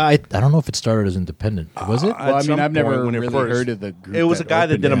 I don't know if it started as independent. Was it? At Well, I mean, some I've never point when it really first- heard of the group. It was a guy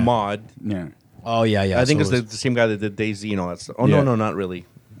that opened did a it. mod. Yeah. Oh yeah. I think so it's it was- the same guy that did DayZ and all that stuff. Oh Yeah. no, not really.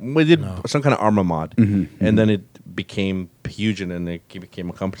 We did some kind of Arma mod, and then it became huge, and then it became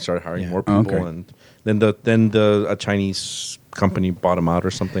a company, started hiring Yeah. more people, Okay. and then a Chinese company bought them out or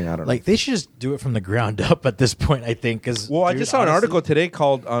something. I don't know. like they should just do it from the ground up at this point. I think because Well, I just saw an article today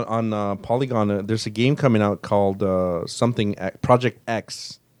called on Polygon. There's a game coming out called something Project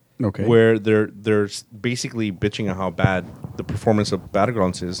X. Okay. Where they're basically bitching at how bad the performance of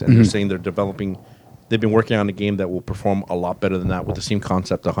Battlegrounds is, and they're saying they've been working on a game that will perform a lot better than that with the same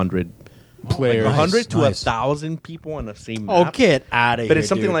concept, 100 Players. Nice, 100 to nice. 1,000 people on the same Oh, map. get out of here! But it's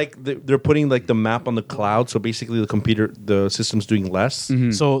something dude. like they're putting like the map on the cloud, so basically the system's doing less.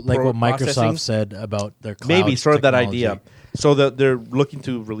 so, like what processing. Microsoft said about their cloud Maybe sort of that technology. idea. So they're looking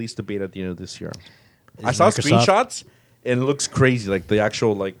to release the beta at the end of this year. I saw Microsoft- screenshots and it looks crazy, like the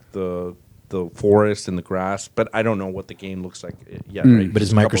actual like the forest and the grass. But I don't know what the game looks like yet. Right? But is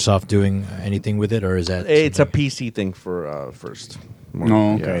Just a couple- Microsoft doing anything with it, or is that It's a something- PC thing for first.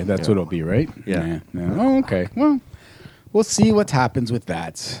 Oh, okay. Yeah, That's yeah. what it'll be, right? Yeah. Oh, okay. Well, we'll see what happens with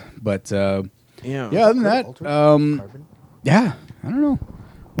that. But Yeah. yeah, other than that, yeah, I don't know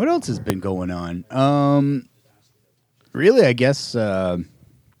what else has been going on. Really, I guess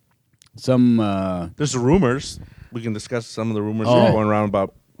some. There's the rumors. We can discuss some of the rumors that Oh. are going around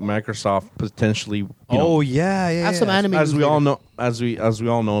about Microsoft potentially. You Oh know, yeah. Have some anime. as news we all later. know, as we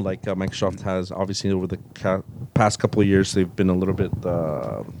all know, like Microsoft has obviously over the past couple of years, they've been a little bit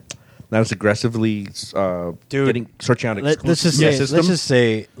not as aggressively searching out exclusive Let's just say, systems. let's just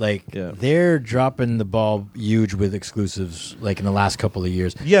say, like Yeah. they're dropping the ball huge with exclusives, like in the last couple of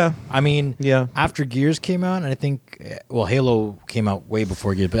years. Yeah. I mean, Yeah. After Gears came out, and I think, well, Halo came out way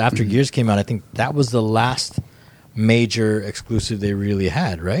before Gears, but after Mm-hmm. Gears came out, I think that was the last major exclusive they really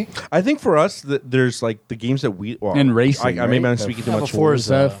had, right? I think for us, there's like the games that we And racing, I maybe right? I'm speaking too Yeah, much.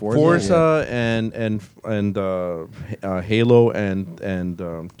 Forza. Forza and Halo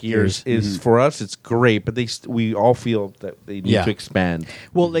and Gears is for us. It's great, but we all feel that they need Yeah. to expand.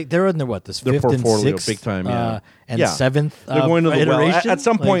 Well, like they're in the what, this Their fifth and portfolio sixth, big time, yeah. and Yeah. seventh. They're going to the well. iteration? At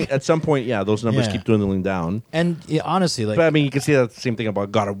some Like- point, yeah, those numbers Yeah. keep dwindling down. and yeah, honestly, like But I mean, you can see that same thing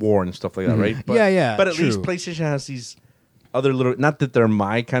about God of War and stuff like that, right? But, Yeah, But at true. least PlayStation has these other little, not that they're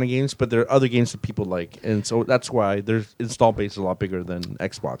my kind of games, but there are other games that people like, and so that's why their install base is a lot bigger than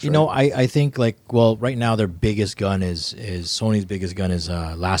Xbox. You right? know, I think like right now their biggest gun is Sony's biggest gun is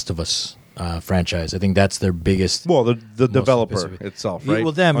Last of Us franchise. I think that's their biggest. well, the most developer specific- itself, Yeah, right?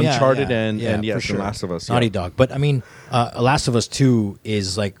 Well, them, yeah, Uncharted yeah, and for yes, sure. and Last of Us, Naughty yeah. Dog. But I mean, Last of Us 2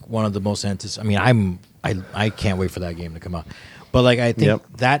 is like one of the most I mean, I can't wait for that game to come out. But like, I think Yep.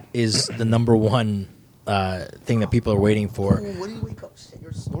 that is the number one thing that people are waiting for. What do you wake up?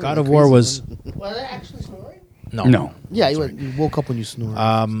 You're snoring God like of War crazy, was. man. Was I actually snoring? No. Yeah, you woke up when you snore.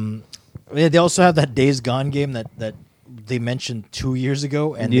 Yeah, they also have that Days Gone game that they mentioned 2 years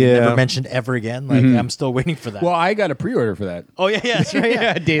ago and they Yeah. never mentioned ever again. Like I'm still waiting for that. Well, I got a pre-order for that. oh yeah, that's right.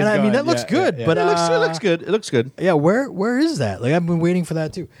 Yeah, Days and I mean Gone. that looks Yeah, good, yeah, but it looks good. It looks good. Yeah, where is that? Like I've been waiting for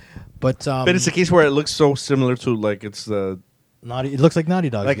that too, but But it's a case where it looks so similar to like it's Naughty. It looks like Naughty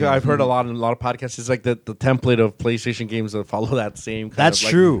Dog. like I've heard a lot of podcasts. It's like the template of PlayStation games that follow that same. Kind That's of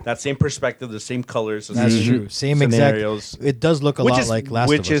like, true. That same perspective, the same colors. the That's same true. Same scenarios. exact. It does look a which lot is like Last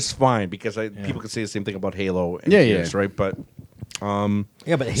which of Us. is fine because people can say the same thing about Halo. And Yeah, Gears, yeah. right. But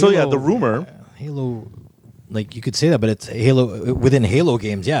Yeah, but Halo, so yeah, the rumor. Halo, like you could say that, but it's Halo within Halo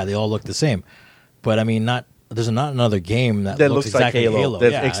games. Yeah, they all look the same. But I mean, there's not another game that That looks looks like exactly Halo. Yeah,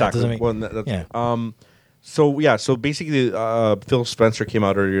 That's- it exactly. doesn't make- Well, that's- yeah. So basically, Phil Spencer came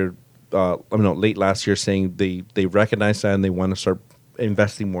out earlier, late last year, saying they recognize that and they want to start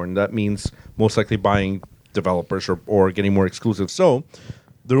investing more, and that means most likely buying developers or getting more exclusive. So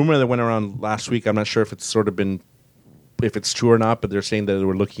the rumor that went around last week, I'm not sure if it's sort of been if it's true or not, but they're saying that they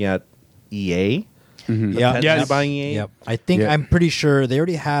were looking at EA. Yeah, Potentially buying EA. Yep. I think Yeah. I'm pretty sure they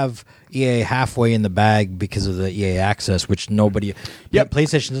already have EA halfway in the bag because of the EA Access, which nobody. Yep.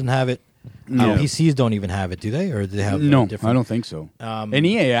 PlayStation doesn't have it. No. PCs don't even have it, do they? Or do they have No, different? I don't think so. And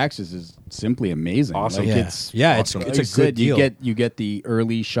EA Access is simply amazing. Awesome. Like, Yeah, it's awesome. like It's a I said, good deal. You get the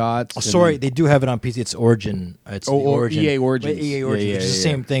early shots. Oh, and sorry, then- they do have it on PC. It's Origin. It's Oh, the or Origin. EA Origins. Wait, EA Yeah, Origins, yeah, which is the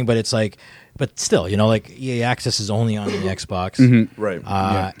yeah. same thing, but it's like, but still, like EA Access is only on the Xbox, Right.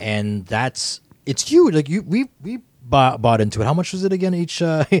 and it's huge. Like we bought into it. How much was it again? Each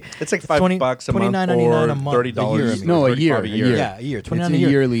It's like $5 a month $29.99 a or month. $30 a year, I a mean. No, a 35 year. a year. Yeah, a year. It's $29 a a year.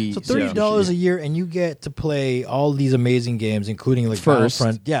 yearly So $30 a year, and you get to play all these amazing games, including like First.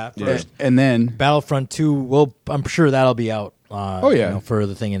 Battlefront. Yeah, first. And then Battlefront 2. Well, I'm sure that'll be out. Yeah. For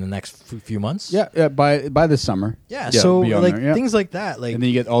the thing in the next few months. by the summer. Yeah. So be on like there, yeah. things like that, like And then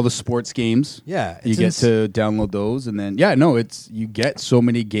you get all the sports games. Yeah, you it's get to download those, and then you get so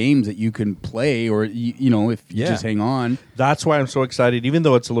many games that you can play, or if you Yeah. just hang on. That's why I'm so excited, even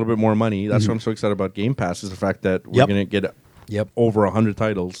though it's a little bit more money. That's why I'm so excited about Game Pass is the fact that we're Yep. going to get Yep. over 100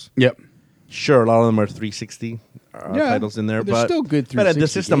 titles. Yep. Sure, a lot of them are 360 Yeah, titles in there, but there's but still good But the 360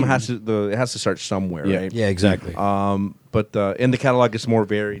 system games. it has to start somewhere, Yeah. right? Yeah, exactly. But in the catalog is more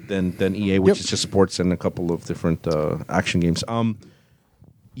varied than EA, which Yep. is just sports and a couple of different action games.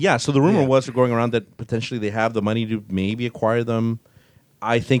 So the rumor was going around that potentially they have the money to maybe acquire them.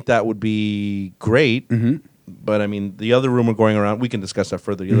 I think that would be great. But I mean, the other rumor going around, we can discuss that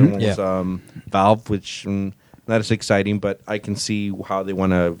further. The other one was Valve, which not as exciting, but I can see how they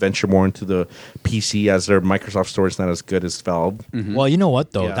want to venture more into the PC as their Microsoft store is not as good as Valve. Well, you know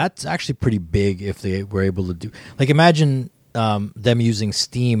what though? Yeah. That's actually pretty big if they were able to do. Like, imagine them using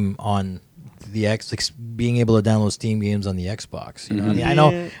Steam on the being able to download Steam games on the Xbox. You know, what I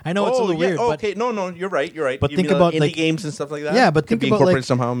mean, I know it's a little weird, but okay, no, you're right. But You think mean, about, indie like- games and stuff like that. yeah, but Could think be about incorporated like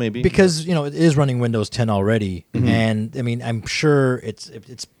somehow, maybe because it is running Windows 10 already, and I mean I'm sure it's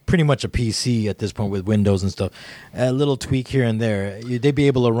pretty much a PC at this point with Windows and stuff. A little tweak here and there, they'd be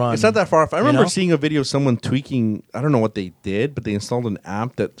able to run. It's not that far off. I you remember know? seeing a video of someone tweaking. I don't know what they did, but they installed an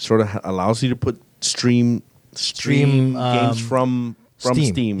app that sort of allows you to put stream games from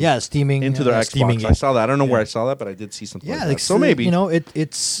Steam. Yeah, steaming into their steaming Xbox. I games. saw that. I don't know where Yeah. I saw that, but I did see something. Yeah, like like, that. So maybe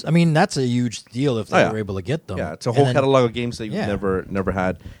it's. I mean, that's a huge deal if they Oh, yeah. were able to get them. yeah, it's a And whole then- catalog of games that you've Yeah. never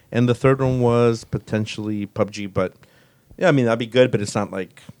had. And the third one was potentially PUBG, but yeah, I mean that'd be good, but it's not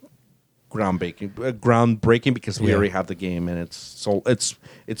like groundbreaking because we Yeah. already have the game and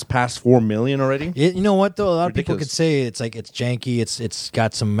it's past 4 million already. You know what though? A lot of people Ridiculous. could say it's like it's janky, it's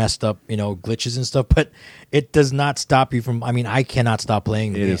got some messed up glitches and stuff, but it does not stop you from. I mean, I cannot stop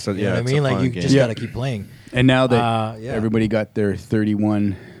playing the It game. is, You know yeah, what I it's a mean? Like fun you game. just Yeah. got to keep playing. And now that yeah. everybody got their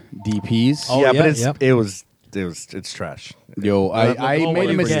 31 DPs. Oh, yeah, yeah, but yep. it's trash. Yo, I Don't made a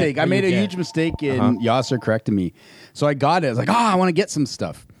worry, mistake. you I made a get. huge mistake, and Yasser corrected me. So I got it. I was like, I want to get some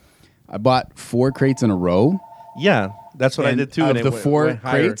stuff. I bought 4 crates in a row. Yeah, that's what I and did too. Of and it the went- 4 went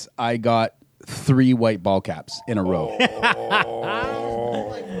higher. crates, I got 3 white ball caps in a row.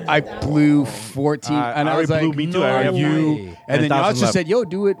 I blew 14, and I I was blew like, me too. "No, I are already you?" blew And then 10,000 Yasser left. said, "Yo,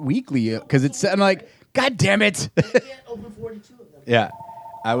 do it weekly," because it's. I'm like, "God damn it!" Open 42 of them. Yeah,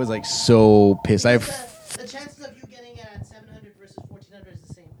 I was like so pissed. I have. The chances of you getting it at 700 versus 1400 is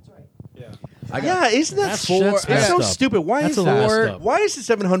the same. That's right. Yeah, isn't that That's it's messed so up. stupid? Why That's is a little that? messed up. Why is it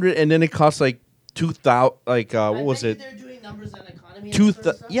 700 and then it costs like 2,000? Like what was it? They're doing numbers on economy. And that sort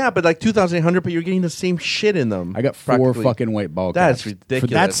of stuff. Yeah, but like 2,800, but you're getting the same shit in them. I got 4 practically. fucking white ball That's caps.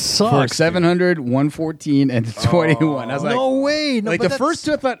 ridiculous. That For sucks. 700, 114, and 21. I was like, No way. No, like but the first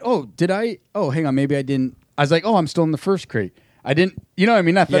 2, I thought, hang on, maybe I didn't I was like, oh, I'm still in the first crate. I didn't, you know what I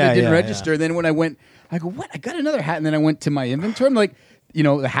mean? I thought Yeah, it didn't yeah, register. yeah. Then when I went, I go, what? I got another hat. And then I went to my inventory. I'm like, you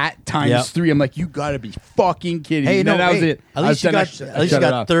know, the hat times Yep. 3. I'm like, you got to be fucking kidding me. Hey, And no, then that was hey, it. At I least was you done. got I shut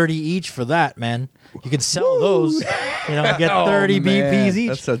it off. 30 each for that, man. You can sell those. You know, get Oh, 30 man. BPs each.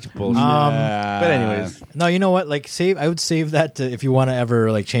 That's such bullshit. But anyways. no, you know what? Like, I would save that to if you want to ever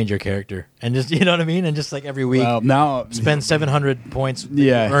like change your character and just, you know what I mean, and just like every week Well, now, spend 700 points.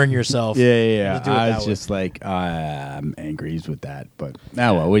 Yeah. Earn yourself. yeah. Just do it I that was way. just like, I'm angry with that. But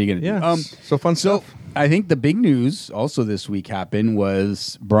now, well, what are you going to Yeah. do? So fun So stuff. I think the big news also this week happened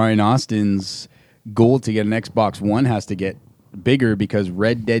was Brian Austin's goal to get an Xbox One has to get bigger because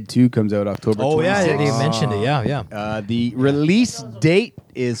Red Dead 2 comes out October 26th. Oh yeah, they mentioned it. Yeah. The release date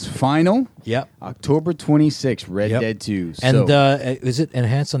is final. Yep. October 26th, Red Yep. Dead 2. And So, is it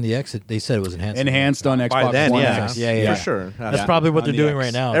enhanced on the X? They said it was enhanced. enhanced on Xbox By then, One yeah. X. Yeah. For sure. That's probably what On they're the doing X.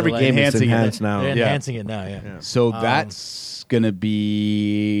 right now. Every They're game is enhancing it. enhanced now. They're Yeah. enhancing it now. Yeah. So that's going to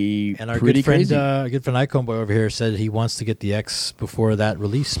be And our pretty good friend, crazy. good friend Icon Boy over here said he wants to get the X before that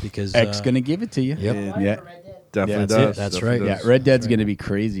release because X going to give it to you. Yep. Yeah. Definitely that's it. does. That's Definitely right. does. Yeah, Red Dead's going to be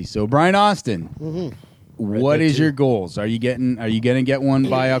crazy. So Brian Austin, what Dead is 2. your goals? Are you going to get one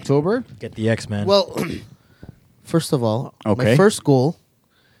by October? get the X, man. Well, first of all, Okay. my first goal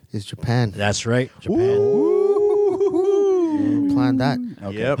is Japan. that's right. Japan. Plan that.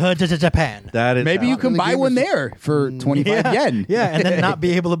 Okay. Japan. That is Maybe you can the buy gamers- one there for 25 yen. Yeah, and then not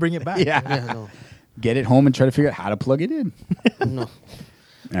be able to bring it back. Yeah. Yeah, no, Get it home and try to figure out how to plug it in. no. All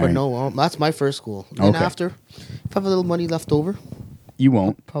But right. no, that's my first goal. Then Okay. after, if I have a little money left over, You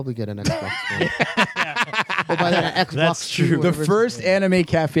won't. probably get an Xbox One. Or by then an Xbox That's 2 true. or The whatever. first anime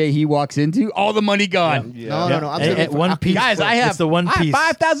cafe he walks into, all the money gone. No, no. I'm And- saying and One Piece. Guys, I have It's the One Piece.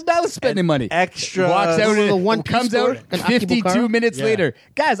 $5,000 spending money. extra- Walks out The and One Piece comes store out in 52 Akibukara? minutes Yeah. later.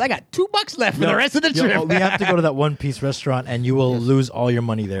 Guys, I got $2 left for the rest of the Yo, trip. we have to go to that One Piece restaurant, and you will lose all your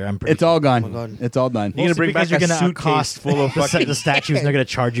money there. I'm pretty. It's all gone. Oh my God. It's all done. You're gonna bring because back you're a gonna suitcase cost full of fucking. the statues, and they're gonna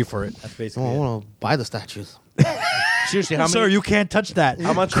charge you for it. That's I basically. it. want to buy the statues. Seriously, how Sir, many? you can't touch that.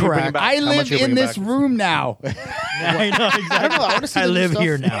 How much are you bringing Crack. back? I How much live are you in bringing this back? room now. I know exactly. I don't know. I wanna see I the new live stuff.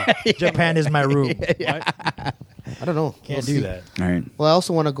 here now. Japan is my room. What? I don't know. Can't We'll do see. that. All right. Well, I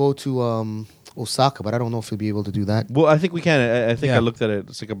also want to go to Osaka, but I don't know if you'll be able to do that. Well, I think we can. I think Yeah. I looked at it.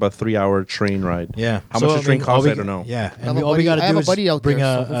 It's like about a 3-hour train ride. Yeah. How much does train cost? I don't know. Yeah. have And a all we buddy- got I to have do a buddy is out bring there,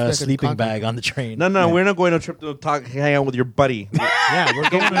 so hopefully I a can sleeping contact bag on the train. No, we're not going on a trip to hang out with your buddy. Yeah, we're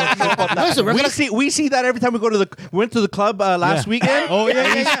going to. Listen, we're we see that every time we go to we went to the club last Yeah. weekend. Oh, yeah,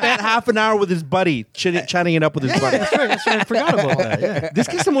 and he yeah. spent half an hour with his buddy, chatting it up with his buddy. That's right. I forgot about that. Yeah. This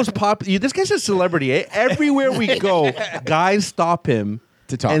guy's the most popular. This guy's a celebrity. Eh? Everywhere we go, guys stop him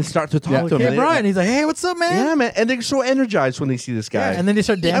To talk. and start to talk Yeah. to him. Hey, And Brian. He's like, hey, what's up, man? yeah, man, and they're so energized when they see this guy. Yeah, and then they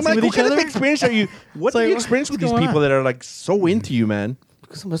start I'm dancing like, with what each kind other. of experience are you? What It's like, do you what- experience with what's these going people on? that are like so into you, man?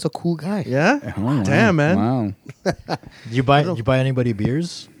 Because I'm just a cool guy. Yeah, Oh, wow. damn, man. Wow. Did you buy anybody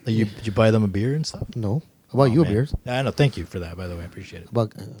beers? Did you buy them a beer and stuff? No. How about you, Man. beers? I know. Thank you for that, by the way. I appreciate it.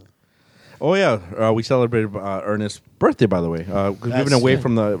 About, Oh yeah, we celebrated Ernest's birthday. By the way, giving away good.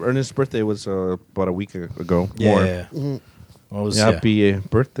 from the Ernest's birthday was about a week ago. Yeah. More. yeah. What was Happy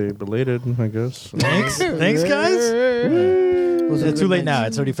birthday, belated, I guess. Thanks, guys. was a It's too good late night. now.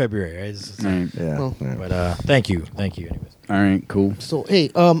 It's already February. Right? All right. Yeah. Well, yeah. But thank you. Anyways. All right. Cool. So, hey,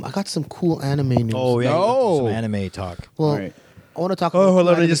 I got some cool anime news. Oh yeah. No. Some anime talk. Well, All right. I want to talk about Oh, hold two on,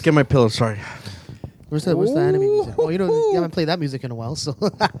 let me anime- just get my pillow. Sorry. Where's the anime music? Oh, you haven't played that music in a while, so.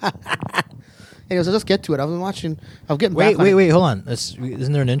 Anyways, I'll just get to it. I'm getting back on it. Wait. Hold on.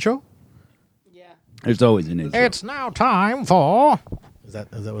 Isn't there an intro? There's always an intro. It's now time for. Was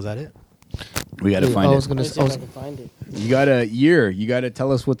that it? We got to I find was it. gonna. Let's see if I can find it. You got a year. You got to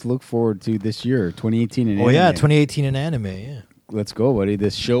tell us what to look forward to this year, 2018. In Oh yeah, anime. 2018 in anime. Yeah. Let's go, buddy.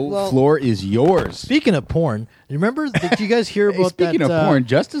 This show Well- floor is yours. Speaking of porn, you remember? Did you guys hear Hey, about speaking that? of porn,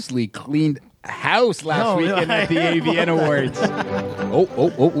 Justice League cleaned house last No, weekend at the AVN Awards. Oh.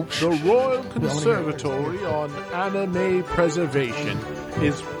 The Royal Conservatory on Anime Preservation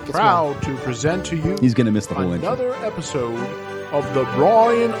is proud to present to you He's gonna miss the whole intro. another episode of the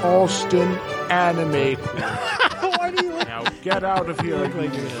Brian Austin Anime Quiz. Now get out of here, you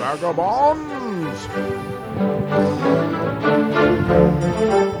vagabonds!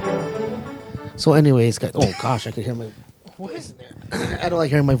 So, anyways, guys. Oh gosh, I could hear my. What is there? I don't like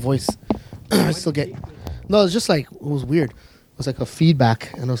hearing my voice. I still get. No, it's just like it was weird. It was like a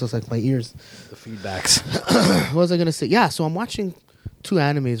feedback, and it was just like my ears. The feedbacks. What was I gonna say? Yeah, so I'm watching 2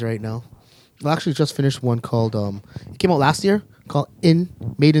 animes right now. I actually just finished one called it came out last year called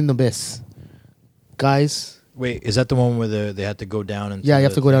Made in the Abyss. Guys, Wait, is that the one where they had to go down and? Yeah, you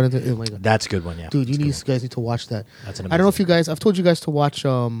have to go down into. Oh my god, That's a good one. Yeah, dude, That's a good one. guys need to watch that. That's an I don't know if amazing you guys. I've told you guys to watch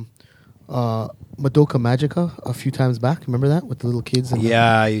Madoka Magica a few times back. Remember that with the little kids? And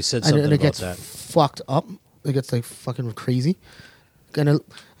Yeah, you said something and it about gets that. fucked up. It gets like fucking crazy.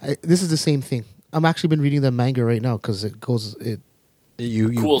 This is the same thing. I'm actually been reading the manga right now because it goes.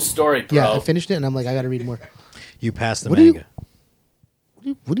 You story, bro. Yeah, I finished it and I'm like, I got to read more. you passed the What do you- manga.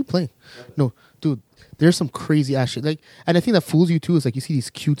 What are you playing? No, dude, there's some crazy ass shit. Like, and the thing that fools you too is like you see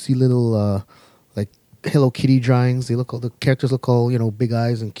these cutesy little like Hello Kitty drawings. They look all, the characters look all, big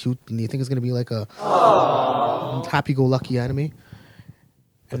eyes and cute, and you think it's gonna be like a happy-go-lucky anime.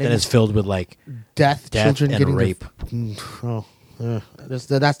 But then it's filled with like death, death children and getting rape.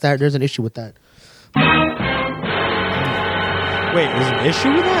 There's an issue with that. Wait, there's an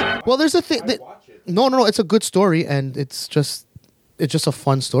issue with that? Well, there's a thing that no, it's a good story, and it's just a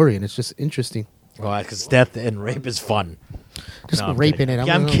fun story, and it's just interesting. Well, because death and rape is fun. Just I'm raping kidding. it.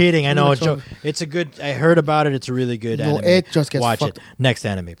 I'm kidding. I know. It's a good. I heard about it. It's a really good No, anime. it just gets Watch fucked. it. Next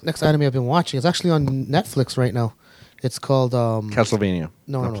anime. Please. Next anime I've been watching is actually on Netflix right now. It's called Castlevania.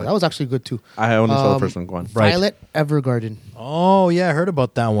 No, that was actually good too. I only saw the first one. Go on. Right. Violet Evergarden. Oh yeah, I heard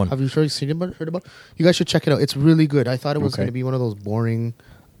about that one. Have you seen it? Heard about? You guys should check it out. It's really good. I thought it was Okay. going to be one of those boring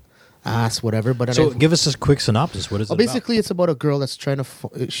ass whatever, but So give us a quick synopsis. What is it? basically it's about a girl that's trying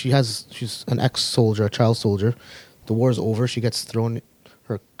to. She's an ex-soldier, a child soldier. The war's over. She gets thrown.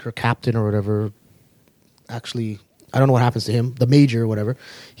 Her captain or whatever. Actually, I don't know what happens to him. The major or whatever.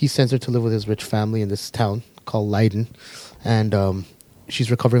 He sends her to live with his rich family in this town called Leiden, and she's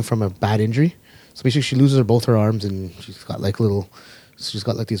recovering from a bad injury. So basically, she loses both her arms, and she's got like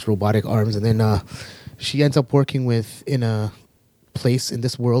these robotic arms, and then she ends up working in a place in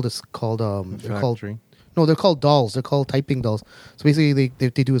this world. It's called they're called dolls. They're called typing dolls. So basically, they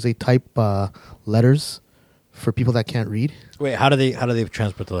do is they type letters for people that can't read. Wait, how do they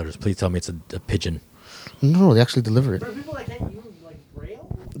transport the letters? Please tell me it's a pigeon. No, they actually deliver it. For people that can't use like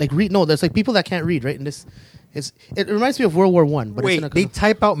Braille? Like read? No, there's like people that can't read, right? And it reminds me of World War One. But Wait, it's they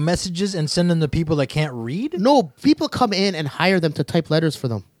type out messages and send them to people that can't read? no people come in and hire them to type letters for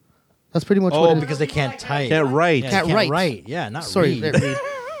them. That's pretty much what Oh, it is. because they can't type. Can't write. Yeah, Can't they write. Yeah, not Sorry, read. read.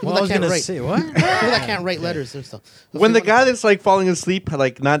 Well, I was can't gonna write. say what? People that can't write letters and stuff. When the guy that's like falling asleep,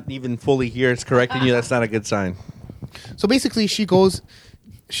 like not even fully here, is correcting you, that's not a good sign. So basically, she goes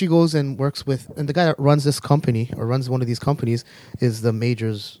and works with, and the guy that runs this company or runs one of these companies is the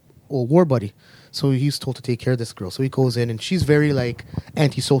major's old war buddy. So he's told to take care of this girl. So he goes in, and she's very like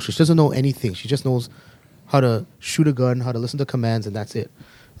antisocial. She doesn't know anything. She just knows how to shoot a gun, how to listen to commands, and that's it.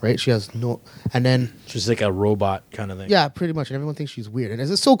 Right? She has no, and then She's like a robot kind of thing. yeah, pretty much. And everyone thinks she's weird, and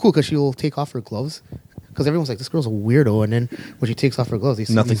it's so cool because she will take off her gloves. Because everyone's like, this girl's a weirdo, and then when she takes off her gloves, they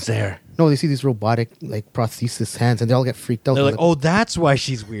see Nothing's these, there. No, they see these robotic like prosthesis hands, and they all get freaked out. They're like, They're oh, that's why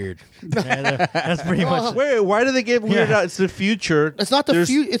she's weird. Yeah, that's pretty much. Wait, why do they get weird Yeah. out? It's the future. It's not the There's-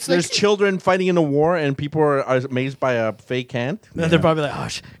 fu- it's there's like- children fighting in a war, and people are amazed by a fake hand. They're probably like, oh,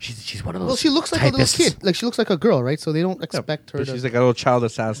 she's one of those. Well, she looks like a typists. little kid. Like she looks like a girl, right? So they don't expect her But to. she's like a little child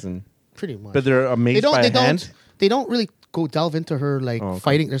assassin. pretty much. But they're amazed by a hand. They don't really go delve into her like okay.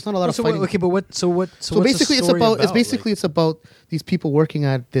 fighting. There's not a lot of So fighting. okay, but what? So what? So what's the basically, it's story about. It's Like, basically it's about these people working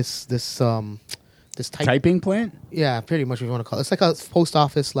at this type. Typing plant? Yeah, pretty much. If you want to call it. It's like a post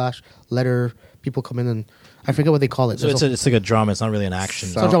office / letter. People come in and I forget what they call it. so There's it's like a drama. It's not really an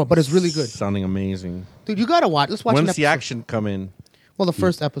action. not drama, but it's really good. Sounding amazing. Dude, you gotta watch. Let's watch. an When's the episode. action come in? Well, the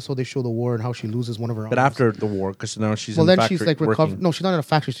first episode they show the war and how she loses one of her arms. But after the war, because now she's well, in the then factory she's like working. recovered. No, she's not in a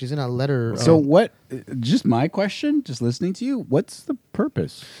factory. She's in a letter. So what? Just my question. Just listening to you. What's the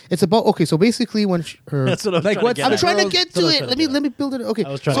purpose? It's about okay. So basically, when her That's what I was Like, trying what's to get I'm at. trying to Girls- get to it. Let me build it. Okay. I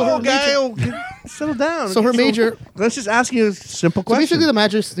was trying so to- her Oh, major, guy, settle down. So her major- Let's just ask you a simple so question. basically, the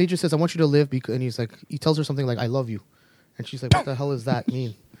major says, "I want you to live," and he's like, he tells her something like, "I love you," and she's like, "What the hell does that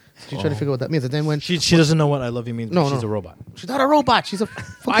mean?" She's trying to figure out what that means, and then when She doesn't know what I love you means. No, she's no. a robot. she's not a robot, she's a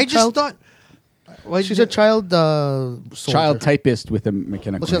fucking I just child. thought. Why She's a child soldier. Child typist with a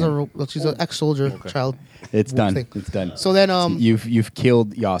mechanical. Well, she has hand. she's an ex-soldier child. It's done. thing. It's done. So then, You've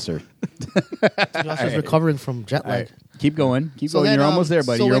killed Yasser. Josh is recovering from jet All lag. right. Keep going. Keep So going. then, You're almost there,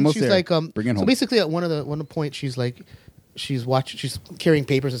 buddy. so You're when almost she's there. like, Bring it so home. basically, at one point, she's like, she's carrying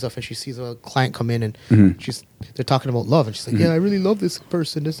papers and stuff, and she sees a client come in, and they're talking about love, and she's like, yeah, I really love this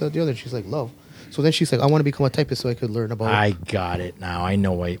person, this, that, the other. And she's like, love. So then she's like, I want to become a typist so I could learn about. I got it now. I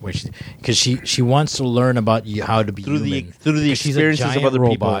know why she because she wants to learn about how to be Through the- human. through the 'Cause she's a experiences of giant other people.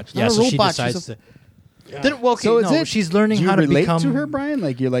 robot. She's Yeah, not a so she robot, she's decides a- to. Okay, So is no, it? she's learning do you how to relate become to her, Brian?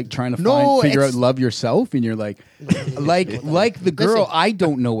 Like you're like trying to No, figure out it's- love yourself, and you're like the girl. Listen. I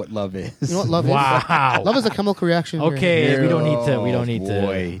don't know what love is. You know what love Wow. is? Love is a chemical reaction. in your Okay, head. we don't need to. We don't need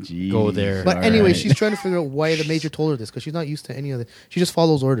boy, to geez. go there. But All anyway, right. she's trying to figure out why the major told her this because she's not used to any of it. She just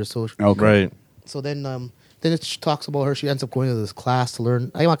follows orders. So Okay. Right. so then it talks about her. She ends up going to this class to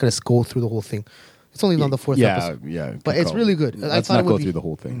learn. I'm not going to go through the whole thing. It's only on the fourth episode. Yeah, But good it's call. really good. I Let's thought not it would go be- through the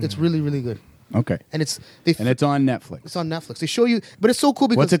whole thing. It's really really good. Okay, And it's on Netflix. it's on Netflix. They show you, but it's so cool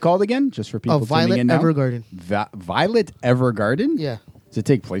because What's it called again? Just for people tuning Violet in now. Evergarden. Violet Evergarden. Yeah. Does it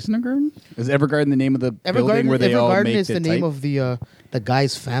take place in a garden? Is Evergarden the name of the building where they all Evergarden make is the the name type? of the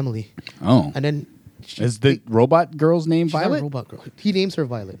guy's family. Oh, And then is the robot girl's name she's not a Violet? robot girl. He names her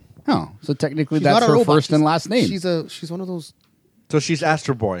Violet. Oh, so technically She's that's not a her robot. first and She's- last name. She's one of those. So she's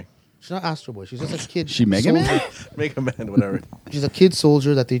Astro Boy. She's not Astro Boy. She's just a kid. She Mega Man? soldier. Mega Man, whatever. She's a kid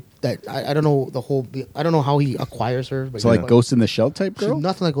soldier that I don't know I don't know how he acquires her. But So like Ghost in the Shell type She's girl.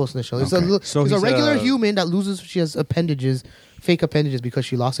 nothing like Ghost in the Shell. Okay. So She's a he's regular a- human that loses. She has appendages, fake appendages because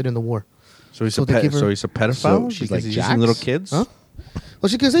she lost it in the war. So he's So a they give her- so he's a pedophile. So she's because like he's Jax? using little kids. Huh? Well,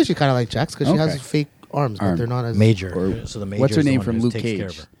 she can say she kind of like Jax because she Okay. has fake arms, but Arm. they're not as major. Or- So the major. what's her is the name one from who Luke takes care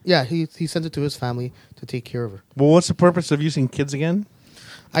Cage? of her. Yeah, he sends it to his family to take care of her. Well, what's the purpose of using kids again?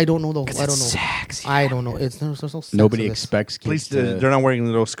 I don't know though. I don't know. Sexy. I don't know. There's no sex Nobody in this. expects kids Please, to. they're not wearing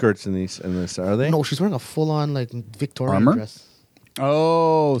little skirts in this, are they? No, she's wearing a full-on like Victorian Armor? dress.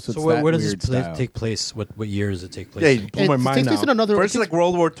 Oh, so, it's So that where does weird this style. take place? What year does it take place? Yeah, in? you blew my It mind takes now. place in another- First, it it's like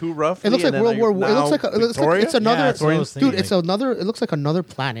World War II, roughly. It looks like and World then War. It looks like Victoria? it's another. Yeah, that's what I was thinking, dude, it's like- another. It looks like another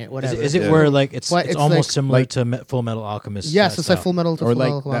planet. Is Whatever. it, is it Yeah. where like it's But it's it's almost like- similar like- to Full Metal Alchemist? Yes, it's like style. Full Metal. Or Full like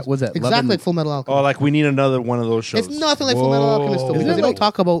Metal that- Alchemist. was that Love exactly and- like Full Metal Alchemist? Oh, like we need another one of those shows. It's nothing like Full Metal Alchemist though, Whoa. because Isn't they it don't like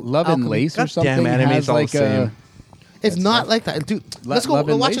talk about Love and alchemy. Lace or God something? damn, anime's has all the like same. It's not like that, dude. Let's go. Love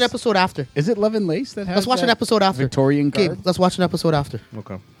We'll and watch an Lace? episode after. Is it Love and Lace that has? Let's watch an that episode after. Victorian Okay, garb? let's watch an episode after.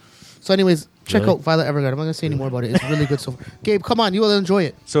 Okay. So, anyways, check Really? out Violet Evergarden. I'm not gonna say any more about it. It's really good so far. Gabe, come on, you will enjoy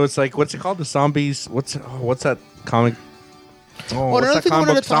it. So it's like what's it called? The zombies. What's that comic? Oh, what's another that thing I comic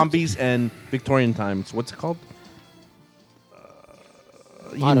wanted book? to talk- Zombies and Victorian times. What's it called?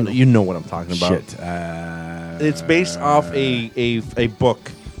 I don't know. You know what I'm talking about. Shit. It's based off a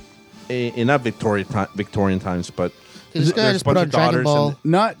book, not Victorian times, but This guy there's just a bunch put on of Dragon daughters Ball. and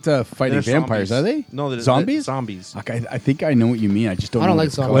Not fighting there's vampires, zombies. are they? No, they're zombies. Zombies. Okay, I think I know what you mean. I just don't. I don't know what like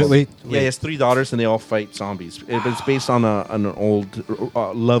it's zombies. called. Wait. Yeah, he has 3 daughters and they all fight zombies. It's based on an old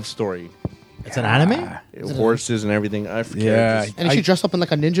love story. It's an anime. Horses and everything. I forget. Yeah. Just- And she dressed up in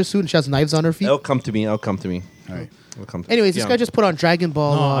like a ninja suit and she has knives on her feet. It'll come to me. It'll come to me. All right. It'll come to me. Anyways, this Yeah. guy just put on Dragon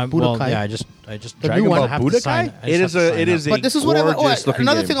Ball well, Budokai. yeah. I just The Dragon new one. Ball have to Budokai? sign- I just It have is to a. sign It up. is a. But this is what gorgeous looking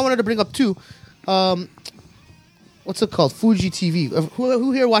another game. thing I wanted to bring up too. What's it called? Fuji TV.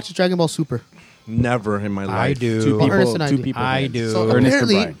 Who here watches Dragon Ball Super? Never in my life. I do. Two Ernest people. and I Two do. people. I did. do. So Ernest and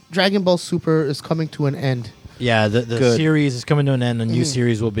apparently, Brian. Dragon Ball Super is coming to an end. Yeah, the Good. series is coming to an end. A new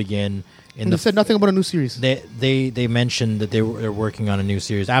series will begin. In And they said nothing about a new series. They mentioned that they're working on a new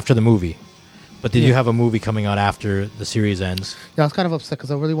series after the movie, but they do have a movie coming out after the series ends. Yeah, I was kind of upset because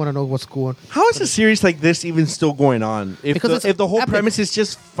I really want to know what's going. How is a series like this even still going on? Because If the whole it's epic. premise is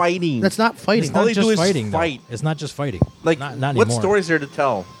just fighting, That's not fighting. It's All not they do just is fighting. though. fight. It's not just fighting. like not what anymore. stories there to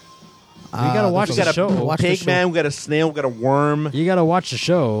tell? You gotta watch We the got a show. Watch the pig show. man, we got a snail, we got a worm. You gotta watch the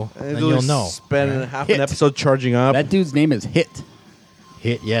show, and They'll you'll know. Spend half Hit. an episode charging up. That dude's name is Hit.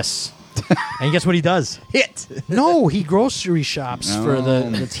 Hit yes. And guess what he does? Hit. No, he grocery shops for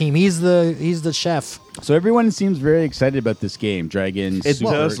the team. He's the chef. So everyone seems very excited about this game, Dragon. It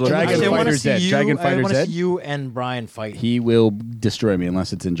does look Dragon Actually, I wanna Fighter see Z. you- Dragon I Fighter want to see Z. you and Brian fight. He will destroy me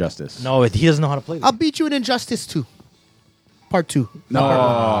unless it's injustice. No, he doesn't know how to play this. I'll beat you in Injustice 2. Part 2.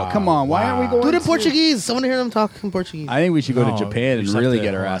 No, come on. Why aren't we going? Do it in to- Portuguese. I want to hear them talk in Portuguese. I think we should go No, to Japan we and just have really to-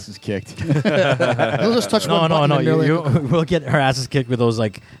 get our hold on. asses kicked. They'll just touch No, one no, button no. and they're like, We'll get our asses kicked with those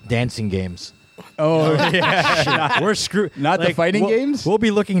like dancing games. oh, yeah. We're screwed. Not the fighting games? We'll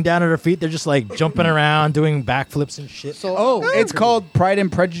be looking down at our feet. They're just like jumping around, doing backflips and shit. So, Oh, it's called Pride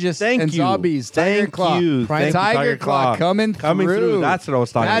and Prejudice Thank and you. Zombies. Tiger Thank Claw. you. Pride- Thank you, Tiger Claw coming through. That's what I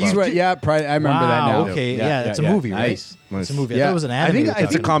was talking That's about. what. Yeah, Pride. I remember that Wow, now. okay, yeah, it's a movie, right? Nice. It's a movie. Yeah. I thought it was an I anime. think we're it's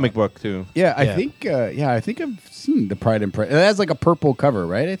It's a talking comic book too. Yeah, I Yeah. think. I think I've seen the Pride and Prejudice. It has like a purple cover,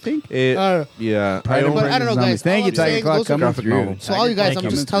 right? I think. It, Uh, yeah, Pride and but I don't know, Zombies. guys. Thank All you, I'm Tiger saying, Claw those are coming graphic through. novel. So all you guys, Thank I'm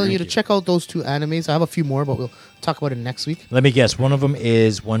you. just telling you to check out those 2 animes. I have a few more, but we'll talk about it next week. Let me guess. One of them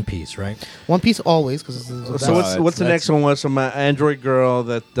is One Piece, right? One Piece always, because So that's- what's the next one? Was some android girl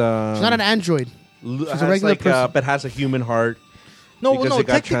that she's not an android. she's a regular person. but has a human heart. No, Because no. it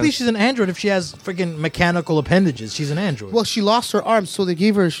got Technically, trans- she's an android. If she has freaking mechanical appendages, she's an android. Well, she lost her arms, so they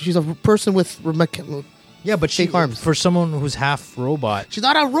gave her. She's a person with Yeah, but fake arms. for someone who's half robot. She's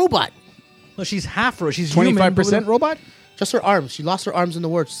not a robot. No, she's half robot. She's 25% robot. Just her arms. She lost her arms in the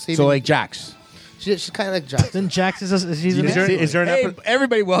war. Saving, So like Jax. she's kind of like Jack. Then Jax is she's an Is there an Hey, episode?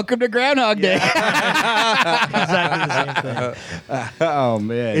 everybody, welcome to Groundhog Day. exactly the same thing. Oh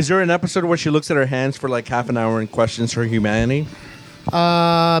man. Is there an episode where she looks at her hands for like half an hour and questions her humanity?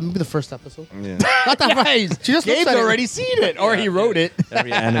 Maybe the first episode. Yeah. Not that Guys, She just looks Gabe's at it. already seen it, or he wrote it.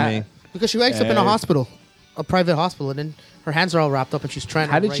 Every anime. Because she wakes up in a hospital, a private hospital, and then her hands are all wrapped up, and she's trying.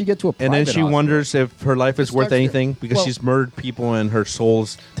 How to did she get to a private And then she hospital? wonders if her life is worth Starts there. anything because Well- she's murdered people and her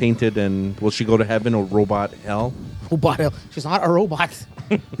soul's tainted. And will she go to heaven or robot hell? robot? She's not a robot.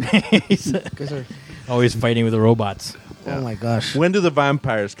 Because her. Always fighting with the robots. Oh my gosh! When do the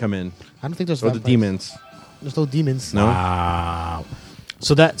vampires come in I don't think there's or the vampires. demons? There's no demons. No, Wow.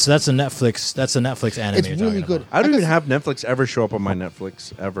 So that's a Netflix. That's a Netflix anime. It's you're really talking good. about. I don't guess- even have Netflix ever show up on my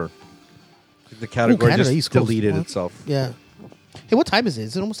Netflix ever. The category Canada, just East Coast. deleted What? itself. Yeah. Hey, what time is it?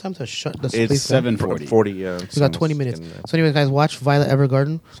 Is it almost time to shut this It's place down? 7:40. 40, yeah. We got 20 minutes. So anyway, guys, watch Violet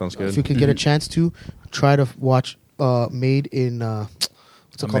Evergarden. Sounds good. If you can get a chance to, try to watch Made in what's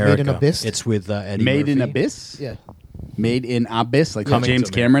it called? Made in America. Abyss. It's with Eddie Made in Murphy. Abyss. Yeah. Made in Abyss, like the Coming James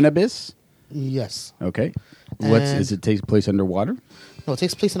to Cameron Abyss. Yes. Okay. What's And- is it takes place underwater? No, it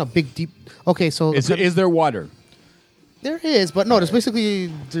takes place in a big deep. Okay, so Is there water? there is, but no, there's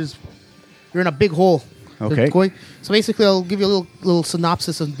basically you're in a big hole. There's Okay. So basically, I'll give you a little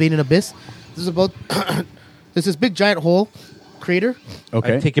synopsis of Made in Abyss. This is about there's this big giant hole crater.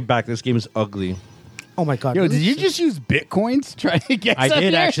 Okay. I take it back. This game is ugly. Oh my god! Yo, really? did you just use bitcoins trying to get? I some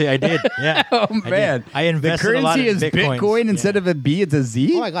did here? actually. I did. Yeah. Oh I did. man, I invested the a lot currency in is Bitcoins. Bitcoin instead of a B. It's a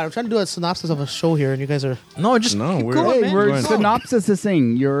Z. Oh my god! I'm trying to do a synopsis of a show here, and you guys are. No, just No, keep we're- going, Hey, man. we're Go ahead. synopsis this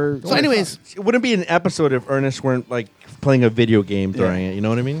thing. You're So, anyways, It wouldn't be an episode if Ernest weren't like playing a video game during it. You know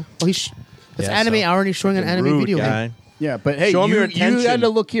what I mean? oh, it's Yeah, anime so- hour, and he's showing an anime Rude video guy. game. yeah, but hey, Show 'em your you attention. had to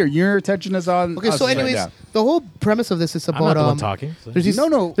look here. Your attention is on. Okay, us so right anyways, now. the whole premise of this is I'm about not the one talking. So. There's these,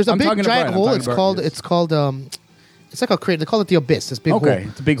 No, There's a I'm big talking to giant Brian. I'm hole. talking It's about called. this. It's called. It's like a crater. They call it the abyss. This big hole. Okay,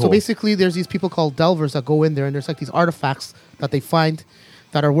 it's a big so hole. basically, there's these people called delvers that go in there, and there's like these artifacts that they find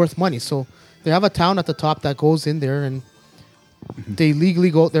that are worth money. So they have a town at the top that goes in there, and they legally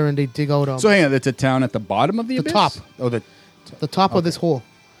go out there and they dig out So hang on, it's a town at the bottom of the The abyss? top. Oh, the the top of this hole.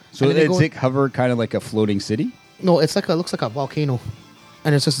 so And then they it's go- like hover kind of like a floating city. No, it's like looks like a volcano,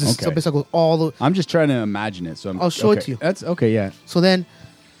 and it's just this Okay. abyss that goes all the. I'm just trying to imagine it. So I'll show it okay. to you. That's okay. Yeah. So then,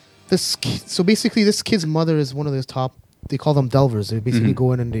 so basically, this kid's mother is one of those top. They call them delvers. They basically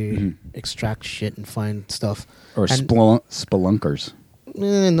go in and they extract shit and find stuff. Or And- spelunkers.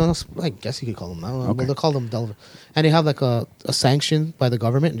 No, I guess you could call them. I don't know. Okay. But they call them delver, and they have like a sanction by the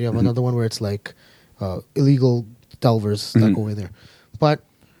government. And you have another one where it's like illegal delvers that go in there. But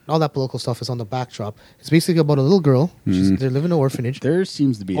all that political stuff is on the backdrop. It's basically about a little girl. They live in an orphanage. There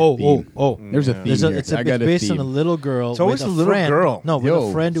seems to be a Oh, theme. oh, oh. There's a theme There's here. it's I got a based theme. on a little girl. It's always with a little friend. girl. No, with Yo,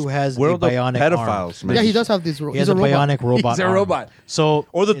 a friend who has World a of bionic pedophiles, arm. man. Yeah, he does have these. He He's has a a robot. bionic robot. He's a arm. robot. So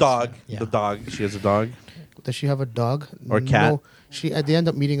Or the it's- dog. yeah. The dog. She has a dog. Does she have a dog Or cat? No, they end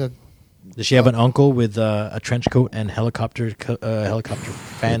up meeting a. Does she have an uncle with a trench coat and helicopter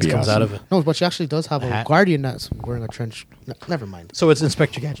fans be comes out awesome. of it? No, but she actually does have a hat? guardian that's wearing a trench. No, never mind. So it's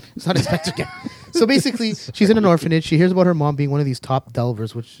Inspector Gadget. It's not Inspector Gadget. So basically, she's in an orphanage. She hears about her mom being one of these top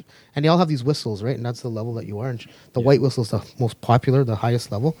delvers, and they all have these whistles, right? And that's the level that you are. And the white whistle is the most popular, the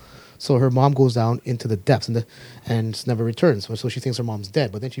highest level. So her mom goes down into the depths and never returns. So she thinks her mom's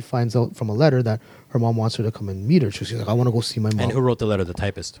dead. But then she finds out from a letter that her mom wants her to come and meet her. So she's like, I want to go see my mom. And who wrote the letter? The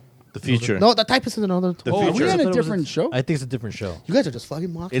typist. The future. No, the typist is another. The Are we future. on I a thought it was different show? I think it's a different show. You guys are just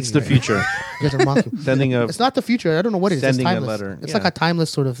fucking mocking It's me the right now. future. You guys are mocking. Sending a. It's not the future. I don't know what it is. It's Sending a timeless. letter. It's Yeah. like a timeless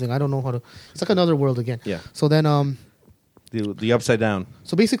sort of thing. I don't know how to. It's like another world again. Yeah. So then, The upside down.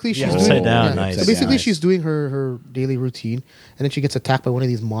 so basically she's Upside doing, down, nice. So basically Nice. she's doing her daily routine, and then she gets attacked by one of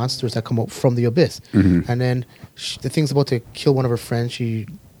these monsters that come out from the abyss. And then the thing's about to kill one of her friends. She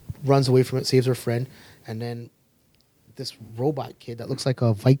runs away from it, saves her friend, and then this robot kid that looks like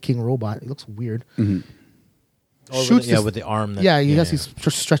a Viking robot. It looks weird. Oh, Shoots with this- with the arm. That, Yeah, he has these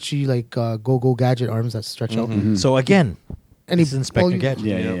stretchy like go gadget arms that stretch out. So again, And this is Inspector well, Gadget.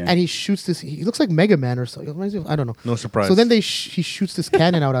 Yeah, yeah, yeah. And he shoots this. He looks like Mega Man or something. It reminds me of- I don't know. No surprise. So then he shoots this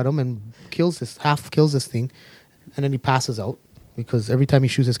cannon out at him and kills this thing, and then he passes out because every time he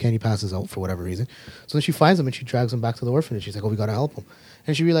shoots this cannon, he passes out for whatever reason. So then she finds him and she drags him back to the orphanage. She's like, "Oh, we gotta help him,"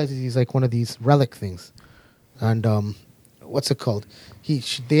 and she realizes he's like one of these relic things, and what's it called? He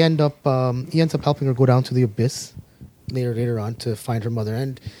ends up helping her go down to the abyss later on to find her mother.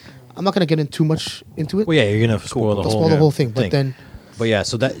 And I'm not gonna get in too much into it. Well, yeah, you're gonna spoil the I'll whole. spoil the whole thing, but then But yeah,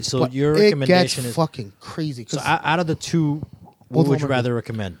 so But your it gets recommendation is fucking crazy. 'cause so out of the two, Both what of would you them are rather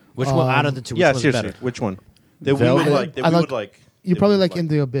recommend? Which one out of the two? Which Yeah, one's seriously. better? Which one? That we Velvet? would like. That I we like- would like. you that probably we like would In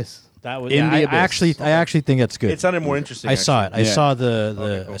the Abyss. That was In the I Abyss. actually think that's good. It sounded more interesting. I saw it. I Yeah. saw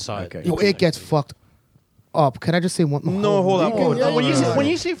the I saw it. Okay. Yo, it gets fucked up. Can I just say one? No, hold on. Oh, when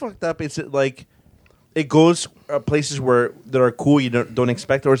you say fucked up, it's like it goes places where that are cool you don't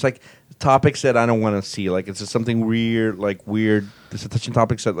expect, or it's like topics that I don't want to see. Like it's just something weird, It's touching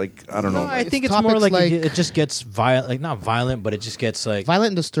topics that I don't know. No, I think It's it's more topics like like- it just gets violent, like not violent, but it just gets like Violent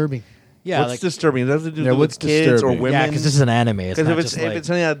and disturbing. yeah, what's like disturbing? Does it have to do Yeah, with what's kids disturbing? or women? yeah, because this is an anime. It's Because not if it's just like,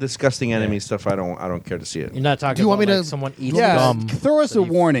 any of that disgusting enemy stuff, I don't care to see it. you're not talking Do you want about me like to- someone eats Yeah, gum. throw us a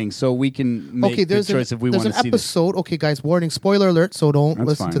warning so we can make Okay, the there's choice if we there's want an to see this. episode. Okay, guys, warning, spoiler alert. So don't That's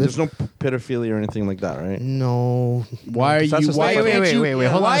listen fine. to this. There's no pedophilia or anything like that, right? No, Why are That's you? just Why like- can't you? wait, hold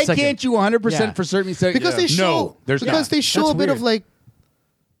on a Why second. can't you 100% Yeah. for certain? Say, because they show no. There's because they show That's a bit weird. of like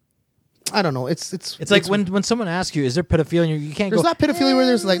I don't know. It's It's like when someone asks you, "Is there pedophilia?" You can't there's go. not pedophilia where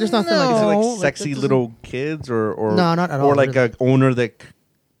there's nothing Is it like No. like like, sexy that doesn't- little kids or No, not at or all. like a owner that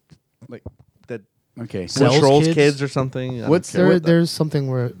Like- that Okay. Sells controls kids? kids or something. I don't What's care. there's something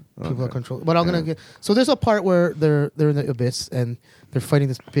where people are controlled. But I'm gonna get so there's a part where they're in the abyss and they're fighting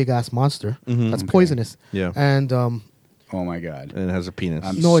this big ass monster that's poisonous. Yeah. And Oh my god. and it has a penis.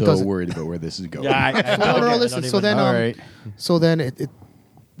 I'm No, it so doesn't. worried about where this is going. Yeah, I no, don't no, get- I listen. don't So even- then All right. so then it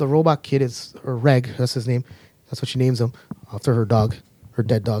the robot kid is or Reg. That's his name. That's what she names him after her dog, her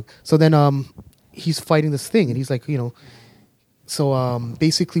dead dog. So then he's fighting this thing and he's like So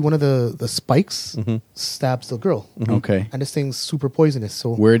basically, one of the spikes stabs the girl, Okay. and this thing's super poisonous.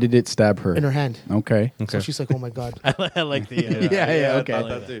 So Where did it stab her? in her hand. Okay. So she's like, "Oh my god!" I like the Yeah. I Okay. thought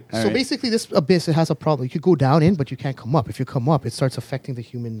that too. All So right. basically, this abyss it has a problem. You could go down in, but you can't come up. If you come up, it starts affecting the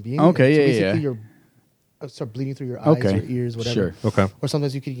human being. Okay, So yeah, basically, yeah. you're start bleeding through your eyes, Okay. your ears, whatever. Sure. Okay. Or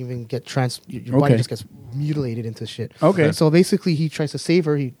sometimes you could even get your body Okay. just gets mutilated into shit. Okay. So basically, he tries to save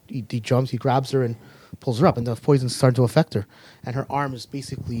her. He jumps, he grabs her, and pulls her up, and the poison's starting to affect her. And her arm is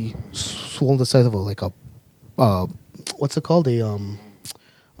basically swollen the size of what's it called?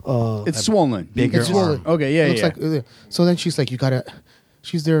 It's swollen. bigger It's swollen. arm. Okay, yeah, It looks yeah. like so then she's like, you gotta.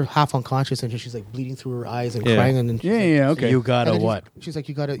 She's there half unconscious, and she's like bleeding through her eyes and Yeah. crying, and then she's Yeah, like, yeah, okay. You gotta and then what? She's like,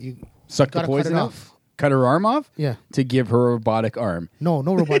 you gotta Suck the gotta cut poison it out? off. Cut her arm off? Yeah. To give her a robotic arm. No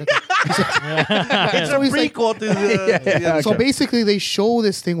robotic. It's a So he's like- prequel to the. So basically, they show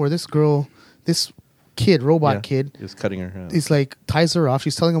this thing where this girl, this robot kid, is cutting her. Yeah. he's like ties her off.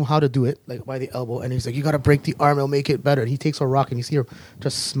 She's telling him how to do it, like by the elbow, and he's like, "You got to break the arm; it'll make it better." And he takes a rock, and you see her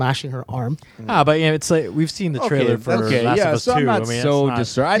just smashing her arm. But it's like we've seen the trailer for Okay, Last yeah, of Us so 2. I'm not I mean, so it's not-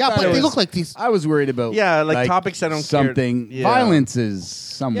 disturbed. Yeah, but they look like these. I was worried about topics I don't care. something. Yeah. Violence is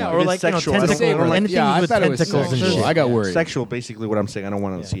somewhat. Yeah, or It's like sexual. I don't- tentacles, I don't like- anything yeah, I with thought it was tentacles and sexual. shit. I got worried. Sexual, basically, what I'm saying. I don't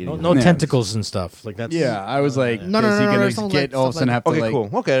want to see it. No, anymore. no Yeah. tentacles and stuff. Like that's Yeah, I was like, No, is no, he no, gonna there's something get like- all of a sudden have to Okay, like cool.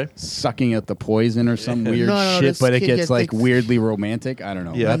 Okay. sucking out the poison or some weird No, shit, this but it kid gets gets, like like- weirdly romantic. I don't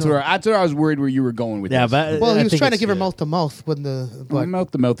know. Yeah. That's where I was worried where you were going with Yeah, this. but Well, I he was think trying to it's- give her mouth to mouth when Well,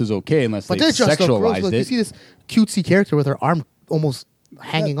 mouth to mouth is okay unless but they this just look gross. sexualized Look, you it. see this cutesy character with her arm almost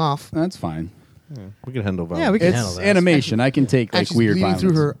hanging off. That's fine. We can handle violence. Yeah, we can handle It's that. animation. I can take And like she's weird bleeding violence.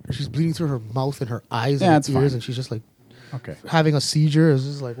 through her. She's bleeding through her mouth and her eyes Yeah, and that's her ears, fine. and she's just like Okay. having a seizure. It's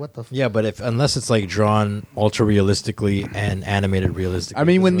just like what the. Yeah, but unless it's like drawn ultra realistically and animated realistically. I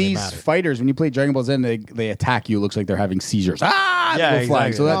mean, it when doesn't really these matter. fighters, when you play Dragon Ball Z, and they attack you, it looks like they're having seizures. Ah, Yeah, they go flying.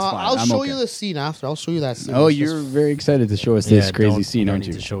 exactly. So that's No, fine. I'll I'm show okay. you the scene after. I'll show you that scene. Oh, It's you're just- very excited to show us Yeah, this crazy don't- scene, you don't aren't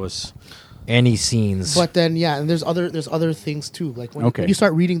need you? to show us any scenes. But then, yeah, and there's other things too. Like when, Okay. when you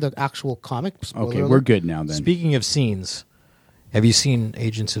start reading the actual comic. spoiler Okay, alert, we're good now then. Speaking of scenes, have you seen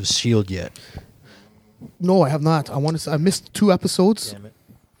Agents of S.H.I.E.L.D. yet? No, I have not. I want to. I missed 2 episodes, Damn it.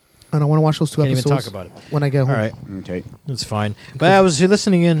 and I want to watch those 2 Can't even episodes. talk about it. when I get home. All right, Okay. that's fine. But I was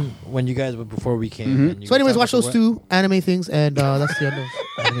listening in when you guys before we came. Mm-hmm. and you So, anyways, were watch talking those about 2 anime things, and that's the end of.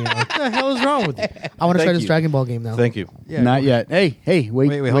 What the hell is wrong with you? I want to try Thank this you. Dragon Ball game now. Thank you. Yeah, Not yet. Hey, wait,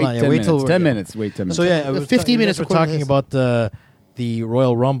 Wait, hold on. Yeah, 10 wait till minutes. we're- 10 yeah. minutes. Wait 10 minutes. So yeah, The was 15 you minutes guys were according to talking this. about the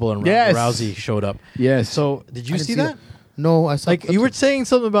Royal Rumble and Yes. Rousey showed up. Yes. So did you I didn't see that? No, I saw. Like clips you were of- saying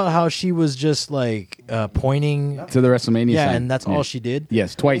something about how she was just like pointing. to the WrestleMania Yeah, sign. and that's all she did.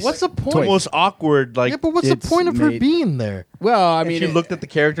 Yes, twice. What's the point? Twice. Most awkward. Like Yeah, but what's the It's point of her made- being there? Well, I I mean, mean, she looked at the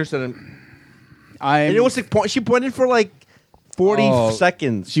characters and and it was like she pointed for like 40 Oh,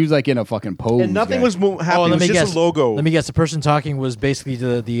 seconds, She was like in a fucking pose. and nothing guy. was happening. Oh, it let was me just guess. a logo. Let me guess. The person talking was basically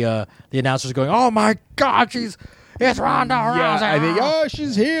the announcers going, "Oh my God, It's Ronda Rousey. Yeah, I think. Oh,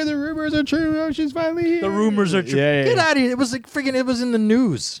 she's here. The rumors are true. Oh, she's finally here. The rumors are true. Yeah, Get yeah. out of here! It was like freaking. It was in the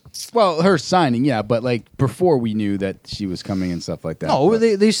news. Well, her signing, yeah, but like before we knew that she was coming and stuff like that. No, but,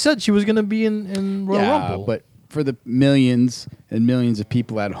 they said she was going to be in Royal Rumble. but for the millions and millions of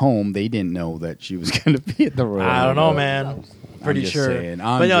people at home, they didn't know that she was going to be at the Royal I don't know, Rumble. man. Pretty just sure. saying.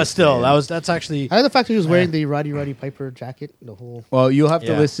 I'm But no, just still, saying. that's actually. I like the fact that he was wearing the Roddy Piper jacket. The whole. Well, you'll have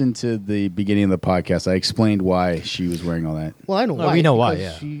to Yeah. listen to the beginning of the podcast. I explained why she was wearing all that. Well, I know No, why. we know why,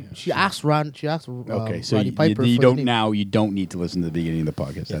 because yeah. She asked Ron. She asked. Okay, so Roddy you Piper you for don't his name. now. You don't need to listen to the beginning of the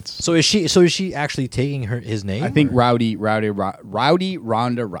podcast. That's. So is she actually taking his name? I think or? Rowdy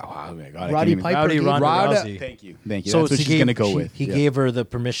Ronda. Oh my God, I Roddy can't even- Piper Rowdy gave- Ronda Ronda- Rousey. Thank you. So That's what he she's going to gave- go she- with. He Yeah. gave her the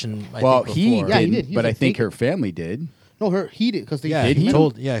permission. I Well, think, he before. Yeah, he didn't, did. He but was I think taking- her family did. No, he did because they. Yeah, Did he he?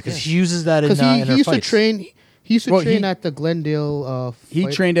 told. Yeah, because he uses that in, Because in her he used fights. to train. He used to Well, train he- at the Glendale. He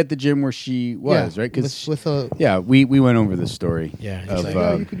fight- trained at the gym where she was, Yeah, right? Because with a. yeah, we went over the story. Yeah, he's of, like,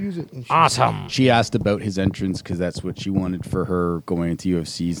 Yeah, you could use it. And she- Awesome. she asked about his entrance because that's what she wanted for her going into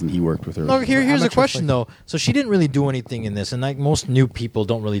UFCs, and he worked with her. No, here's the Amateur question fight. though. So she didn't really do anything in this, and like most new people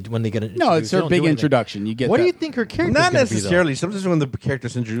don't really when they get it. No, it's her big introduction. You get What do that. you think her character? Not necessarily. Sometimes when the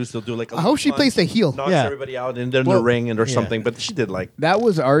character's introduced, they'll do like. I hope she plays the heel. Knocks Yeah. everybody out and then Well, the ring and or yeah. something. But she did like. That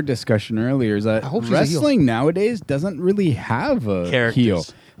was our discussion earlier. Is that I hope she's a heel. wrestling nowadays doesn't really have a Characters. heel.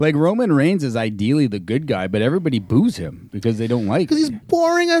 Like Roman Reigns is ideally the good guy, but everybody boos him because they don't like. Because he's him.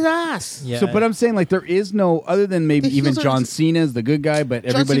 boring as ass. Yeah. So, but I'm saying like there is no other than maybe The even heels are John just- Cena is the good guy, but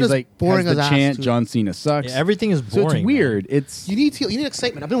everybody's Cena's like boring has the as ass, chant too. John Cena sucks. Yeah, everything is so boring. it's weird. It's You need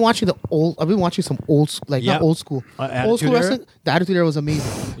excitement. I've been watching some old, like Yeah. not old school, Attitude old school Era? wresling. The Attitude Era was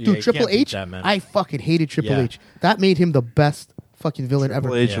amazing. Yeah, Dude, you Triple can't beat H, that, man. I fucking hated Triple Yeah. H. That made him the best fucking villain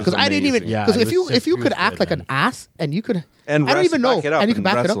ever. H was Because I didn't even amazing. Yeah, because he if you was- if you he could was act good, like man. an ass and you could And I don't even know back it up and you can and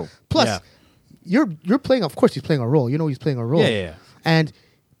back it up. wrestle. Plus, Yeah. you're playing. Of course, he's playing a role. You know, he's playing a role. Yeah, yeah, yeah. And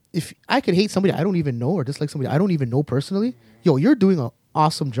if I could hate somebody I don't even know or dislike somebody I don't even know personally, yo, you're doing an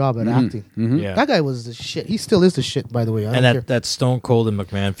awesome job at acting. Yeah. That guy was the shit. He still is the shit, by the way. I And don't care. that Stone Cold and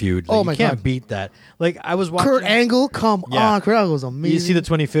McMahon feud. Like, Oh you my can't God. beat that. Like I was watching Kurt Angle, come Yeah. on, Kurt Angle was amazing. You see the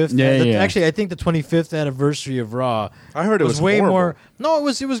 25th? Yeah, yeah. Actually, I think the 25th anniversary of Raw. I heard it was way horrible. more. No, it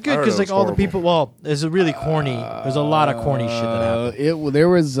was good I heard because it like was all the horrible. people. Well, there's a really corny. There's a lot of corny shit that happened. there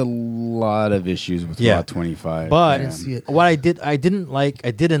was a lot of issues with Yeah. Raw 25. But yeah. see it. what I didn't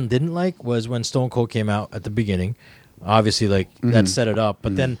like was when Stone Cold came out at the beginning. Obviously, like that set it up,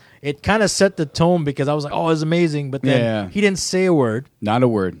 but then it kind of set the tone because I was like, "Oh, it's amazing," but then Yeah. he didn't say a word. Not a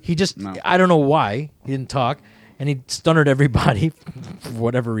word. He just, No. I don't know why he didn't talk, and he stunnered everybody for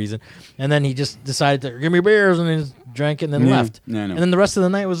whatever reason, and then he just decided to give me beers and then just drank it and then Yeah. left. No, no. And then the rest of the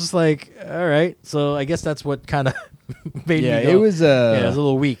night was just like, all right. So I guess that's what kind of made Yeah, me go, it was yeah, it was a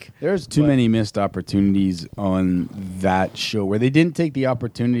little weak. There's too many missed opportunities on that show where they didn't take the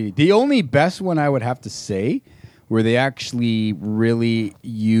opportunity. The only best one I would have to say where they actually really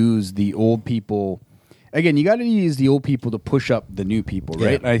use the old people. Again, you got to use the old people to push up the new people,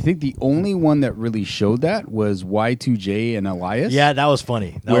 right? Yeah. And I think the only one that really showed that was Y2J and Elias. Yeah, that was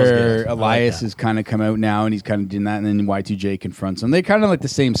funny. That was where good. I like Elias that. has kind of come out now and he's kind of doing that, and then Y2J confronts him. They kind of like the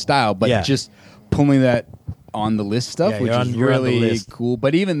same style, but Yeah. just pulling that on the list stuff, Yeah, which is you're on the really list. cool.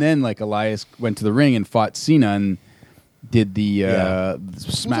 But even then, like Elias went to the ring and fought Cena and did the Yeah.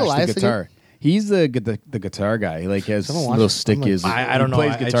 smash the Elias guitar. again? He's the guitar guy. He like has Someone a watch little it. stick. I'm like- Is I don't know.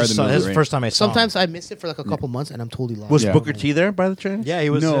 Plays I guitar just in saw, the this is middle the of the first time I saw him. Sometimes I miss it for like a couple months and I'm totally lost. Was Yeah. Booker T there by the chance? Yeah,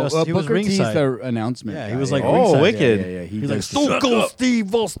 he was. no, he was Booker T's ringside. the announcement. Yeah, he guy. was like Oh, ringside. wicked. Yeah. He's like does- Stone Cold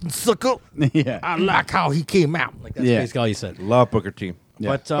Steve Austin sucker. yeah. I like how he came out. Like that's Yeah. basically all he said. Love Booker T. Yeah.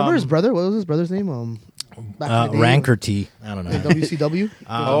 But Remember his brother? What was his brother's name? Back in the day, Ranker T. I don't know. WCW.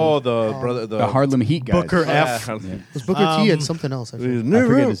 The brother, The Harlem Heat guys. Booker F. Yeah. It was Booker T and something else. I forget. I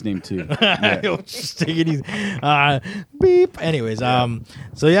forget his name too. Yeah. Yo, just take it easy. Beep. Anyways,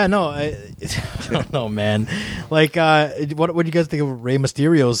 so yeah, no, I don't know, man. Like, what do you guys think of Rey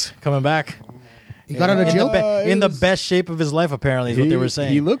Mysterio's coming back? He got out of In jail. in the best shape of his life, apparently, is what they were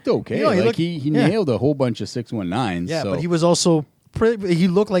saying. He looked okay. You know, like he yeah. nailed a whole bunch of 619s. Yeah, so. but he was also. He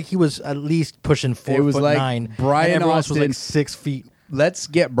looked like he was at least pushing 4'9". It was like Brian and everyone else was like Austin- 6 feet. Let's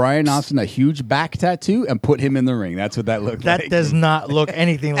get Brian Austin a huge back tattoo and put him in the ring. That's what that looked That like. does not look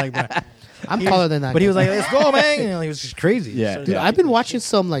anything like that. I'm taller than that. But he was guy. like, "Let's go, man!" You know, he was just crazy. Yeah. So, Dude, I've been watching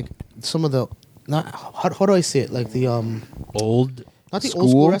some of the not how do I say it? Like the old not the School? old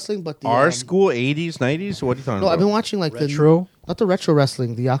school wrestling, but the Our school, 80s, 90s? What are you talking No, about? I've been watching like retro. not the retro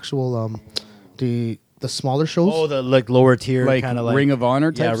wrestling, the actual the the smaller shows. Oh, the like lower tier like kind of like Ring of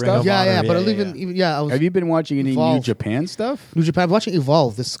Honor type Ring stuff. of yeah, Honor, yeah, but yeah, even I was Have you been watching any New Evolve. Japan stuff? New Japan. I'm watching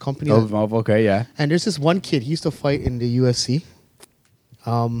Evolve, this company. Oh, that- okay, yeah. And there's this one kid. He used to fight in the UFC.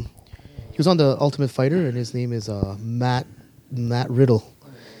 He was on the Ultimate Fighter, and his name is Matt Riddle,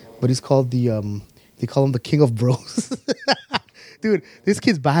 but he's called they call him the King of Bros. Dude, this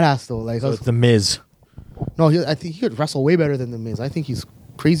kid's badass though. Like, I So was- it's the Miz. no, I think he could wrestle way better than the Miz. I think he's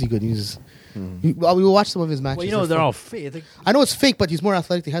crazy good. He's. We will watch some of his matches. Well, you know they're fun. all fake. I know it's fake, but he's more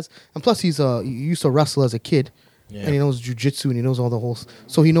athletic. He has, and plus he used to wrestle as a kid, Yeah. and he knows jujitsu and he knows all the whole.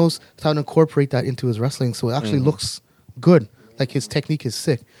 So he knows how to incorporate that into his wrestling. So it actually looks good. Like his technique is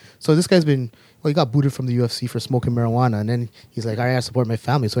sick. So this guy's been. Well, he got booted from the UFC for smoking marijuana, and then he's like, "I gotta support my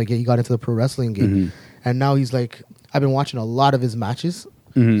family." So he got into the pro wrestling game, and now he's like, I've been watching a lot of his matches.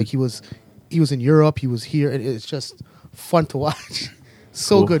 Like he was in Europe, he was here, and it's just fun to watch.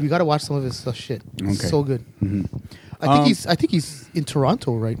 So Cool. good. You got to watch some of his shit. Okay. So good. I think he's in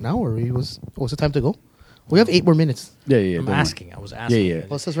Toronto right now, or he was. Oh, is it time to go? We have 8 more minutes. Yeah, yeah. I'm don't worry. asking. I was asking. Yeah, yeah.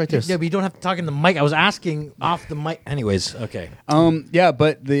 Well, it says right there. Yeah, but you don't have to talk in the mic. I was asking off the mic. Anyways, okay. Yeah,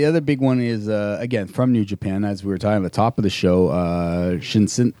 but the other big one is again from New Japan, as we were talking at the top of the show.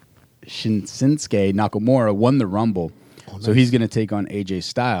 Shinsuke Nakamura won the Rumble, so he's going to take on AJ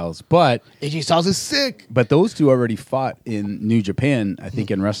Styles. But AJ Styles is sick. those two already fought in New Japan, I think,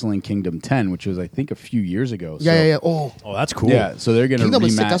 in Wrestling Kingdom 10, which was I think a few years ago. Yeah, so, yeah, yeah. Oh, Oh, that's cool. Yeah, so they're going to Kingdom rematch.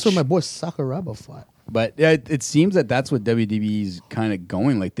 is sick. That's where my boy Sakuraba fought. But yeah, it seems that that's what WWE's kind of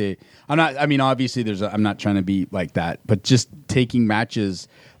going. Like I'm not. I mean, obviously, I'm not trying to be like that, but just taking matches.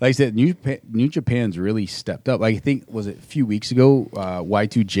 Like I said, New Japan's really stepped up. Like I think was it a few weeks ago,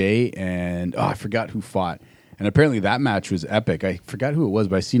 Y2J and I forgot who fought, and apparently that match was epic. I forgot who it was,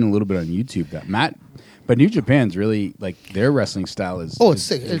 but I seen a little bit on YouTube. But New Japan's really like their wrestling style is. Oh, it's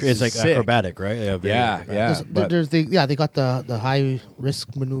sick. It's like sick. acrobatic, right? Yeah, very acrobatic. yeah. but- They got the high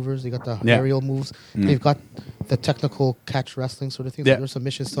risk maneuvers. They got the Yeah. aerial moves. They've got the technical catch wrestling sort of things. Yeah. Like their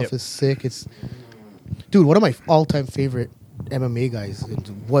submission stuff Yep. is sick. Dude, one of my all time favorite MMA guys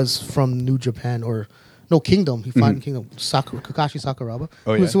was from New Japan Kingdom. He fought in Kingdom. Kakashi Sakuraba.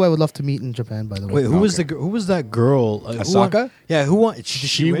 Oh, Who's yeah. who I would love to meet in Japan, by the way. Wait, who was who was that girl? Who won- Asaka? Yeah, who won?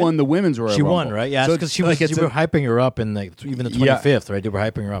 She won the women's Royal She Rumble. won, right? Yeah, So because it's she was. like it's You were a- hyping her up in like even the Yeah. 25th, right? They were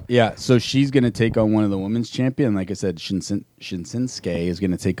hyping her up. Yeah, so she's going to take on one of the women's champion. Like I said, Shinsuke is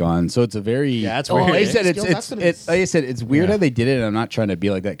going to take on. So it's a very Yeah, that's Like weird. I said, Yo, that's gonna be like I said, it's weird Yeah. how they did it. And I'm not trying to be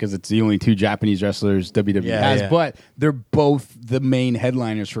like that because it's the only 2 Japanese wrestlers WWE Yeah, has, yeah. but they're both the main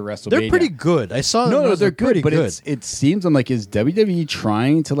headliners for WrestleMania. They're pretty good. I saw. No, those they're are pretty good, but it seems I'm like, is WWE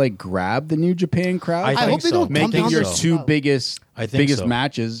trying to like grab the New Japan crowd? I I think hope they so. don't dumb making down your their 2 style. biggest I think so.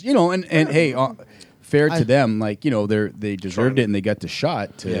 matches, and hey, fair to them, like they deserved it and they got the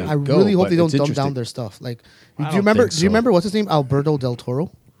shot to Yeah. I go, really hope but they don't it's dumb interesting. down their stuff. Like, I do don't you remember? think Do you so. remember what's his name? Alberto Del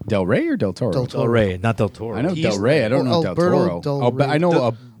Toro. Del Rey or Del Toro? Del Del Rey, not Del Toro. I know He's- Del Rey. I don't know Del Alberto Toro. Del Rey. I know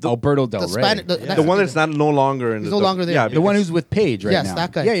The- Alberto Del The Rey. Spanish, The one that's not no longer in He's the no longer there. Yeah, The the one because- who's with Paige right yes, now.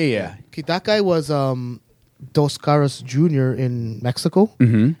 that guy. Yeah. Okay, that guy was Dos Caras Jr. in Mexico,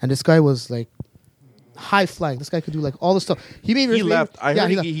 Mhm. and this guy was like high flying. This guy could do like all the stuff. He left. I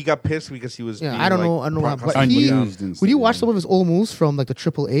heard left. he got pissed because he was. Yeah, being, I don't like, know. I don't know. But prosecuted. he, Unused and when you stuff, watch yeah. some of his old moves from like the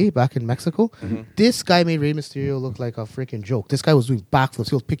AAA back in Mexico, Mm-hmm. this guy made Rey Mysterio look like a freaking joke. This guy was doing backflips.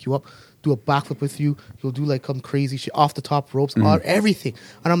 He'll pick you up, do a backflip with you. He'll do like some crazy shit off the top ropes, everything.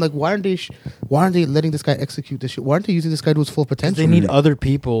 And I'm like, why aren't they letting this guy execute this shit? Why aren't they using this guy to his full potential? They need other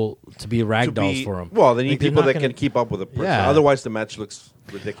people to be To ragdolls be- for him. Well, they need Like, they're people not that gonna- can keep up with a person. Yeah. Otherwise, the match looks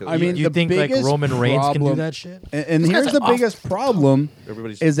ridiculous. I mean, you the think like biggest Roman Reigns can do problem- that shit? And This guy's here's the like off biggest problem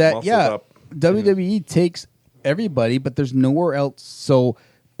Everybody's is that muscled up. WWE takes everybody, but there's nowhere else, so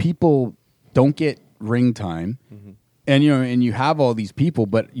people don't get ring time, and you have all these people,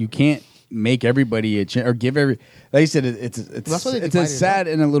 but you can't make everybody a chance or give every. Like I said, it's That's why they it's a divided it sad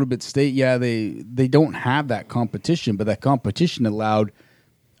and a little bit state. Yeah, they don't have that competition, but that competition allowed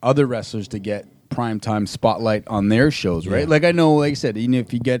other wrestlers to get primetime spotlight on their shows, right? Yeah. Like I know, like I said, even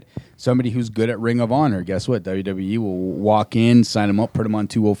if you get somebody who's good at Ring of Honor, guess what? WWE will walk in, sign them up, put them on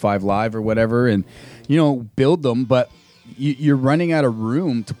 205 Live or whatever, and build them. But you're running out of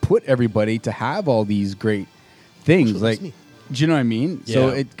room to put everybody to have all these great things. Sure, like, that's me. do you know what I mean? So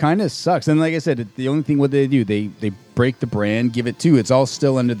Yeah. it kind of sucks. And like I said, the only thing what they do, they break the brand, give it to. It's all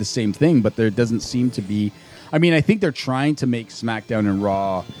still under the same thing, but there doesn't seem to be. I mean, I think they're trying to make SmackDown and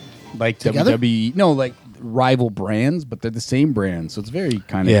Raw like Together? WWE. No, like rival brands, but they're the same brand. So it's very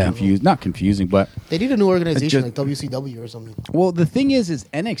kind of Yeah. confused. Not confusing, but They need a new organization just- like WCW or something. well, the thing is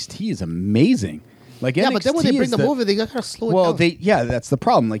NXT is amazing. Like Yeah, but then when NXT they bring is them the- over, they gotta slow it Well, down. that's the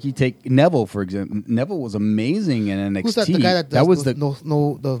problem. Like you take Neville for example. Neville was amazing in NXT. Who's that? The guy that does was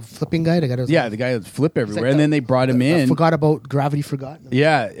the flipping guy. The guy that the guy that flip everywhere, like and the- then they brought him I in. forgot about Gravity. Forgot.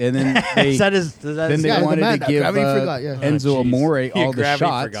 Yeah, and then they Is that his? Is that then his they Yeah, the wanted man to that give Gravity forgot, yeah. Enzo Oh, jeez. Amore Yeah, all the Gravity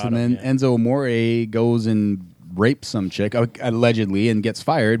shots, forgot and then him, yeah. Enzo Amore goes and rapes some chick allegedly and gets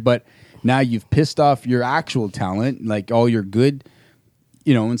fired. But now you've pissed off your actual talent, like all your good.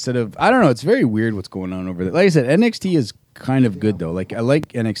 Instead of I don't know, it's very weird what's going on over there. Like I said, NXT is kind of good though. Like I like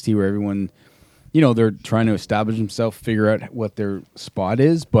NXT where everyone, they're trying to establish themselves, figure out what their spot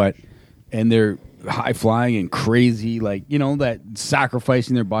is, and they're high flying and crazy, like that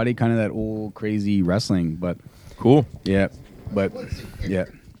sacrificing their body, kind of that old crazy wrestling. But Cool. yeah, but yeah,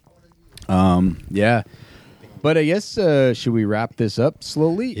 yeah. But I guess should we wrap this up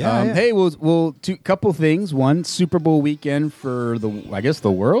slowly? Yeah. Hey, we'll couple things. One, Super Bowl weekend for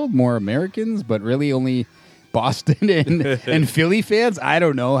the world, more Americans, but really only Boston and Philly fans. I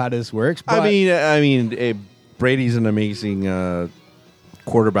don't know how this works. But I mean, Brady's an amazing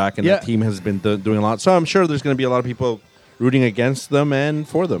quarterback, and Yeah. the team has been doing a lot. So I'm sure there's going to be a lot of people rooting against them and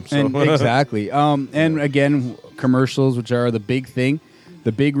for them. So exactly. And again, commercials, which are the big thing.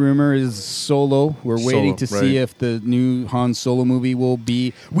 The big rumor is Solo. We're waiting to see right. if the new Han Solo movie will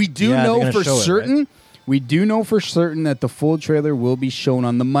be. We do Yeah, they're know gonna for show it, certain. right? We do know for certain that the full trailer will be shown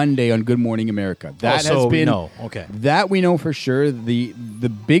on the Monday on Good Morning America. That so has we been know. Okay. That we know for sure. The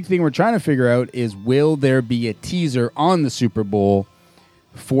big thing we're trying to figure out is will there be a teaser on the Super Bowl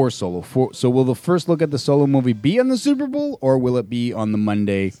for Solo? So will the first look at the Solo movie be on the Super Bowl, or will it be on the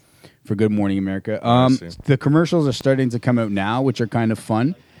Monday for Good Morning America? see. The commercials are starting to come out now, which are kind of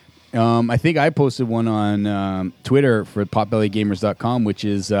fun. I think I posted one on Twitter for potbellygamers.com, which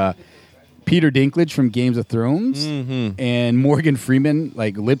is Peter Dinklage from Games of Thrones and Morgan Freeman,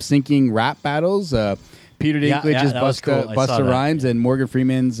 like lip syncing rap battles. Peter Yeah, Dinklage is that was cool. I saw Busta that. Rhymes, and Morgan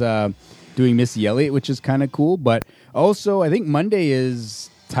Freeman's doing Missy Elliott, which is kind of cool. But also, I think Monday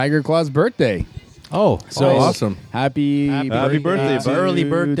is Tiger Claw's birthday. Oh, So awesome. Happy Happy birthday, to bud. Early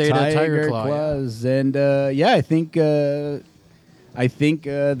birthday to Tiger Claw, yeah. Claws. And I think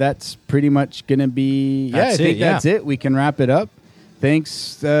that's pretty much going to be That's I think it, yeah. that's it. We can wrap it up.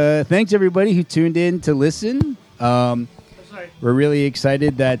 Thanks everybody who tuned in to listen. We're really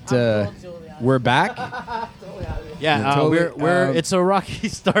excited that we're back. yeah. totally, We're it's a rocky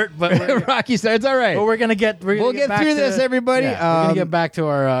start, but we're, Rocky starts all right. but we're gonna get. We'll get back through to- this, everybody. Yeah, we're gonna Um, get back to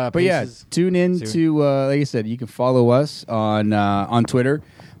our. But yeah, paces. tune in soon. to like I said, you can follow us on Twitter.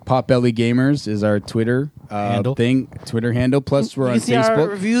 Potbelly Gamers is our Twitter Handle. Twitter handle. Plus, we're You on can see our Facebook.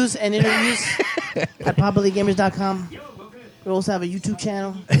 reviews and interviews at popbellygamers.com. We also have a YouTube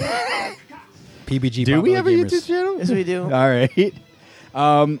channel. PBG. Do we Potbelly have a Gamers. YouTube channel? Yes, we do. All right.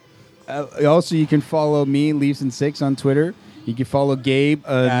 Also, you can follow me, Leaves and Six, on Twitter. You can follow Gabe.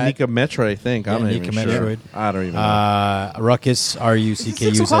 at- Nika Metra, I think. I'm Yeah, not Nika even sure. Metroid. I don't even know. Ruckus. Is it RUCKUZZ.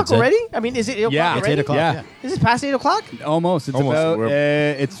 6 o'clock already? I mean, is it 8 o'clock Yeah, It's already? 8 o'clock. Yeah. Yeah. Is it past 8 o'clock? Almost. It's Almost. about.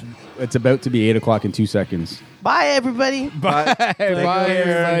 We're- It's about to be 8 o'clock in 2 seconds. Bye, everybody. Bye,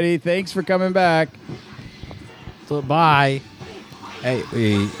 everybody. Thanks for coming back. So, bye.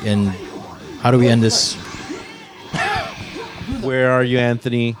 Hey, and how do we end this? Where are you,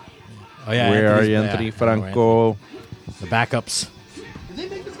 Anthony? Oh yeah, Where are Anthony's- you, yeah, Anthony I know, Franco? The backups.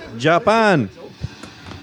 Japan.